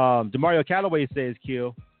 DeMario Calloway says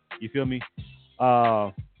kill. You feel me?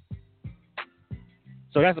 So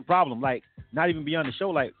that's a problem. Like, not even beyond the show.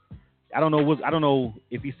 Like, I don't know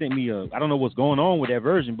if he sent me I don't know what's going on with that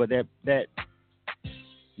version, but that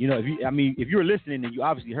if you were listening and you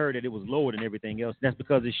obviously heard that it was lower than everything else, that's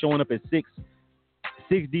because it's showing up at 6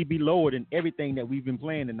 dB lower than everything that we've been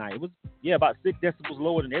playing tonight. It was about 6 decibels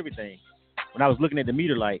lower than everything. When I was looking at the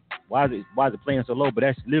meter, like, why is it playing so low? But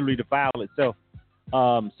that's literally the file itself.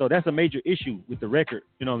 So that's a major issue with the record.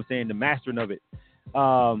 You know what I'm saying? The mastering of it.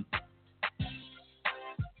 I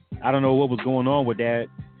don't know what was going on with that.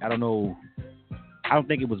 I don't know. I don't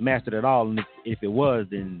think it was mastered at all. And if it was,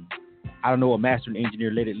 then I don't know what mastering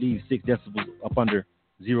engineer let it leave 6 decibels up under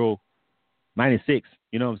 0, -6.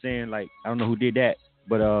 You know what I'm saying? Like, I don't know who did that,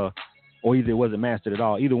 but or either it wasn't mastered at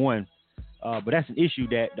all. Either one. But that's an issue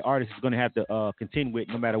that the artist is going to have to contend with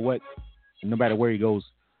no matter what, no matter where he goes.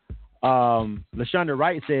 LaShonda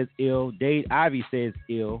Wright says ill. Dade Ivy says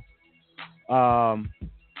ill.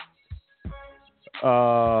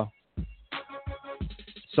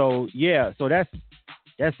 So that's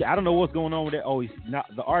I don't know what's going on with that. Oh, he's not,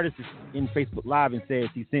 the artist is in Facebook Live and says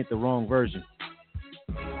he sent the wrong version.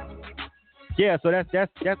 Yeah, so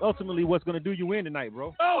that's ultimately what's gonna do you in tonight,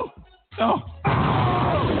 bro.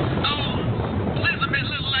 Elizabeth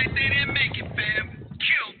look like they didn't make it, fam.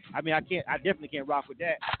 Kill. I mean, I definitely can't rock with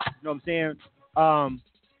that. You know what I'm saying?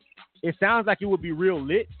 It sounds like it would be real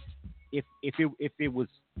lit if it was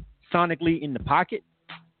sonically in the pocket.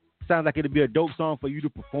 Sounds like it'd be a dope song for you to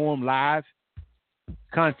perform live.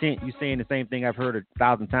 Content, you saying the same thing I've heard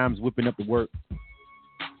 1,000 times, whipping up the work.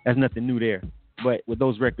 That's nothing new there. But with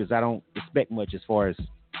those records, I don't expect much as far as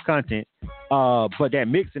content. But that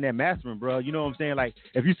mix and that mastering, bro, you know what I'm saying? Like,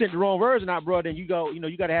 if you sent the wrong version out, bro, then you got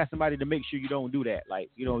to have somebody to make sure you don't do that. Like,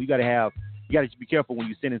 you got to be careful when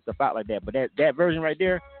you sending stuff out like that. But that version right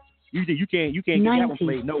there, you can't get that one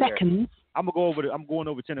played nowhere. I'm going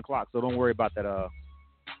over 10 o'clock, so don't worry about that.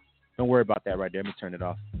 Don't worry about that right there. Let me turn it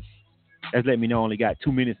off. That's letting me know I only got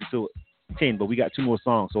 2 minutes until 10, but we got 2 more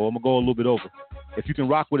songs, so I'm gonna go a little bit over. If you can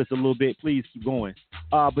rock with us a little bit, please keep going.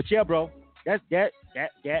 But yeah, bro, that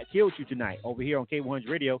killed you tonight over here on K100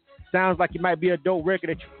 Radio. Sounds like it might be a dope record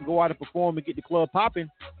that you can go out and perform and get the club popping,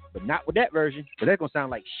 but not with that version, because that's gonna sound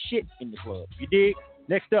like shit in the club. You dig?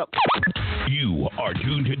 Next up, you are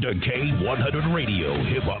tuned to K100 Radio,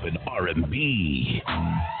 hip hop and R&B.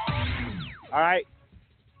 All right.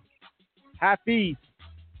 Hafiz.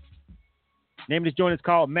 Name of this joint is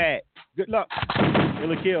called Mad. Good luck.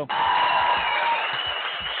 Ill or kill.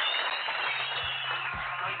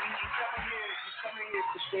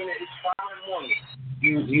 Christina, it's 5 in the morning.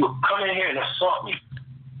 You come in here and assault me.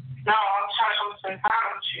 No, I'm trying to spend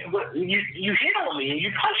time with you. But you hit on me and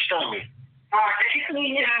you punched on me. No, I kicked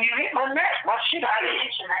me and you hit my neck. My shit, I didn't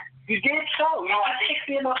hit your neck. You did so. No, I kicked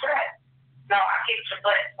me in my back. No, I kicked your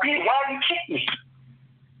butt. Yeah, why you kick me?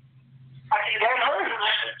 I think that hurt.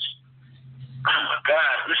 Oh my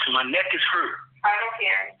God, listen, my neck is hurt. I don't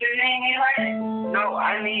care. Do you need me like that? No,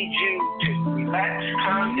 I need you to relax,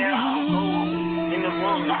 calm down, go in the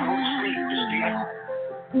room and go to sleep, Christina.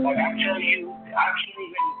 Like I tell you, I can't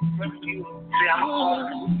even look at you and say I'm a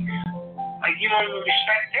call. Like you don't even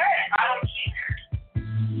respect that. I don't care.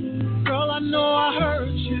 Girl, I know I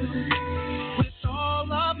hurt you with all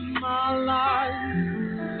of my life.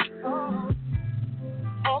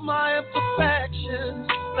 All my imperfections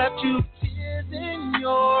left you tears in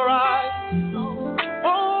your eyes.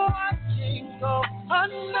 Oh, I can't go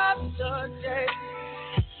another day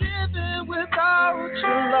living without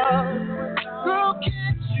your love. Girl,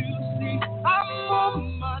 can't you see I'm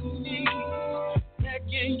on my knees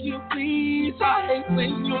begging you, please? I hate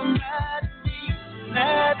when you're mad at me,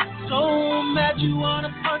 mad, so mad you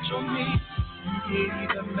wanna punch on me. You get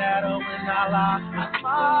even madder when I lie, I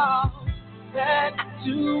smile. Mad,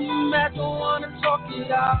 too mad, don't wanna talk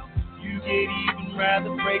it out. You get even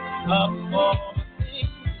rather break up all the things.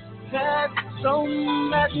 Mad, so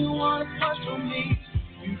mad, you wanna punch on me.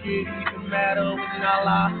 You get even madder when I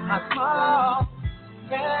lie, I smile.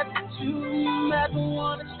 Mad, too mad, don't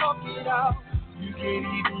wanna talk it out. You can't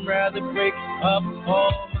even rather break up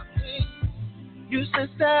all my things. You said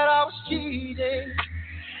that I was cheating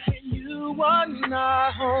when you were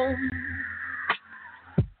not home.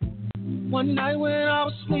 One night when I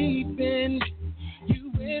was sleeping,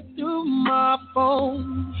 you went through my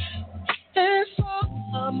phone and saw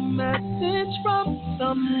a message from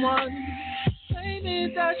someone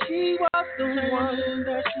claiming that she was the one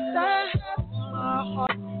that had my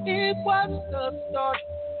heart. It was the start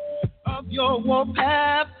of your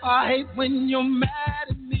warpath. I hate when you're mad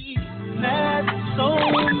at me, mad, so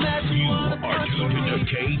mad. You are tuned to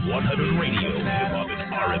K100 Radio, hip hop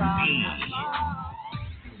and R&B.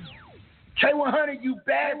 K100, you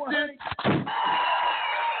bastard.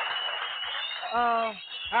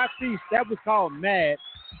 I see that was called Mad.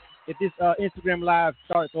 If this Instagram Live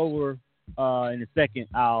starts over in a second,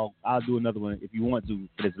 I'll do another one if you want to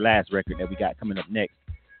for this last record that we got coming up next.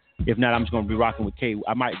 If not, I'm just gonna be rocking with K.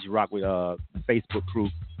 I might just rock with the Facebook crew.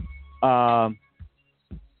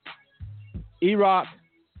 E-Rock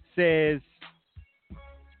says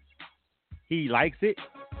he likes it.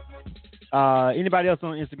 Anybody else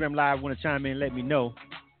on Instagram Live want to chime in? Let me know.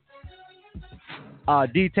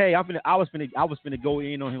 D-Tay, I was finna go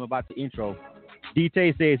in on him about the intro.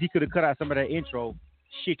 D-Tay says he could have cut out some of that intro.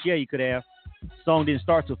 Shit, yeah, he could have. Song didn't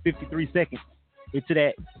start till 53 seconds into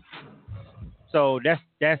that. So that's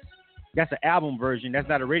an album version. That's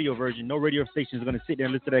not a radio version. No radio station is gonna sit there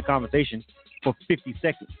and listen to that conversation for 50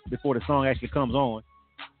 seconds before the song actually comes on.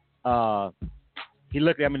 He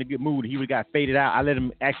looked at him in a good mood. He would have got faded out. I let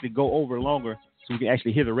him actually go over longer so we can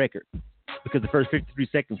actually hear the record, because the first 53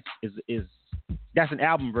 seconds is that's an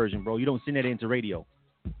album version, bro. You don't send that into radio.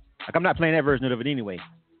 Like, I'm not playing that version of it anyway.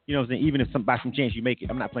 You know what I'm saying? Even if by some chance you make it,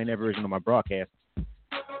 I'm not playing that version on my broadcast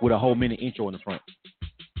with a whole minute intro in the front.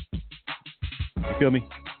 You feel me?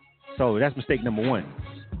 So that's mistake number one.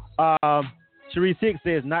 Cherie Six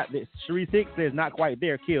says not quite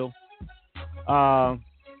there. Kill.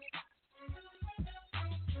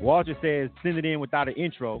 Walter says send it in without an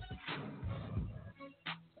intro.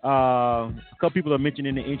 A couple people are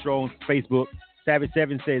mentioning the intro on Facebook. Savage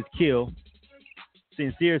 7 says kill.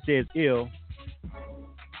 Sincere says ill.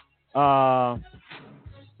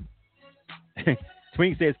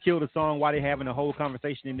 Twink says kill the song while they're having a whole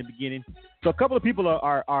conversation in the beginning. So a couple of people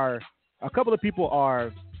are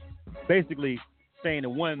basically saying the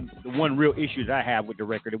one real issue that I have with the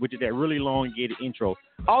record, which is that really elongated intro.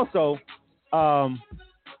 Also,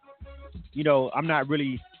 you know, I'm not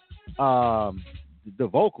really the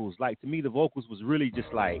vocals. Like, to me, the vocals was really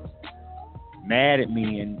just like mad at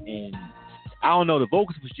me, and I don't know. The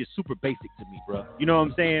vocals was just super basic to me, bro. You know what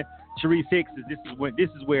I'm saying? Cherie Six this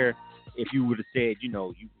is where if you would have said, you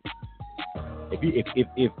know,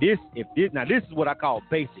 if this now this is what I call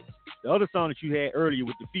basic. The other song that you had earlier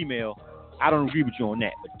with the female, I don't agree with you on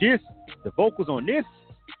that. But the vocals on this,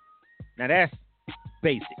 now that's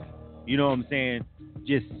basic. You know what I'm saying?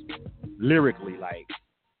 Just lyrically, like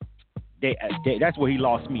that's where he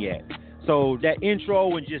lost me at. So that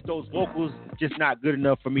intro and just those vocals, just not good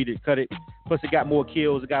enough for me to cut it. Plus, it got more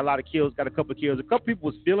kills. It got a lot of kills. Got a couple of kills. A couple people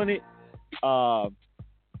was feeling it. But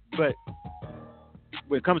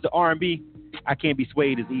when it comes to R&B, I can't be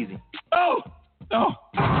swayed as easy. Oh!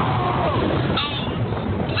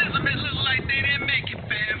 Elizabeth looks like they didn't make it,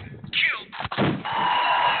 fam. Kill.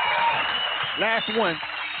 Last one.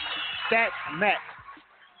 Stats Max.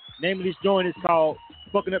 Name of this joint is called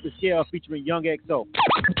Fucking Up the Scale, featuring Young XO.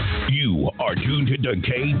 You are tuned to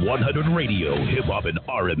K100 Radio, hip hop and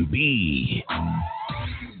R&B.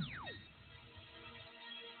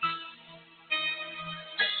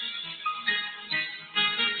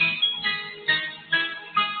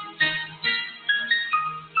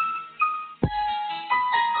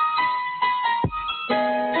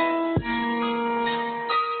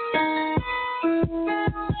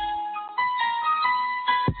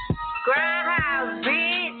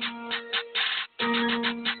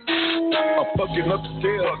 Fucking up the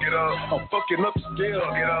scale, fuck it up. I'm fucking up the scale,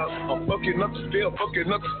 fuck it up. I'm fucking up the scale,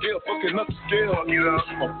 fucking up the scale, fucking up the scale, fuck it up.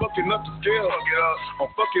 I'm fucking up the scale, fuck it up. I'm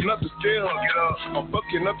fucking up the scale, fuck it up. I'm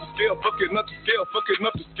fucking up the scale, fucking up the scale, fucking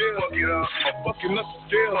up the scale, fuck it up. I'm fucking up the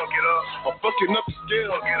scale, fuck it up. I'm fucking up the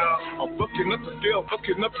scale, fuck it up. I'm fucking up the scale,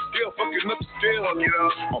 fucking up the scale, fucking up the scale, fuck it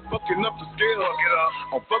up. I'm fucking up the scale, fuck it up.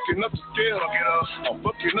 I'm fucking up the scale, fuck it up. I'm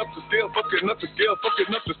fucking up the scale, fucking up the scale,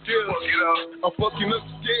 fucking up the scale, fuck it up. I'm fucking up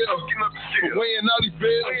the scale, fucking up the scale. Weighing all these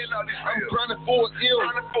bills, I'm grinding for an ill.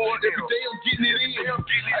 Every day I'm getting it in.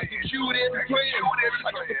 I execute every plan.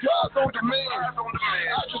 I got supplies on demand.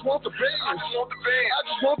 I just want the bands. I just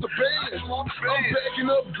want the bands. I'm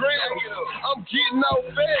backing up grams. I'm getting out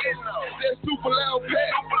fast. That super loud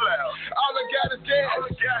pack. All I got is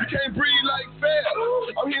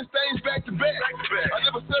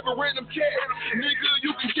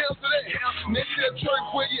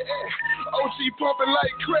popping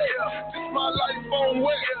like crack. This my life on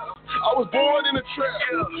wet. I was born in a trap.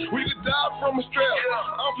 We could die from a strap.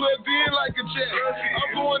 I'm plugged in like a jack.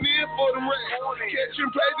 I'm going in for the racks. Catch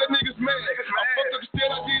and play, that niggas mad. I fucked up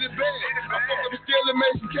still, I did it bad. I fucked up still and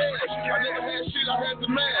made some cash. I never had shit, I had to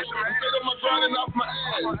mash. Instead of my grinding off my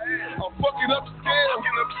ass. I'm fucking up the scale.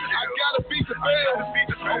 I gotta beat the fail.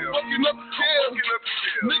 I'm fucking up the scale.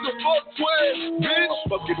 Nigga, fuck 12, bitch.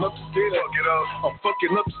 Fucking up the scale. I'm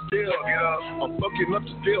fucking up the scale. I'm fucking up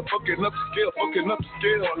the scale. Fucking up the scale. Fucking up the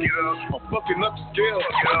scale. I'm fucking up the scale.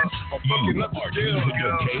 I'm fucking up the scale.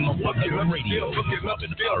 I'm fucking up the scale. Fucking up the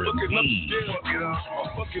scale. Fucking up the scale. I'm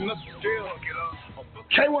fucking up the scale.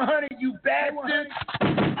 K100, you bastard!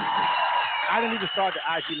 I didn't even start the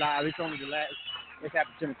IG live. It's only the last. It's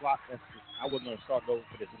after 10 o'clock. I wasn't gonna start over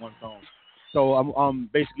for this one song. So I'm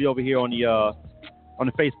basically over here on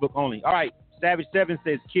the Facebook only. All right, Savage 7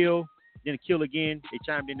 says kill, then kill again. They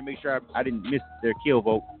chimed in to make sure I didn't miss their kill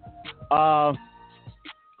vote.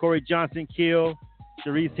 Corey Johnson, kill.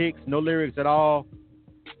 Sharice Hicks, no lyrics at all.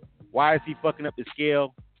 Why is he fucking up the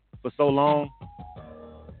scale for so long?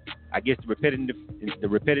 I guess the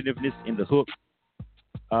repetitiveness in the hook.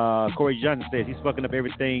 Corey Johnson says he's fucking up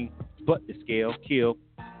everything but the scale. Kill.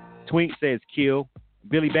 Twink says kill.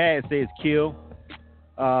 Billy Bad says kill.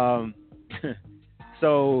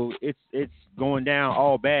 So it's going down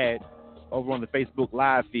all bad over on the Facebook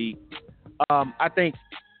live feed. I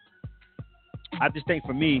just think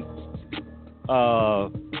for me,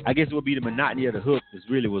 I guess it would be the monotony of the hook. This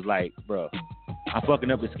really was like, bro, I'm fucking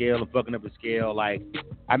up the scale. Like,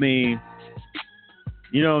 I mean,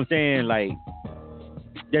 you know what I'm saying? Like,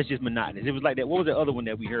 that's just monotonous. It was like that. What was the other one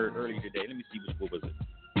that we heard earlier today? Let me see what was it.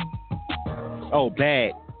 Oh,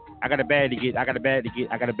 bad. I got a bag to get.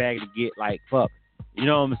 Like, fuck. You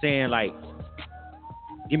know what I'm saying? Like,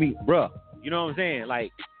 give me, bruh. You know what I'm saying?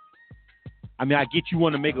 Like, I mean, I get you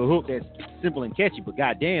want to make a hook that's simple and catchy, but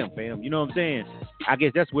goddamn, fam, you know what I'm saying? I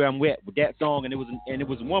guess that's where I'm at with that song, and it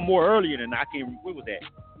was one more earlier than I can't remember. What was that?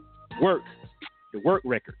 Work, the Work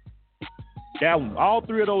record. That one, all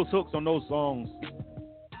three of those hooks on those songs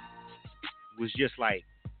was just like,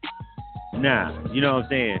 nah, you know what I'm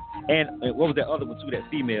saying? And what was that other one too? That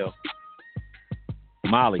female,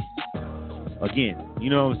 Molly. Again,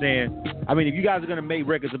 you know what I'm saying? I mean, if you guys are gonna make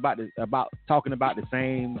records about talking about the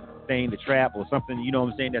same thing, the trap or something, you know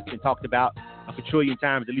what I'm saying, that's been talked about a quadrillion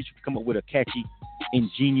times, at least you can come up with a catchy,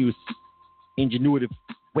 ingenuitive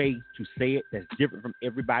way to say it that's different from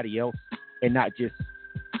everybody else, and not just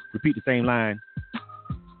repeat the same line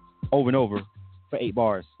over and over for 8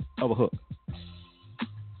 bars of a hook.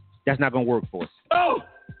 That's not gonna work for us. Oh.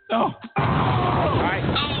 All right.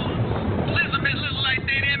 Elizabeth look like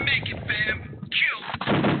they didn't make it, fam. Kill.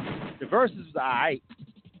 The verses was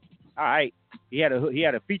all right. He had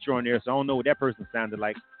a feature on there, so I don't know what that person sounded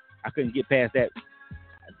like. I couldn't get past that.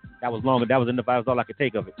 That was long. That was enough. That was all I could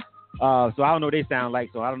take of it. So I don't know what they sound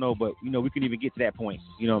like. So I don't know, but we couldn't even get to that point.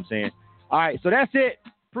 You know what I'm saying? All right. So that's it,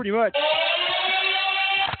 pretty much.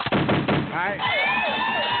 All right.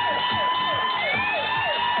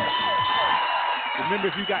 Remember,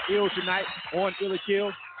 if you got ill tonight on Ill or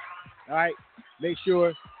Kill, all right, make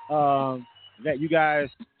sure that you guys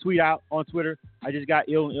tweet out on Twitter. I just got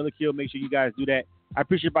ill and Ill or Kill. Make sure you guys do that. I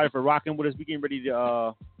appreciate everybody for rocking with us. We getting ready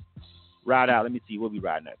to ride out. Let me see what we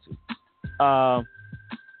riding out to.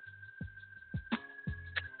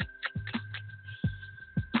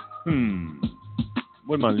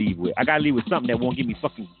 What am I leave with? I gotta leave with something that won't get me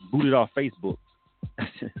fucking booted off Facebook.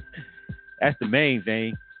 That's the main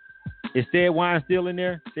thing. Is Said Wine still in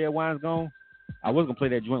there? Said Wine's gone? I was gonna play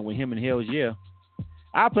that joint with him and Hells Yeah.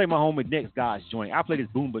 I'll play my homie Next Guy's joint. I'll play this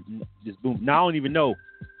boom. Now I don't even know,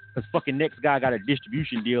 because fucking Next Guy got a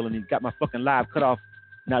distribution deal and he got my fucking live cut off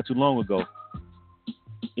not too long ago.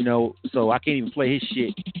 You know, so I can't even play his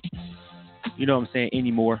shit. You know what I'm saying,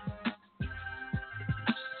 anymore.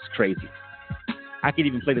 It's crazy. I can't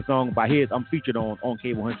even play the song by his. I'm featured on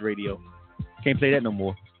K100 Radio. Can't play that no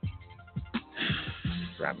more.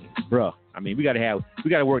 I mean, bruh. I mean, we gotta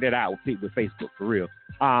work that out with Facebook for real.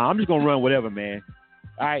 I'm just gonna run whatever, man.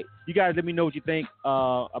 All right, you guys, let me know what you think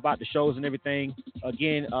about the shows and everything.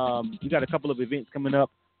 Again, we got a couple of events coming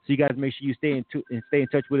up, so you guys make sure you stay in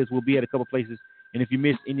touch with us. We'll be at a couple places, and if you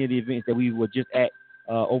missed any of the events that we were just at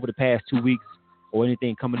over the past 2 weeks, or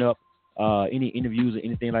anything coming up, any interviews or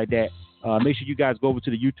anything like that, make sure you guys go over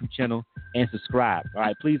to the YouTube channel and subscribe. All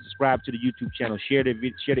right, please subscribe to the YouTube channel. Share the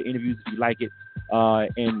interviews if you like it.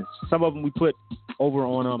 And some of them we put over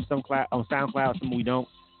on SoundCloud, some we don't.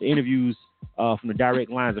 The interviews from the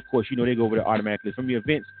direct lines, of course, they go over there automatically. From the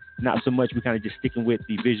events, not so much. We're kind of just sticking with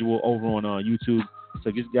the visual over on YouTube.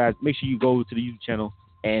 So just guys, make sure you go to the YouTube channel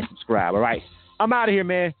and subscribe. All right, I'm out of here,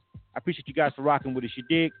 man. I appreciate you guys for rocking with us. You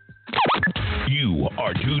dig? You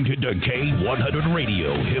are tuned to K100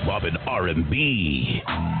 Radio, Hip Hop and R&B.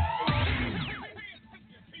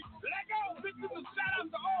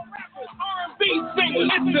 R&B singers,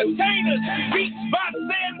 entertainers,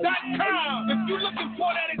 beatsbysan.com. If you're looking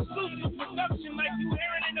for that exclusive production like you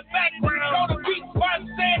hearing in the background, go to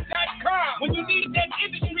beatsbysan.com. When you need that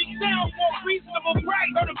industry sound for a reasonable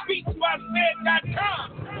price, go to beatsbysan.com.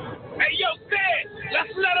 Hey, yo, Sad,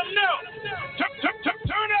 let's let them know.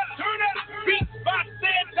 Turn up,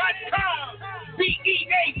 beatsbysan.com.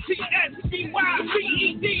 BEATSBYCED.com.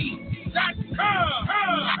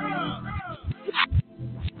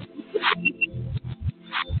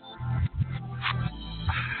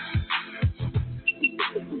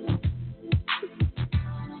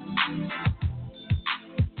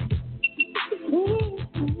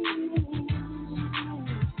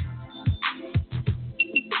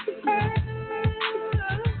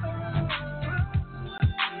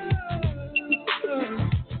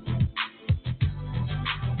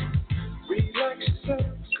 Relax yourself,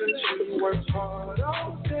 'cause you work hard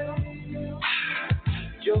all day.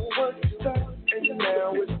 Your work is done, and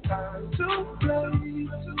now it's time to play.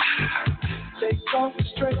 Take off the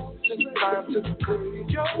stress, it's time to clear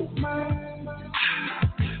your mind.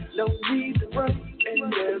 No need to run,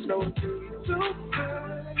 and there's no need to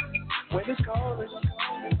hide. When it's calling,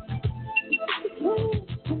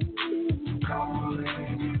 calling,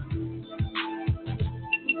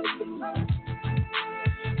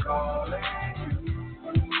 calling.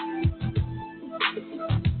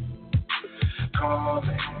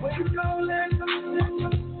 Calling, when you calling,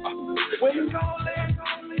 when you calling,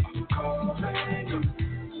 calling.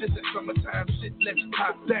 This is summertime shit, let's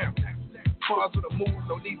top down. Bars with a move,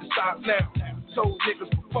 no need to stop now. Told niggas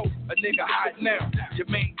before, a nigga hot now. Your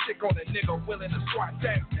main chick on a nigga willing to squat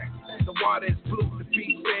down. The water is blue, the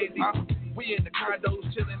beach sandy. We in the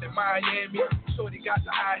condos chilling in Miami. Shorty got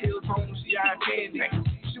the high heels on, she eye candy.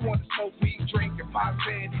 She wanna smoke weed, drink, and pop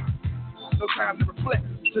candy. No time to reflect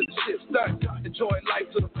till the shit's done. Enjoy life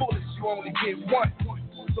to the fullest, you only get one.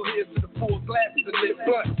 So here's to the full glasses and lit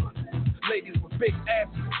blunt. Ladies with big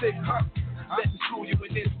asses and thick humps. Let me school you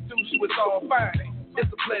and introduce you, it's all fine.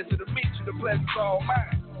 It's a pleasure to meet you, the pleasure's all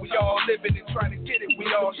mine. We all living and trying to get it, we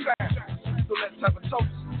all shine. So let's have a toast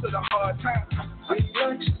to the hard times.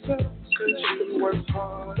 Relax yourself, 'cause you work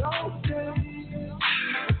hard all day.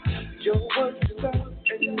 Your work is done,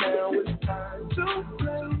 and now it's time to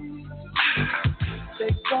play.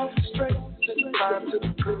 Take off the stress, it's time to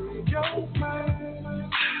clear your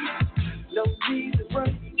mind. No need to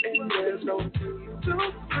run, and there's no need to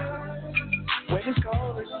hide. When it's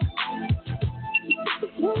calling,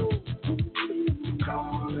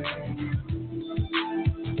 calling,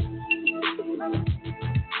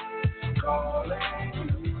 calling,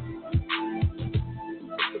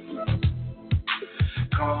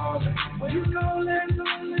 calling. When you calling,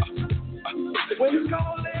 when you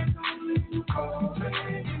calling, calling.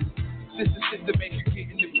 This is shit to make you get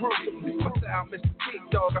in the groove. My style, Mr. Big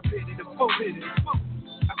Dog, I paid it a full hit it.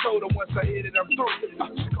 I told her once I hit it, I'm through.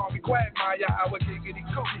 She called me Quagmire, I would giggity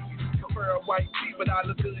cool. Prefer a white tee, but I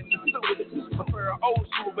look good in the suit. Prefer an old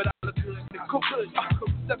school, but I look good in the cool.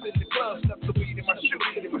 Step in the club, stuff the weed in my shoe.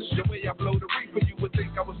 The way I blow the reefer, you would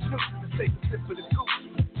think I was Snoop. Take a sip of the goose,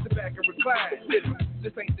 sit back and recline.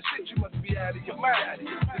 This ain't the shit, you must be out of your mind.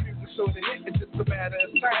 If you can show the hit, it's just a matter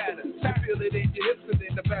of time. You feel it in your hips and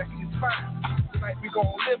in the back of your spine. Tonight we gon'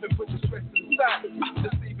 live and put the stress to the side.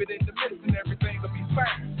 Just leave it in the midst and everything will be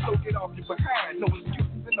fine. So get off your behind, no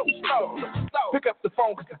excuses and no stalls. Pick up the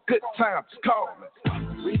phone 'cause it's good times, call me.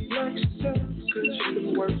 relax yourself, 'cause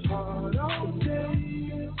you work hard all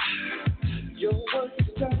day. Your work is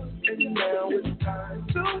done, and now it's time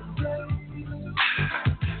to play.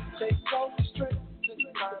 Take off the stress,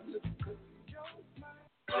 it's time to clear your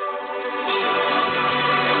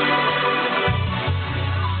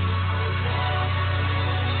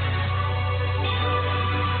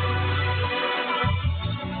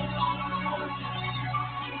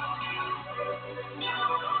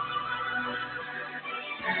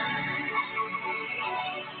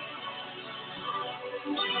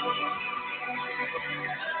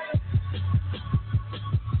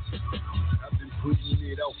Putting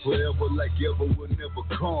it out forever like ever will never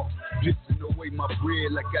come. Pissing away my bread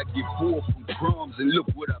like I get poor from crumbs. And look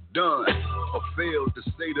what I've done. I failed to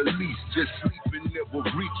say the least. Just sleeping, never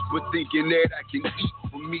reach. But thinking that I can eat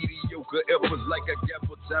for mediocre efforts like I got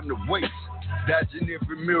more time to waste. Dodging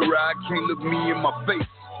every mirror, I can't look me in my face.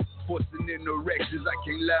 forcing interactions, I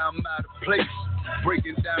can't lie, I'm out of place.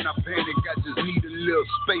 Breaking down, I panic, I just need a little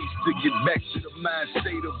space to get back to the mind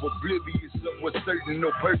state of oblivious of what's certain,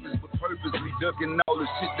 no purpose, but purposely ducking all the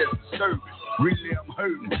shit that's disturbing. Really, I'm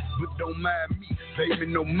hurting, but don't mind me, pay me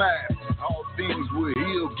no mind. All things will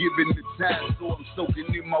heal given the time, so I'm soaking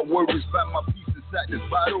in my worries, find my peace inside this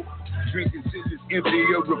bottle. Drinking till it's empty,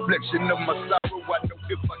 a reflection of my sorrow. I know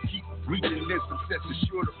if I keep reaching, then success is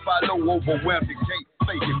sure to follow. Overwhelmed, it can't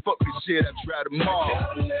fake it. Fuck this shit, I try tomorrow.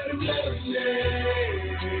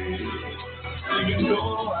 Even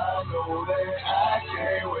though I know that I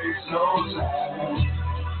can't waste no time.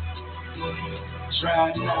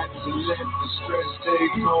 Try not to let the stress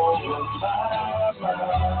take over my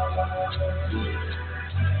mind.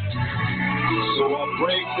 So I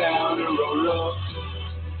break down and roll up,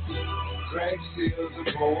 crack seals and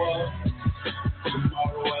pull up.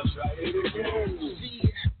 Tomorrow I'll try it again.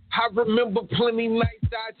 I remember plenty nights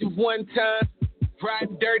dodging one time.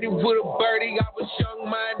 Riding dirty with a birdie, I was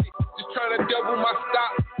young-minded. Just trying to double my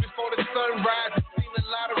stock before the sun rises. Seen a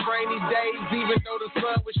lot of rainy days, even though the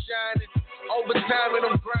sun was shining. Overtime and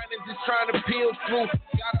I'm grinding, just trying to peel through.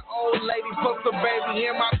 Got an old lady plus a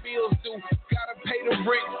baby and my bills due. Gotta pay the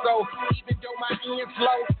rent, so even though my ends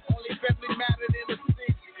low, only family matter than the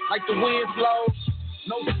sick. Like the wind blows,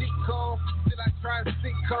 no sitcom. Still I try and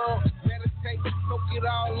sit calm, meditate, soak it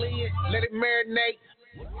all in, let it marinate.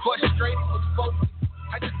 Frustrated with focus,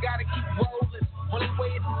 I just gotta keep rolling. Only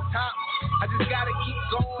way to the top, I just gotta keep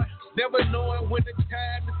going. Never knowing when the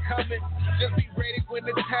time is coming. Just be ready when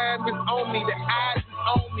the time is on me. The eyes is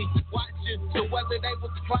on me, watching. So whether they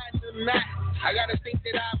was plotting or not, I gotta think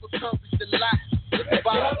that I've accomplished a lot.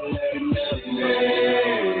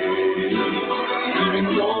 Even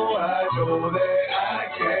though I know that I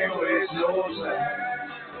can't waste no time.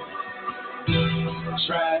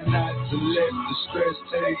 Try not to let the stress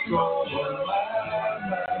take over my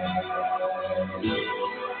mind.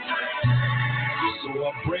 So I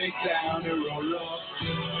break down and roll up,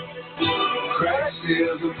 crack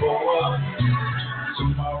seals and pull up.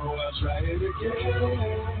 Tomorrow I'll try it again.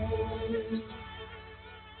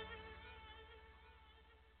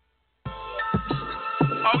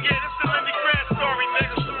 Oh yeah, this is the Lindy Grant story,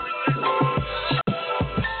 nigga.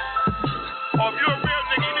 Oh, if you're a real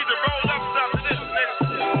nigga, you need to roll up something to this, nigga.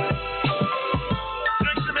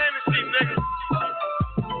 Drink some Hennessy, nigga.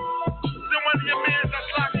 Send one of your mans that's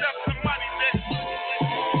locked up some money, nigga.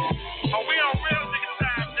 Oh, we on real nigga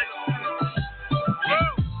time, nigga.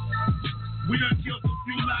 Whoa. We done killed a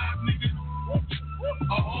few live niggas,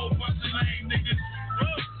 a whole bunch of lame niggas.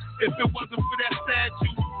 If it wasn't for that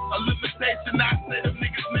statue, a limitation, I say them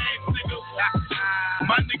niggas' names, nigga.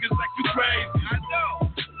 My niggas like you crazy. I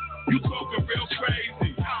know. You talking real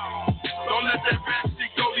crazy. Don't let that rap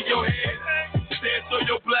shit go to your head. Say it, throw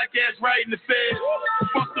your black ass right in the fed.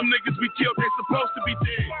 Fuck them niggas we killed, they supposed to be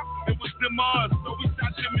dead. It was them ours, so we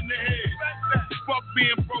shot them in the head. Fuck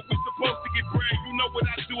being broke, we supposed to get bread. You know what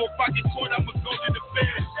I do, if I get caught, I'ma go to the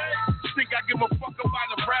fed. Think I give a fuck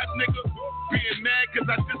about a rap nigga? Being mad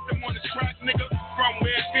cause I just them on the track, nigga. From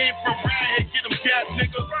where it came from, right here, get them gas,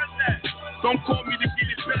 nigga. Don't call me to get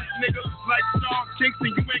it back, nigga. Like Sean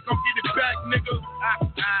Kingston, you ain't gon' get it back, nigga.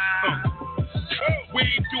 We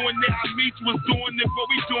ain't doing it, our meets was doing it, but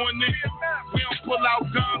we doing it. We don't pull out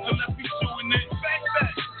guns unless we shooting it.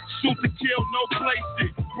 Shoot to kill, no place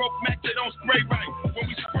it. Broke Mac, they don't spray right when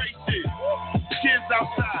we spray shit. Kids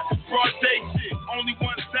outside, broad day shit. Only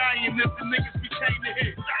one dying is the niggas we came to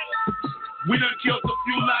hit. We done killed a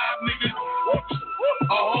few live niggas,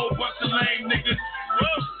 a whole bunch of lame niggas.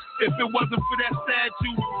 If it wasn't for that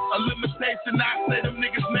statue, a limitation, I say them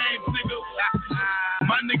niggas' names, nigga.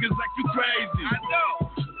 My niggas like you crazy. I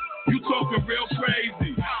know. You talking real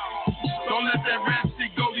crazy. Don't let that rap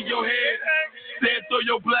shit go to your head. Say it, throw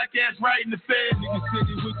your black ass right in the fed. Niggas say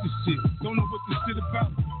they with the shit, don't know what the shit about.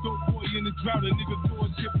 Dope boy in the drought, a nigga throw a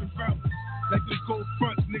different route. Like them cold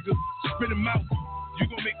fronts, nigga, spit them out. You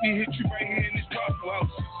gon' make me hit you right here in this Waffle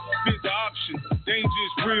House. Spit the option, danger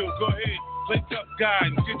is real, go ahead. Play tough guy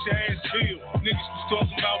and get your ass killed. Niggas was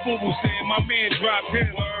talking about boo-boo, saying my man dropped him.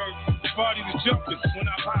 Party was jumping when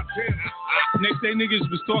I popped in. Next day niggas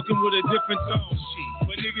was talking with a different tone.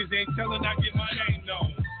 But niggas ain't telling I get my name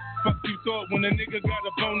known. Fuck you thought when a nigga got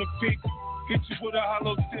a bone to pick. Hit you with a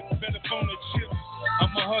hollow tip, better phone a chip.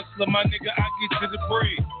 I'm a hustler, my nigga, I get to the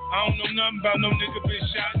bread. I don't know nothing about no nigga been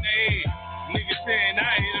shot in the head. Nigga saying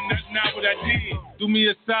I hit him, that's not what I did. Do me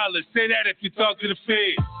a solid, say that if you talk to the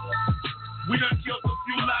feds. We done killed a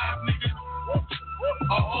few live niggas,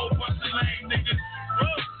 a whole bunch of lame niggas.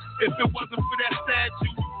 If it wasn't for that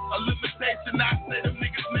statue, a limitation, I say them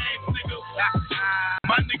niggas' names, nigga.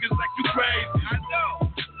 My niggas like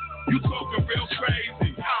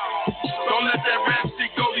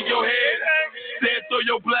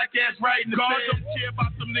right in the God don't care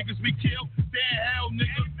about them niggas we kill. They in hell,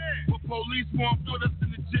 nigga. But police won't put us in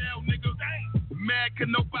the jail, nigga. Mad cause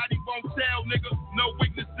nobody won't tell, nigga. No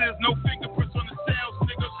witnesses, no fingerprints on the cells,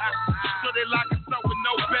 nigga. So they lock us up with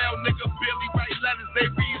no bail, nigga. Barely write letters, they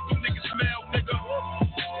read you niggas smell, nigga.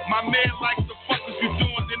 My man like the fuck is you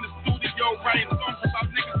doing in the studio writing songs about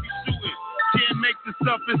niggas we shooting. Can't make this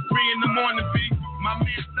up, it's 3 in the morning, B. My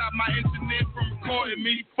man stopped my engineer from recording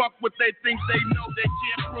me. Fuck what they think they know, they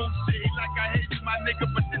can't prove shit. He like I hate you, my nigga,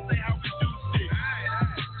 but this ain't how we do shit.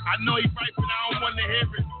 I know he right, but I don't wanna hear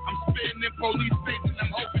it. I'm spitting in police faces,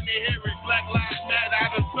 I'm hoping they hear it. Black Lives Matter, I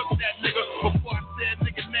done took that nigga. Before I said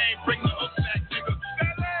nigga name, bring the hook back, nigga.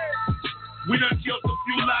 We done killed a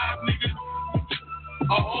few live niggas,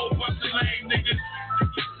 a whole bunch of lame niggas.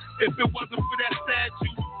 If it wasn't for that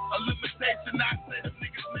statue, a limitation, I said them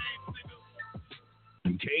niggas' names, nigga.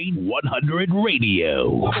 K100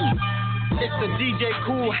 Radio. It's the DJ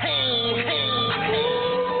Kool Hand.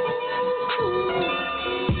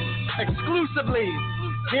 Exclusively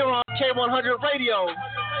here on K100 Radio.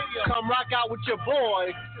 Come rock out with your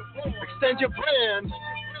boy. Extend your brand.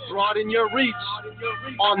 Broaden your reach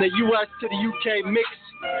on the US to the UK Mix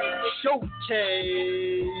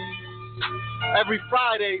Showcase. Every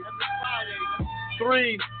Friday,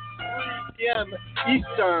 3 p.m.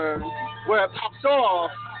 Eastern, where it pops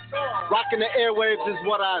off. Rocking the airwaves is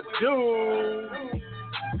what I do.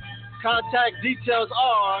 Contact details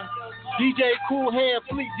are DJ Kool Hand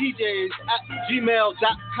Fleet DJs at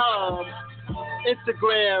gmail.com.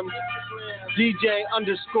 Instagram DJ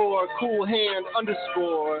 _Kool Hand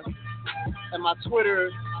 _ and my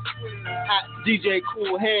Twitter at DJ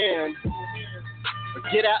Kool Hand.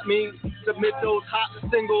 Get at me, submit those hot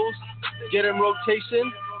singles, get in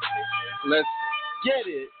rotation. Let's get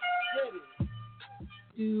it.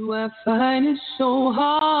 Do I find it so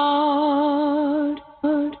hard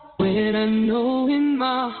when I know in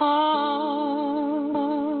my heart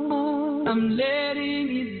I'm letting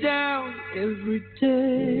you down every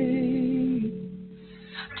day,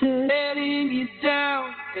 letting you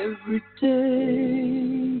down every day?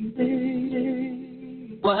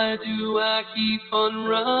 Why do I keep on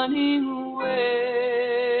running away?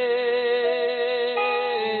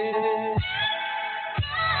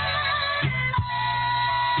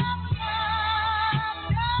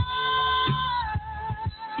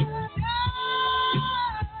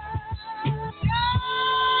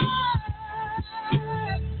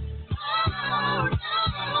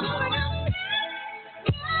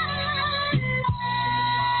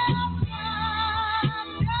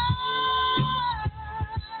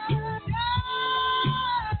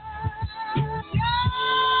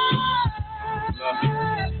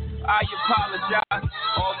 I apologize.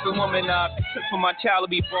 All the woman I took for my child to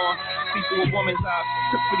be born. See through a woman's eyes.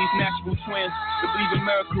 Took for these natural twins to believe in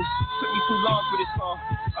miracles. Took me too long for this song.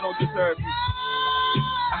 I don't deserve you.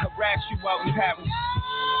 I harassed you out in Paris.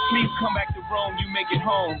 Please come back to Rome. You make it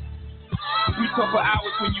home. We talked for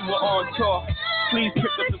hours when you were on tour. Please pick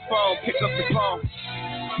up the phone. Pick up the phone.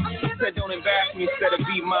 You said don't embarrass me instead of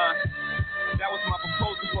be mine. That was my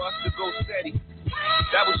proposal for us to go steady.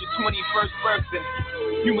 That was your 21st birthday.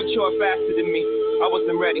 You matured faster than me. I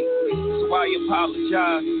wasn't ready, so I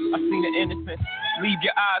apologize. I seen the innocence leave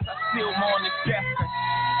your eyes. I still mourn the death.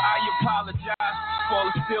 I apologize for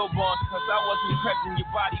the stillborn, cause I wasn't present.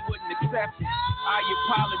 Your body wouldn't accept it. I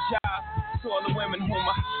apologize to all the women whom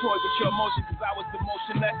I toyed with your emotions, cause I was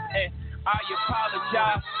emotionless. And I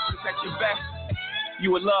apologize, cause at your best,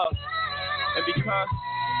 you were loved. And because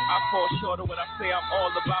I fall short of what I say I'm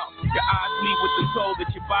all about. Your eyes lead with the soul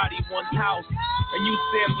that your body once housed. And you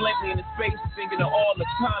stare blankly into space, thinking of all the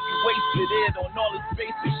time you wasted it on all this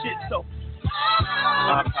basic shit. So,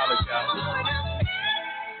 I apologize.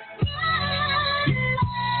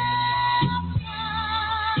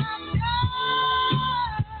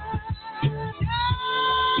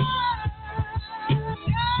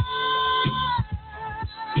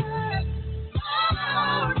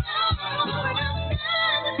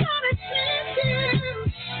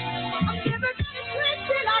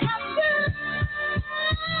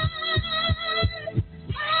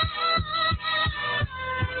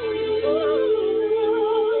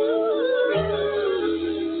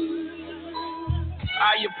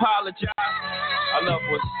 I apologize. Our love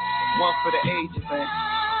was one for the ages, man.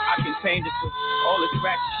 I contained it for all this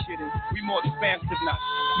ratchet shit, and we more expansive now.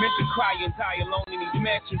 Meant to cry and die alone in these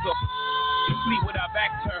mansions, or sleep with our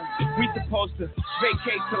back turned. We supposed to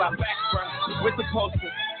vacate till our backs burn. We're supposed to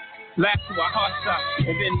laugh till our hearts stop,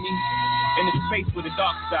 and then meet in the space with the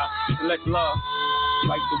dark stops, and let love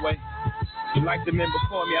light the way. Like the men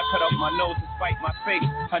before me, I cut off my nose to spite my face.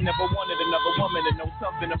 I never wanted another woman to know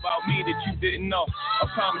something about me that you didn't know. I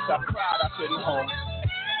promise I cried, I couldn't hold.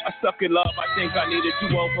 I suck at love, I think I need a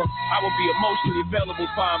do-over. I would be emotionally available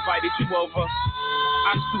if I invited you over.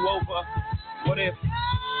 I stew over. What if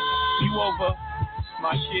you over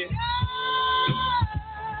my shit?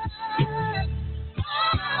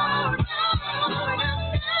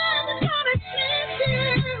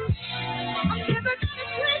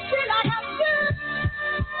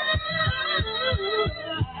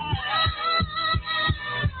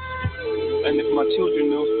 And if my children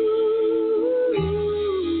knew,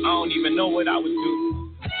 I don't even know what I would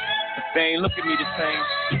do. If they ain't look at me the same,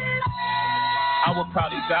 I would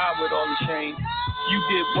probably die with all the shame. You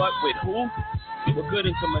did what with who? What good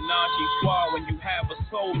is a menage a trois when you have a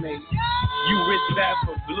soulmate? You risk that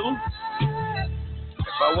for blue?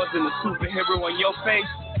 If I wasn't a superhero on your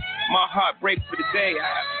face, my heart breaks for the day. I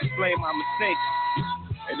have to explain my mistakes,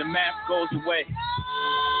 and the mask goes away,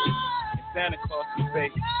 and Santa Claus is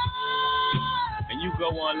fake. And you go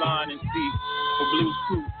online and see for Blue's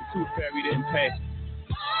Clues, the Tooth Fairy didn't pay.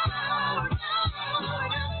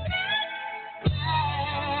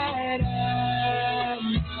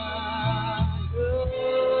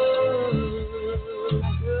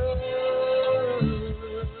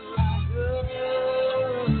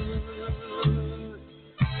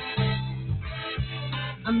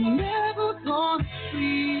 I'm never gonna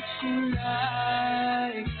treat you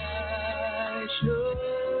like I should.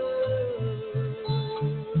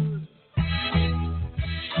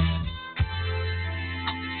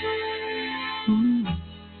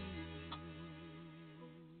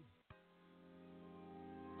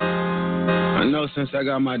 I know since I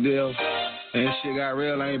got my deal and shit got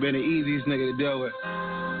real, I ain't been the easiest nigga to deal with.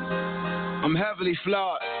 I'm heavily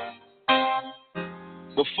flawed,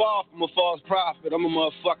 but far from a false prophet. I'm a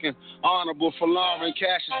motherfucking honorable Lauren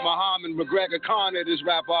Cassius Muhammad McGregor Conner, this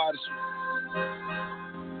rap artist.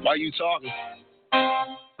 Why you talking?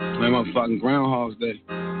 Man, motherfucking Groundhog's Day.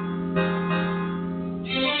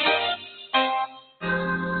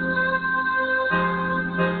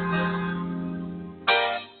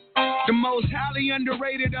 The most highly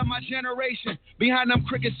underrated of my generation. Behind them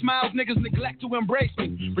crooked smiles, niggas neglect to embrace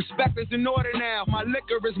me. Respect is in order now. My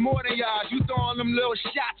liquor is more than y'all. You throwing them little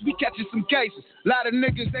shots, we catching some cases. A lot of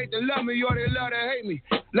niggas hate to love me or they love to hate me.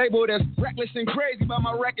 Labeled as reckless and crazy by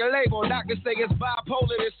my record label. Doctors say it's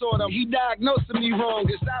bipolar disorder. He diagnosed me wrong.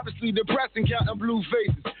 It's obviously depressing, counting blue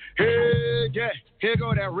faces. Hey, yeah, here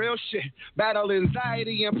go that real shit. Battle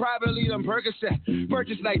anxiety and privately them Percocet.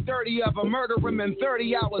 Purchased like 30 of them, murder him in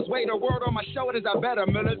 30 hours. Wait a word on my shoulders, I bet a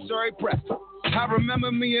military press. I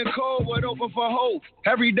remember me in Coldwood, open for hope.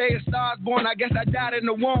 Every day a star's born, I guess I died in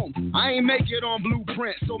the womb. I ain't make it on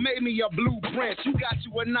Blueprint, so made me a blueprint. You got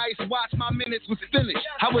you a nice watch, my minutes was finished.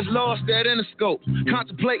 I was lost at Interscope,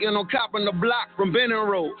 contemplating on copping the block from Benning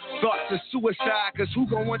Road. Thoughts of suicide, cause who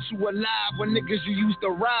gon' want you alive when niggas you used to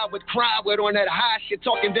ride with, cry with on that high shit,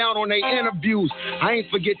 talking down on their interviews. I ain't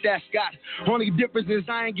forget that, Scott. Only difference is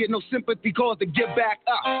I ain't get no sympathy calls to get back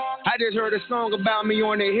up. I just heard a song about me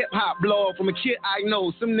on their hip-hop blog from a kid I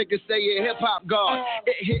know. Some niggas say it hip-hop god.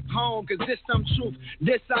 It hit home, cause this some truth.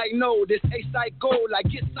 This I know, this a psycho, like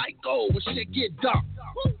get psycho when shit get dark.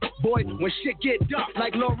 Boy, when shit get dark,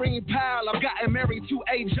 like Lorraine Powell, I've gotten married to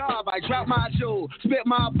a job. I drop my jewel, spit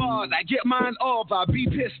my bars, I get mine off. I be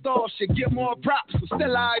pissed off, shit get more props. But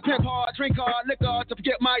still I pimp hard, drink hard, liquor to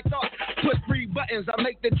forget my thoughts. Push 3 buttons, I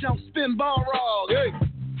make the jump spin ball roll. Hey,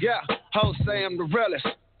 yeah, hoes say I'm the realest.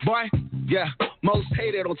 Boy, yeah, most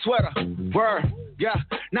hated on Twitter. Word, yeah,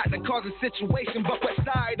 not to cause a situation, but what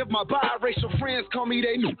side of my biracial friends call me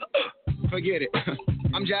they knew. Forget it,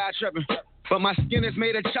 I'm jive tripping. But my skin is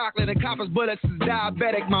made of chocolate and copper's bullets is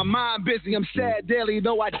diabetic. My mind busy, I'm sad daily,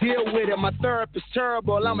 though I deal with it. My therapist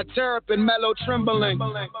terrible, I'm a terrapin, mellow trembling.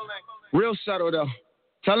 Real subtle though.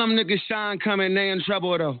 Tell them niggas shine coming, they in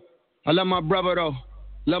trouble though. I love my brother though,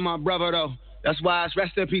 love my brother though. That's why it's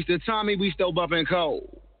rest in peace to Tommy, we still bumping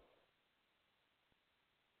cold.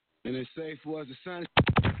 And it's safe was the sun.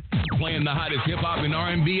 Playing the hottest hip-hop and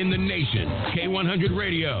R&B in the nation. K100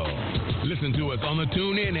 Radio. Listen to us on the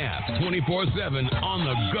TuneIn app 24/7 on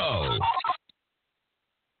the go.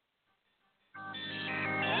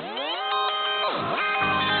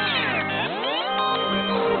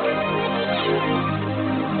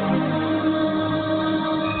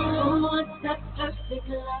 Who wants that perfect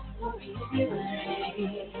love for me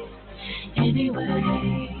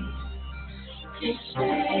anyway? Cliche.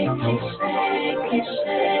 Who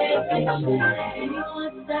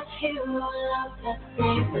wants that hero love that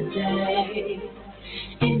saves the day?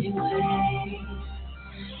 Anyway,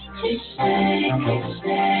 Cliche,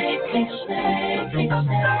 cliche, cliche, cliche.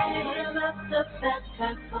 What about the fat,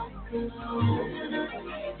 fat focus?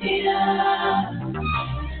 Yeah.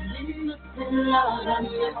 Love, I'm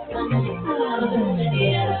just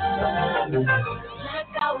yeah.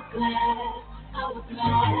 Like I was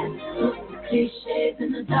glad. Look at the cliches in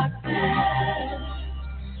the dark past.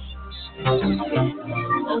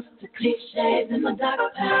 Look at the cliches in the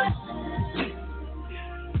dark past.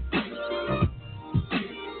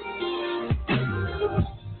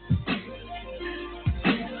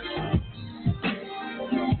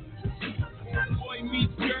 Boy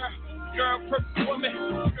meets girl, girl perfect woman,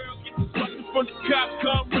 girl get the fucking from the cops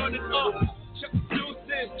come running up. Check the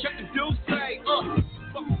deuces, check the deuce say,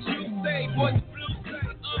 fuck what you say, boy the blue say,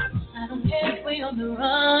 I don't care if we on the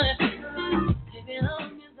run, baby,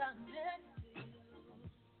 long as I'm next to you.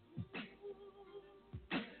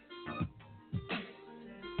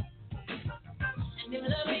 And if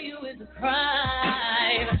loving you is a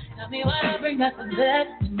crime, tell me why I bring back the best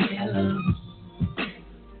in you.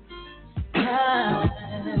 I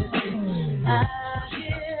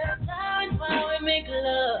hear sirens while we make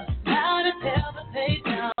love, now to tell the page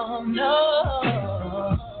down, no.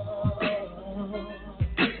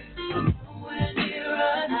 When you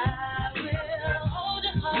run, I will hold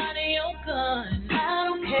your heart in your gun, I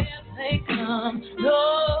don't care if they come, no.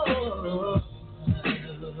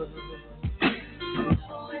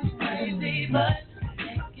 No, it's crazy, but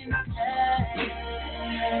they can take.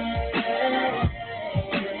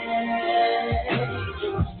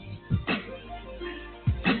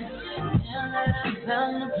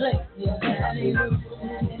 Found the place that you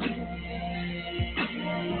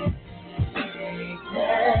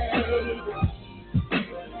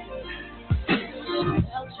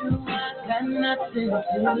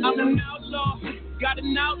I'm an outlaw, got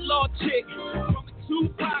an outlaw chick. From a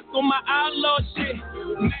Tupac on my outlaw shit.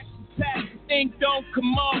 Max attack, things don't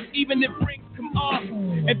come off, even if rings come off.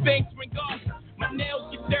 And things ring off, my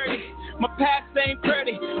nails get dirty. My past ain't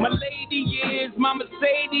pretty, my lady is, my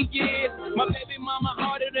Mercedes is. My baby mama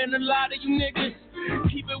harder than a lot of you niggas.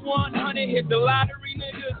 Keep it 100, hit the lottery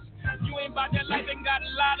niggas. You ain't about that life, ain't got a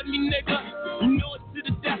lot of me nigga. You know it's to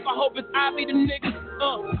the death, I hope it's I be the niggas.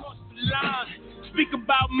 Cross the line, speak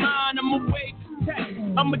about mine, I'm away to tech.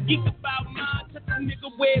 I'm a geek about mine, touch a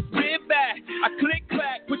nigga where it's rib back. I click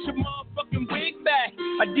clack, put your motherfucking wig back.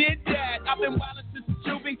 I did that, I've been wildin' since the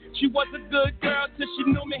juvie. She was a good girl till she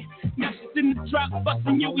knew me. Now she's in the trap,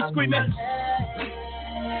 bustin' you, we screamin'.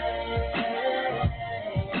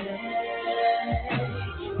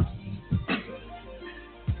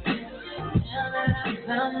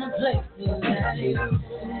 Found the place that you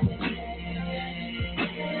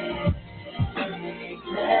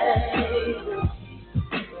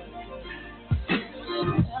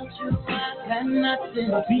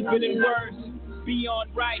deeper than words, beyond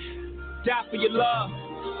right. Die for your love,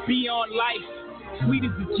 beyond life. Sweet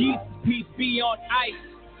as the Jesus, peace beyond ice.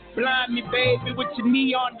 Blind me, baby, with your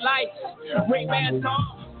neon lights. Ray-Bans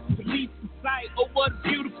on, police in sight. Oh, what a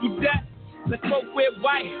beautiful death. Let's both wear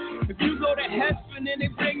white. If you go to heaven and they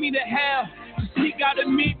bring me to hell, just sneak out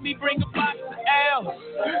and meet me, bring a box of L's.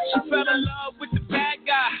 She fell in love with the bad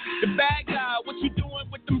guy. The bad guy, what you doing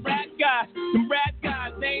with them rat guys? Them rat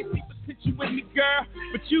guys, they ain't see potential with me, girl.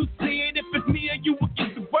 But you see it, if it's me or you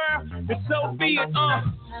against the world, then so be it, I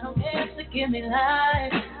don't have to give me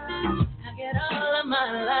life. I get all of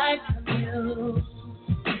my life from you.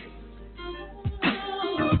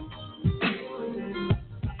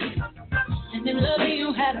 And if loving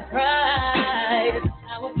you had a price,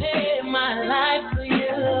 I would pay my life for you.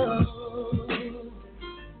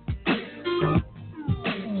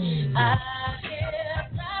 I hear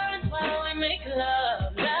sirens while we make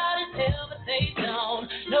love, loud as hell, but they don't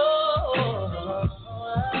know.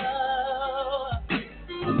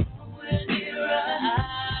 When you run, I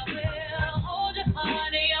will hold your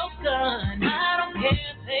heart in your gun. I don't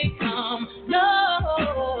care if they come, no.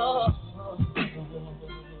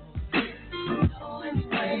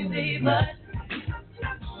 Crazy, but I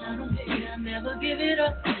don't think I'll never give it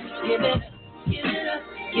up. Give it up, give it up,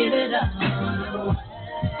 give it up.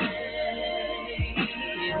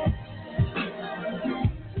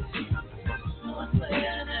 No, I swear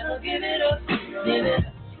I'll never give it up. Give it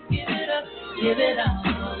up, give it up, give it up.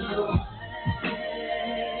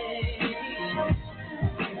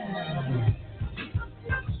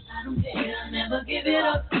 I don't think I'll never give it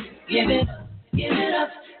up. Give it up, give it up,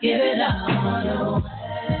 give it up.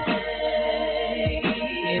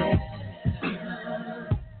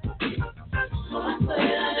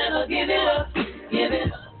 Give it up, give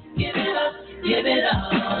it up, give it up, give it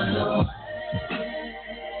all away.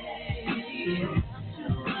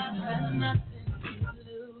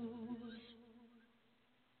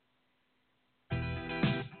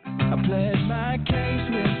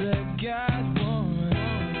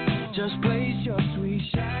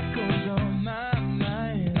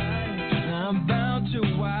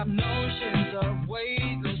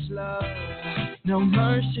 love. No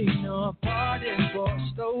mercy, no pardon for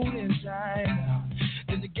stolen time.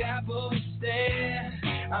 In the gavel stand,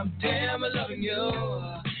 I'm damn loving you.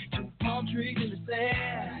 Two palm trees in the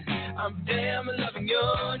sand, I'm damn loving you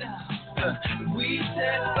now. We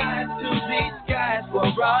set fire to these skies for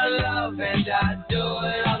our love, and I do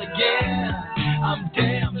it all again. I'm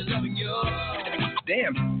damn loving you.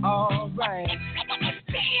 Damn. Alright.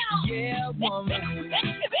 Yeah, woman.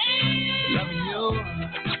 Loving you.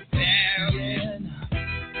 Yeah.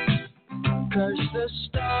 Curse the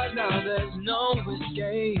stars, now there's no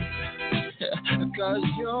escape. Cause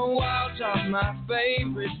your walls are my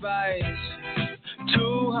favorite vice.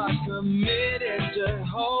 Too hard committed to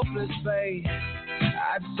hopeless fate.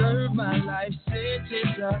 I'd serve my life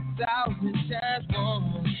sentence 1,000 times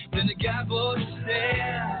more than the guy boy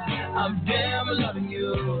said. I'm damn loving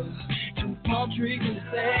you. Two palm trees in the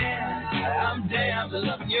sand. I'm damn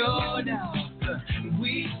loving you now.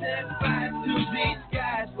 We set fire to these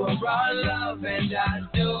skies for our love, and I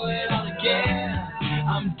do it all again.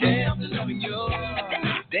 I'm damn loving you.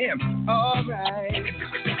 Damn. Alright.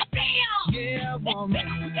 Yeah, woman.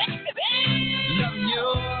 Loving you.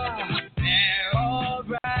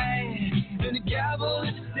 Alright. And the gavel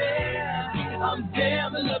is there. I'm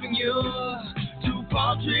damn loving you. Two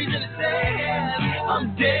palm trees in the sand.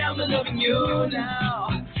 I'm damn loving you now.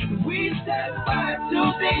 We set fire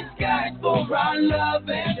to these skies for our love,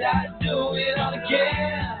 and I do it all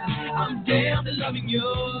again. I'm damn loving you.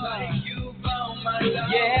 Like you found my love.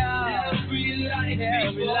 Yeah.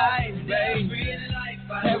 Every life, baby.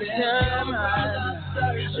 Every time I look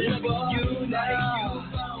for you, like you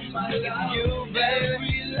found my love. You,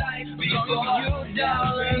 baby. Before you,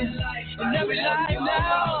 darling. And every life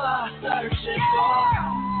now I'm searching for.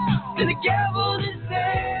 And the devil is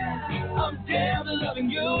there. I'm damn loving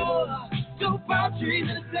you. Two palm trees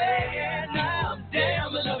in the sand. Now I'm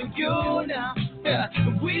damn loving you now. Yeah.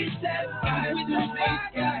 We set fire to the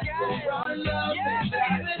sky for our love, and I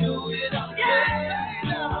do it all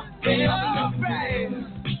again. I'm damn loving you.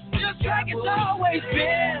 Just like it's always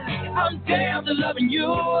been. I'm damn loving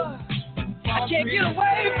you. I can't get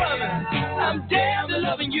away from it. I'm damn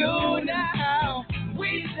loving you now. We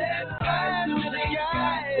set fire to the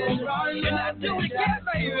sky, and I do it again,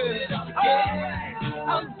 baby. Alright,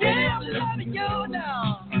 I'm damn loving you now.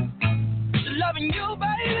 Loving you,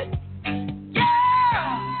 baby.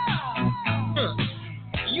 Yeah.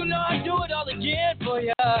 You know I do it all again for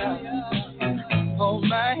ya. Hold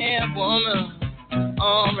my hand, woman.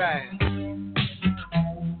 Alright.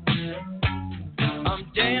 I'm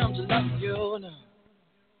damn loving you now.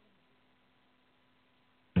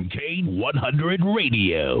 K100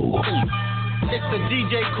 Radio. It's the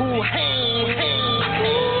DJ Kool Hand.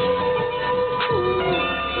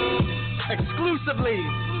 Exclusively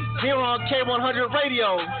here on K100 Radio.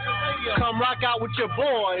 Come rock out with your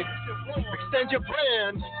boy. Extend your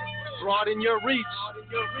brand. Broaden your reach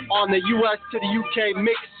on the US to the UK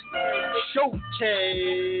Mix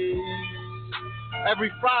Showcase.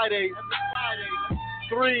 Every Friday,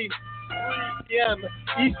 3 p.m.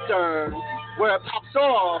 Eastern, where it pops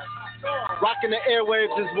off. Rocking the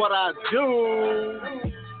airwaves is what I do.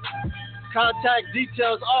 Contact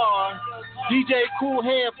details are DJ Kool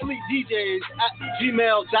Hand Fleet DJs at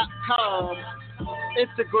gmail.com.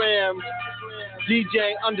 Instagram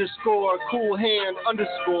DJ_Kool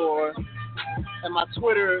Hand_. And my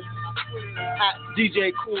Twitter at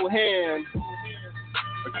DJ Kool Hand.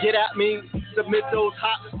 Get at me, submit those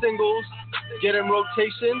hot singles, get in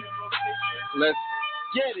rotation. Let's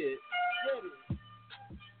get it.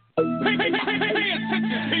 Pay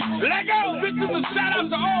attention, people. Let go. This is a shout out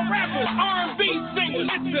to all rappers, R&B singers,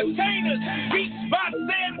 entertainers,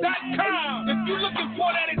 beatsbysan.com. If you're looking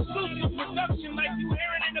for that exclusive production like you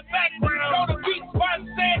hearing in the background, go to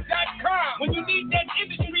beatsbysan.com. When you need that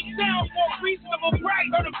industry sound for a reasonable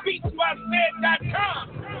price, go to beatsbysan.com.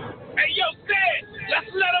 Hey, yo, Sid,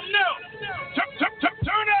 let's let them know.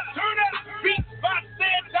 Turn up.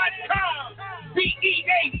 Beatsbysan.com.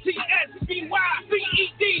 BEATSBYCED.com.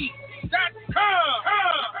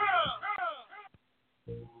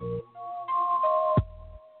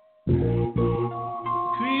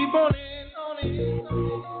 Creep on in.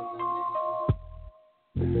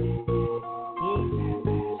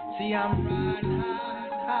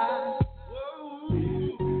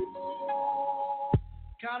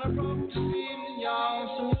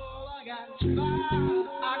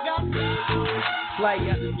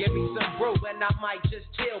 player. Give me some brew and I might just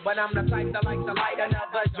chill. But I'm the type that like to light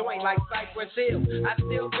another joint like Cypress Hill. I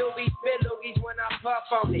still do these spit loogies when I puff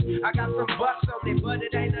on it. I got some bucks on it, but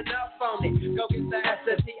it ain't enough on it. Go get the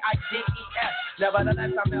STIDES.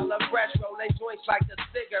 Nevertheless, I'm hella fresh, rolling joints like a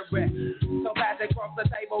cigarette. So pass it across the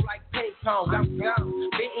table like ping pong. I'm gone,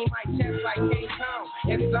 beating my chest like King Kong.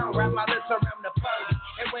 It's on, wrap my lips around the phony.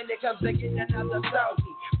 And when it comes to getting another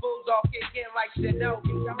soggy, fools all kick in like Shinobi.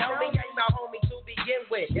 Only ain't my homie to begin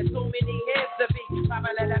with. It's too many heads to be.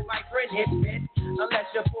 Papa let that my friend hit it. Unless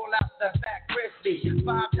you pull out the fat crispy. $5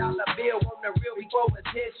 bill on the real before it's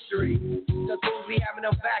history. The fools be having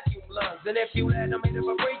them vacuum lungs. And if you let them in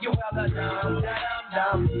for free, you hella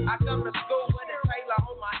dumb. I come to school with a Taylor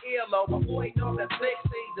on my earlobe. My boy know the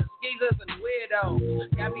 60s, the skeezers and weirdos.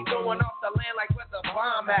 Got me throwing off the land like where the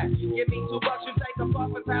bomb at. Give me $2, you take a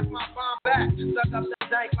puff and pass my bomb back. Suck up the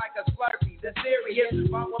dank like a Slurpee. The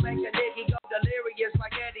serious bomb will make a nigga go delirious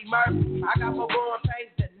like Eddie Murphy. I got more growing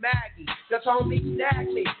pains than Maggie. Just homie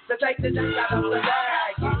snagged me to take the dank out of the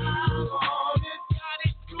bag. I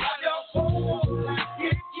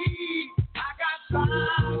got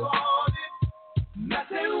time on it.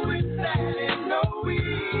 Nothing with that and no weed.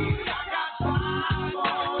 I got time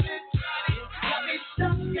on it. Got me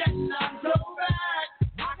stuck getting on so bad.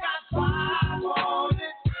 I got time on it.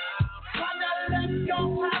 Let's go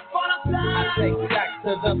have fun. I take back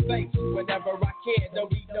to the face whenever I can.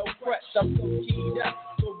 Don't need no fresh. I'm so keyed up.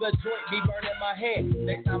 So the joint be burning my hand.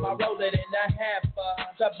 Next time I roll it in a hamper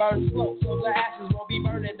to burn slow, so the ashes won't be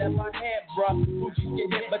burning in my hand, bruh. Hoochies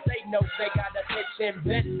get hit, but they know they got a pitch and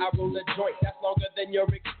bent. I roll a joint that's longer than your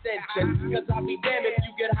extension. Cause I'll be damned if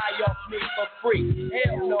you get high off me for free.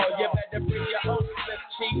 Hell no, you better bring your own slip,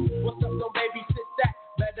 chief. What's up, don't babysit that?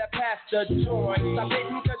 Better pass the joint. Stop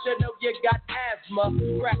hitting cause you know you got asthma.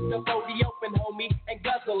 Crack the 40 open, homie, and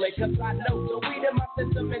guzzle it. Cause I know the weed in my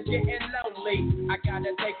system is getting lonely. I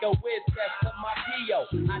gotta take a whiz test of my P.O.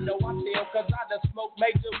 I know I feel cause I done smoked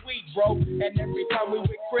major weed, bro. And every time we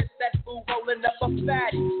with Chris, that fool rolling up a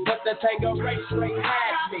fatty. But the Tango race straight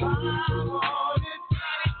had me. I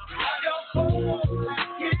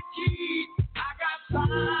got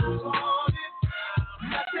time on it.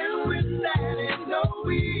 Nothing with that and no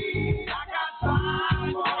weed. I got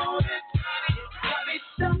time on it. Got me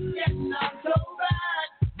stuck getting on so bad.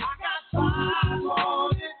 I got time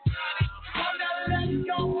on it. Let's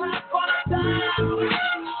go have fun.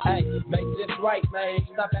 Hey, make this right, man.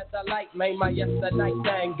 Stop at the light, man. My yesterday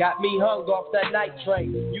thing got me hung off the night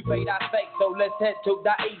train. You fade, I fake, so let's head to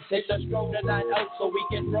the east. Hit the stroll to 9-0 so we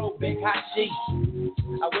can roll big hot sheets.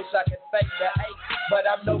 I wish I could fake the 8, but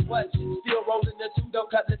I'm no budget. Still rolling the 2, don't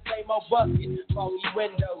cut the same old bucket. Foggy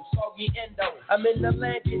windows, foggy endo. I'm in the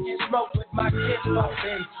land getting smoke with my kids smoke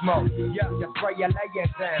in smoke. Yeah, just spray your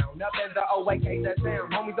layers down. Up in the OAK, the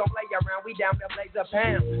town. Homies don't play around, we down to blaze a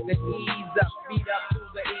pound. Then ease up, speed up to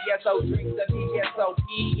the ESO, drink the ESOP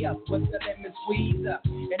up. With the lemon squeeze up,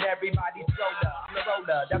 and everybody's roller. I'm the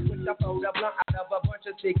roller, that's quick to fold a blunt out of a bunch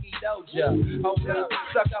of sticky doja. Hold up,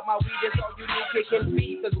 suck up my weed, it's all you need, kicking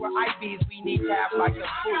beat. Cause we're IBs, we need to have like a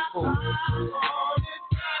fool.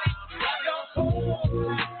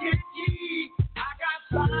 I got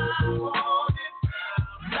time on it.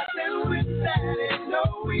 Nothing with that and no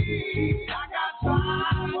weed. I got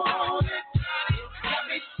time on it. Got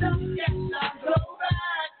me stuck getting on so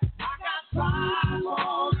bad. I got time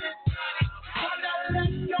on it.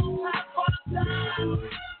 Let's go have fun time.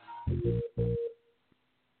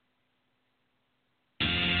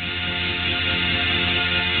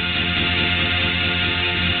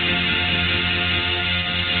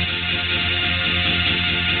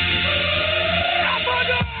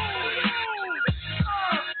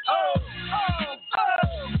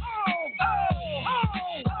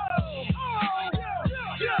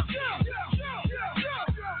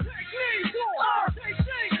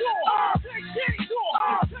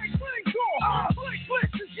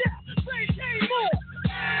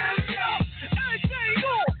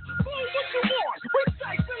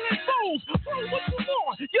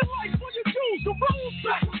 Your life when you choose the rules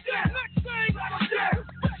back. Next thing,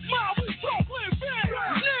 smile, we talk, live big.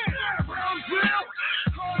 Yeah, Brownsville.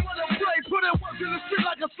 Home of the play, put in work in the street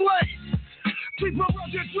like a slave. Keep a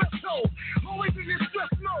rugged grip toe, always in your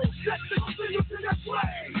stress mode. Check the you to the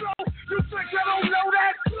slave. So, you think I don't know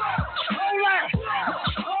that?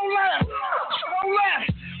 Hold that.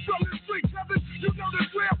 From the street, Kevin, you know the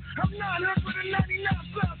drill. I'm 999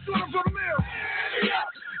 pounds short of a mill.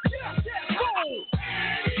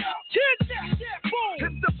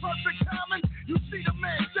 It's the perfect timing. You see the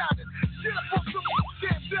man shining. Get up on some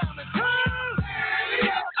damn diamond.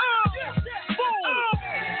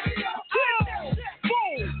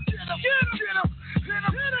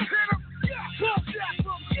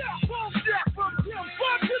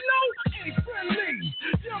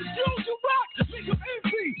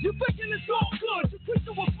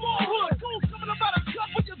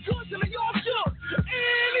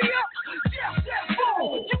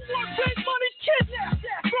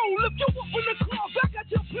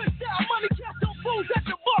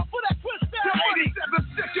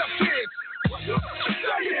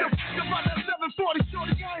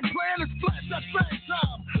 ain't playing this flash at same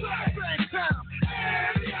time. Same time.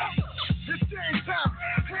 It's game time.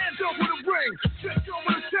 Hands over the ring. Check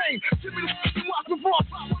over the chain. Give me the fucking watch before I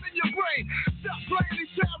pop one in your brain. Stop playing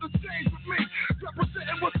these childish games with me.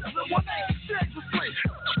 Representing what 718 stands for me.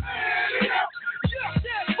 Yeah,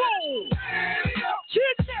 that boom.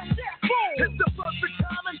 Kid, that boom. It's the perfect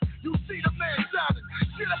timing. You see the man shining.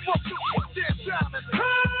 Get up off the damn diamond.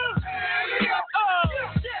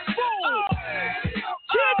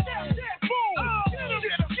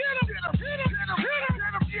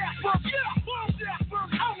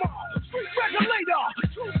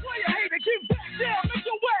 True player hater, get back down, make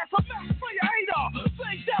your ass a mass player hater.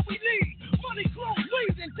 Things that we need, money, clothes,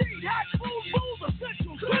 weed, indeed. Hot food, rules,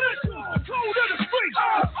 essentials, credentials, the code of the streets.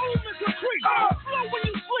 Home is a creep, flow when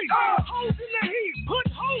you sleep. Holes in the heat, put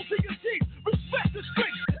holes in your teeth. Respect the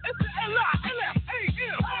streets, it's the L-I-L-F-A-M-E.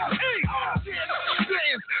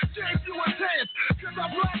 James, you and dance, cause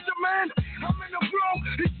I black the man. I'm in the room,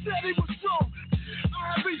 he said he was strong.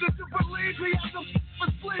 I have reason to believe he has a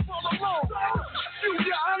sleep all alone. You,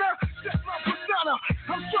 your honor, that's my persona.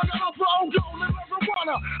 I'm struggling off my own goal and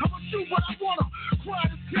marijuana. I'ma do what I wanna.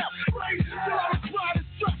 Quiet as kept, raised till I was quiet as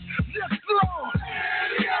stressed. Just slow.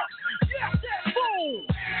 Yeah, that boom.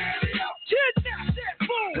 Kidnap that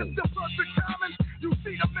boom. It's the perfect timing. You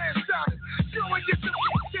see the man shining. Go and get the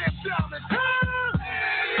damn diamond.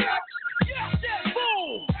 Yeah, that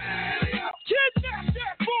boom. Kidnap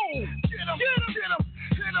that boom. Get him, get him, get him,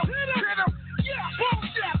 hit him, hit him, hit him. Yeah, boom,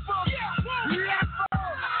 yeah, boom, yeah, boom, yeah,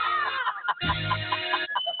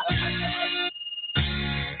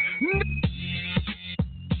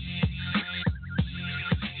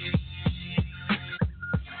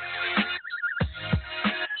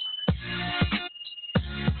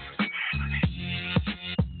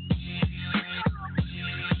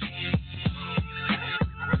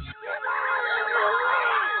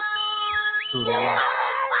 Through the light.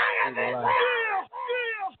 Through the light.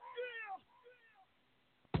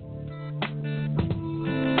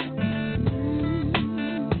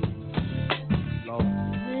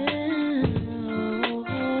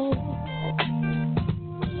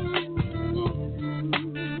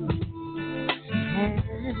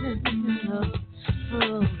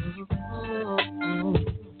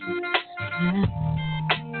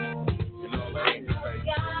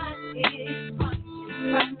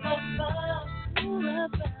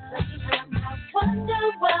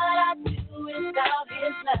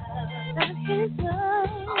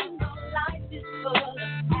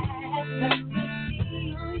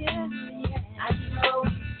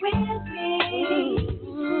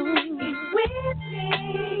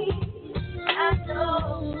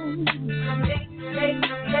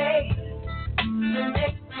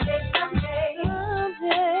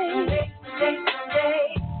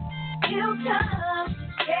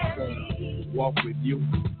 Walk with you,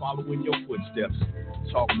 following your footsteps.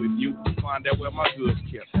 Talk with you, find out where my goods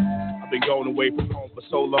kept. I've been going away from home for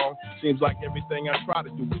so long. Seems like everything I try to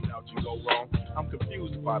do without you go wrong. I'm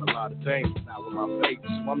confused about a lot of things, not with my faith.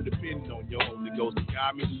 So I'm depending on your Holy Ghost to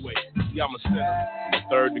guide me the way. See, I'm a sinner in the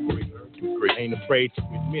third degree. Ain't afraid to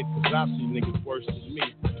admit, cause I see niggas worse than me.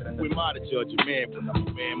 Who am I to judge a man when I'm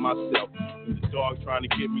a man myself? In the dark trying to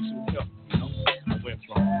get me some help, you know? I went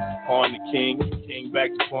from pawn to king back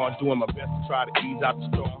to pawn, doing my best to try to ease out the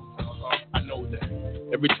storm. I know that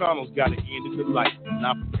every tunnel's got an end in the light, and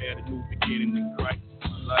I prepared a new beginning in Christ.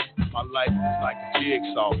 My life is like a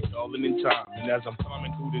jigsaw, dulling in time. And as I'm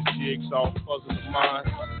coming through this jigsaw puzzle of mine,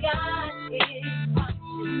 God is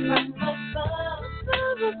watching from above.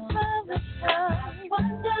 I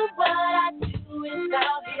wonder what I'd do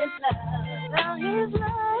without His love. Without His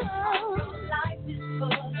love, life is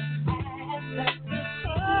full of aspects.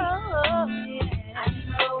 Oh, yeah. I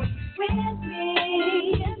know with me,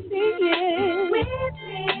 with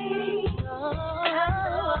me.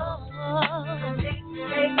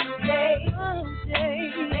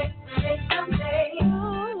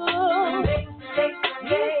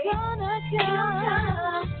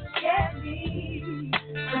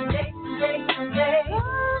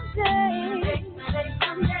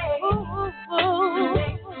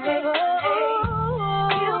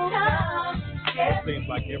 It seems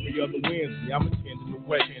like every other Wednesday I'm attending the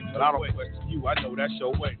wedding, but I don't question you. I know that's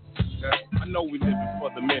your way. Okay? I know we living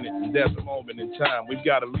for the minute, and there's a moment in time. We've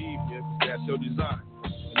got to leave here, because that's your design.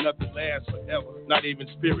 And nothing lasts forever, not even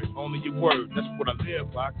spirit, only your word. That's what I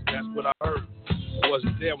live by, because that's what I heard. I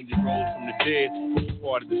wasn't there when you rose from the dead, you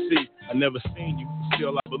parted the sea. I never seen you, but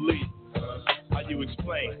still I believe. I How you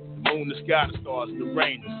explain the moon, the sky, the stars, the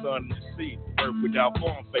rain, the sun, and the sea, earth without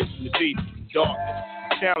form, facing the deep darkness,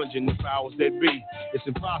 challenging the powers that be. It's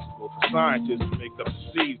impossible for scientists to make up the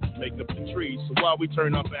seas, to make up the trees. So while we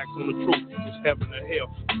turn our backs on the truth, it's heaven or hell,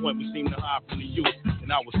 the point we seem to hide from the youth.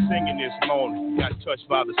 And I was singing this morning, got touched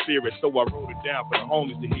by the spirit, so I wrote it down for the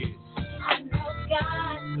homies to hear. I know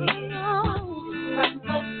God is from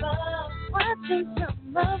above, watching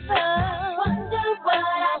from above. Wonder what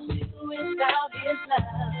I'd do without His love.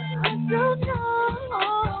 I don't know.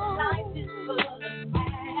 Life is full of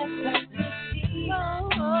adversity. I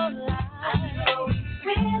know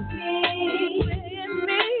with me.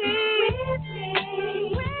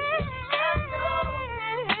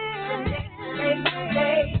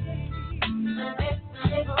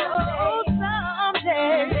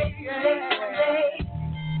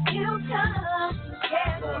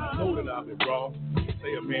 I know that I've been wrong.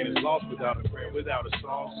 Say a man is lost without a prayer, without a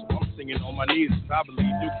song. So I'm singing on my knees, because I believe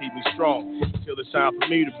you keep me strong. Until it's time for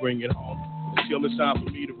me to bring it home. Until it's time for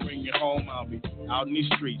me to bring it home, I'll be out in these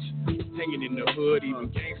streets, hanging in the hood. Even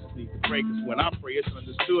gangsters need to break us. When I pray, it's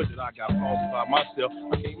understood that I got problems by myself.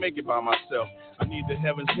 I can't make it by myself. I need the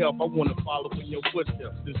heaven's help. I want to follow in your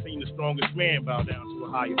footsteps. Just seen the strongest man bow down to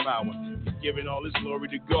a higher power. He's giving all his glory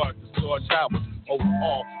to God, because God towers over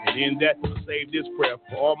all. And in that, I save this prayer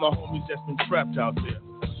for all my homies that's been trapped out there,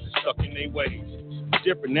 stuck in their ways. It's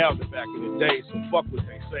different now than back in the day, so fuck what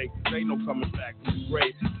they say, cause ain't no coming back from the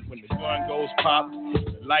grave. When the gun goes pop,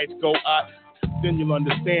 the lights go out, then you'll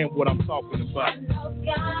understand what I'm talking about.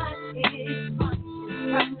 God is from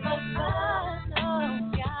above,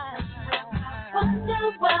 God. Wonder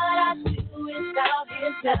what I'd do without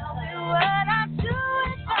His love. What I'd do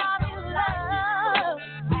without His love.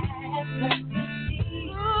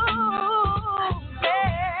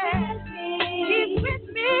 He's with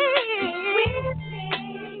me.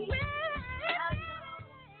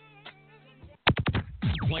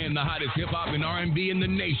 Playing the hottest hip-hop and R&B in the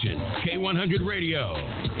nation. K100 Radio.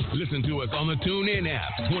 Listen to us on the TuneIn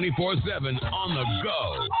app 24/7 on the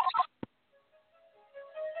go.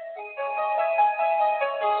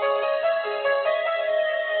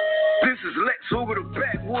 This is Lex Hoover, the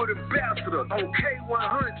Backwood Ambassador, on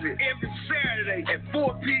K100 every Saturday at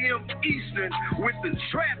 4 p.m. Eastern with the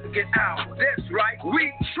Trafficking Hour. That's right,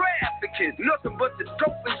 we trafficking. Nothing but the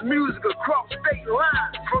dopest music across state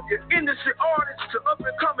lines. From your industry artists to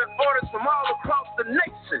up-and-coming artists from all across the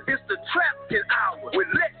nation. It's the Trafficking Hour with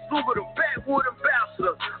Lex Hoover, the Backwood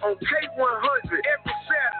Ambassador, on K100 every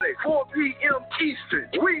Saturday, 4 p.m. Eastern.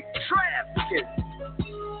 We trafficking.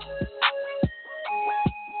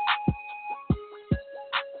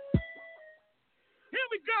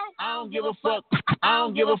 I don't give a fuck. I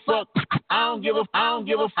don't give a fuck. I don't give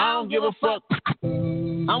a fuck.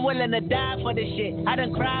 I'm willing to die for this shit. I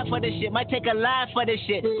done cried for this shit. Might take a life for this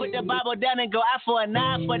shit. Put the Bible down and go out for a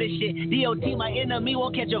knife for this shit. DOT, my enemy,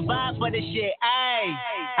 won't catch a vibe for this shit. Ayy,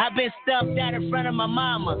 I've been stumped out in front of my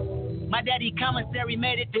mama. My daddy commissary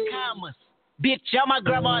made it to commas. Bitch, all my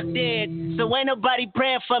grandma's dead, so ain't nobody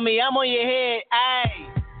praying for me. I'm on your head. Ayy.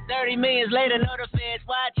 30 millions later, know the feds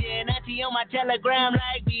watching. Auntie on my telegram,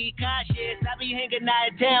 like, be cautious. I be hanging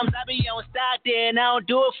out at Thames, I be on Stockton. I don't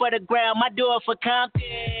do it for the gram, I do it for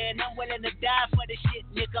Compton. I'm willing to die for this shit,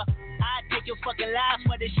 nigga. I take your fucking life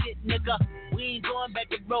for this shit, nigga. We ain't going back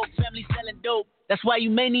to broke, family selling dope. That's why you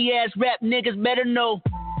many-ass rap niggas better know.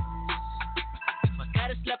 If I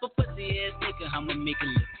gotta slap a pussy-ass nigga, I'ma make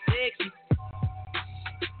it look sexy.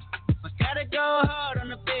 If I gotta go hard on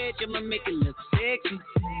the bitch, I'ma make it look sexy.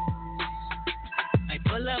 I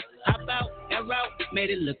pull up, hop out, that route, made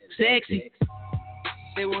it look sexy.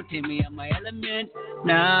 They won't take me out my element.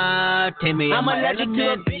 Nah, take me out my element. I'm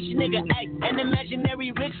allergic to a bitch nigga, ayy. An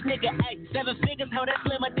imaginary rich nigga, ayy. 7 figures, how that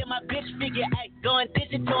slimmer than my bitch figure, ayy. Going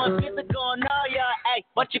digital and physical on all y'all, ayy.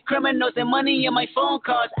 Bunch of criminals and money in my phone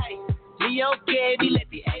calls, ayy. We okay, we let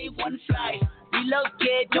the A1 fly.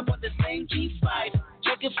 Relocate, jump on the same G5.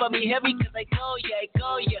 Choking for me heavy cause I go,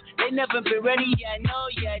 yeah. They never been ready, yeah, I know,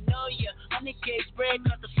 yeah. 100K spread,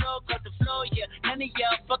 cut the flow, yeah. None of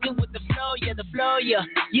y'all fucking with the flow, yeah.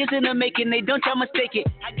 Years in the making, they don't try mistake it.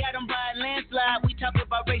 I got them by a landslide, we talk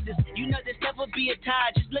about races. You know this never be a tie,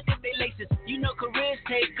 just look at their laces. You know careers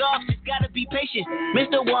take off, just gotta be patient.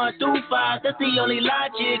 Mr. 1 through 5, that's the only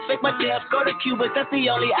logic. Fake my death, go to Cuba, that's the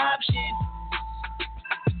only option.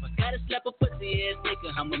 If I gotta slap a pussy ass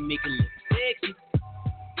nigga, I'ma make it look sexy.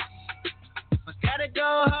 Gotta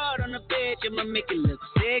go hard on the bitch, I'ma make it look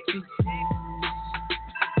sexy.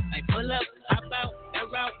 I pull up, hop out,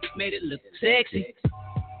 that route, made it look sexy.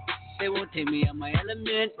 They won't take me out my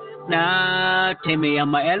element. Nah, take me out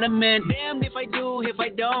my element. Damn if I do, if I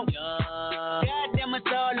don't. Yeah.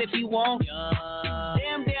 promise all if you want.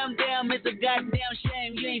 Damn, it's a goddamn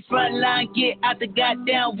shame. You ain't front line, get out the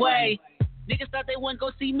goddamn way. Niggas thought they wouldn't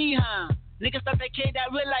go see me, huh? Niggas thought they came out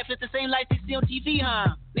real life, it's the same life they see on TV,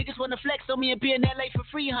 huh? Niggas wanna flex on me and be in LA for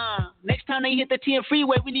free, huh? Next time they hit the 10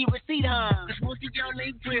 freeway, we need receipt, huh? Cause most of y'all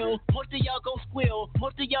ain't real, most of y'all go squill,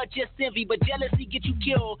 most of y'all just envy, but jealousy get you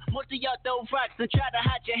killed. Most of y'all throw rocks and try to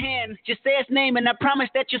hide your hand. Just say his name and I promise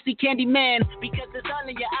that you'll see Candyman, because it's all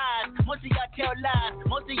in your eyes. Most of y'all tell lies,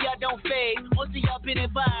 most of y'all don't fade, most of y'all been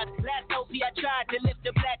advised. Last OP I tried to lift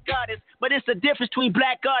the black artist, but it's the difference between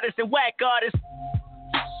black artists and whack artists.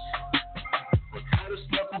 It's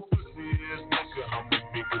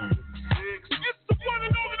the one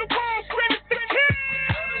and only the world's greatest hit.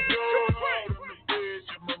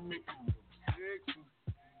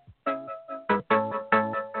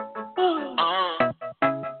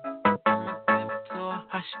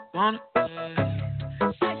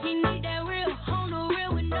 Said she need that real, on the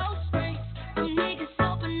real with no strings. Them niggas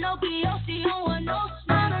so Pinocchio, she don't want no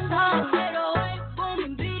strings. Head away, boom,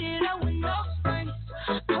 and beat it up with no strings.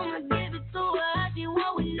 I'ma give it to her, I she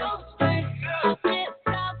want with no strings. Flip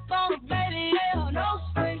flop on her, baby, yeah, no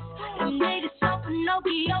strings. Them niggas so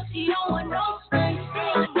Pinocchio, she don't want no strings.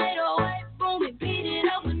 Head away, boom, and beat it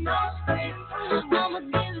up with no strings. I'ma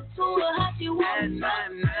give it to her, how she want with no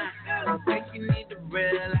strings. I think you need the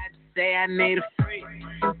real, I just say I need a freak.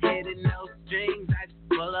 Hitting no strings, I just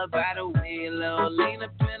pull up by the wheel. Little lean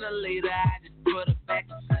up in a leader, I just put her back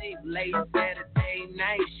to sleep. Late Saturday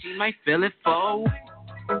night, she might feel it for a week.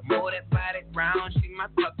 Move that body round, she my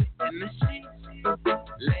puppet in the sheets.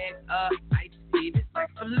 Leg up, I just see this like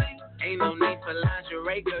for me. Ain't no need for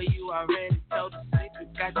lingerie, girl, you already told the secret.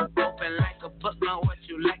 Got you open like a book, know what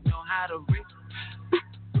you like, know how to read.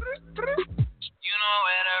 You know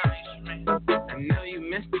where to reach me. I know you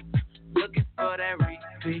missed it. Looking for that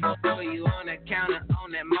repeat. Put you on that counter,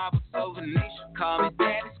 on that marble so Venetia. Call me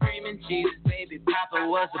daddy, screaming Jesus, baby. Papa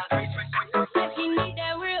was a preacher. Said she need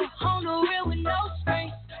that real, on the real with no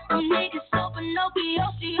strings. Them niggas so Pinocchio,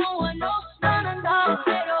 she don't want no strings.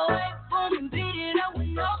 Head away, boom, and beat it up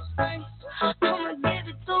with no strings. I'ma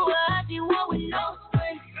give it to her, I she want with no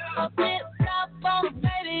strings. Flip flop on her,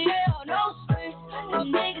 baby, yeah, no strings.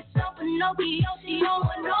 Them niggas so Pinocchio, she don't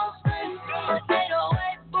want no strings. Head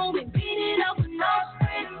away, boom, and beat it up with no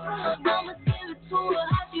strings. I'ma give it to her,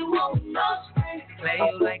 how she want with no strings. Play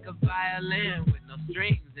you like a violin with no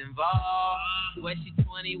strings involved. When she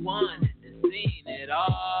 21 and done seen it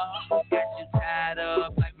all. Got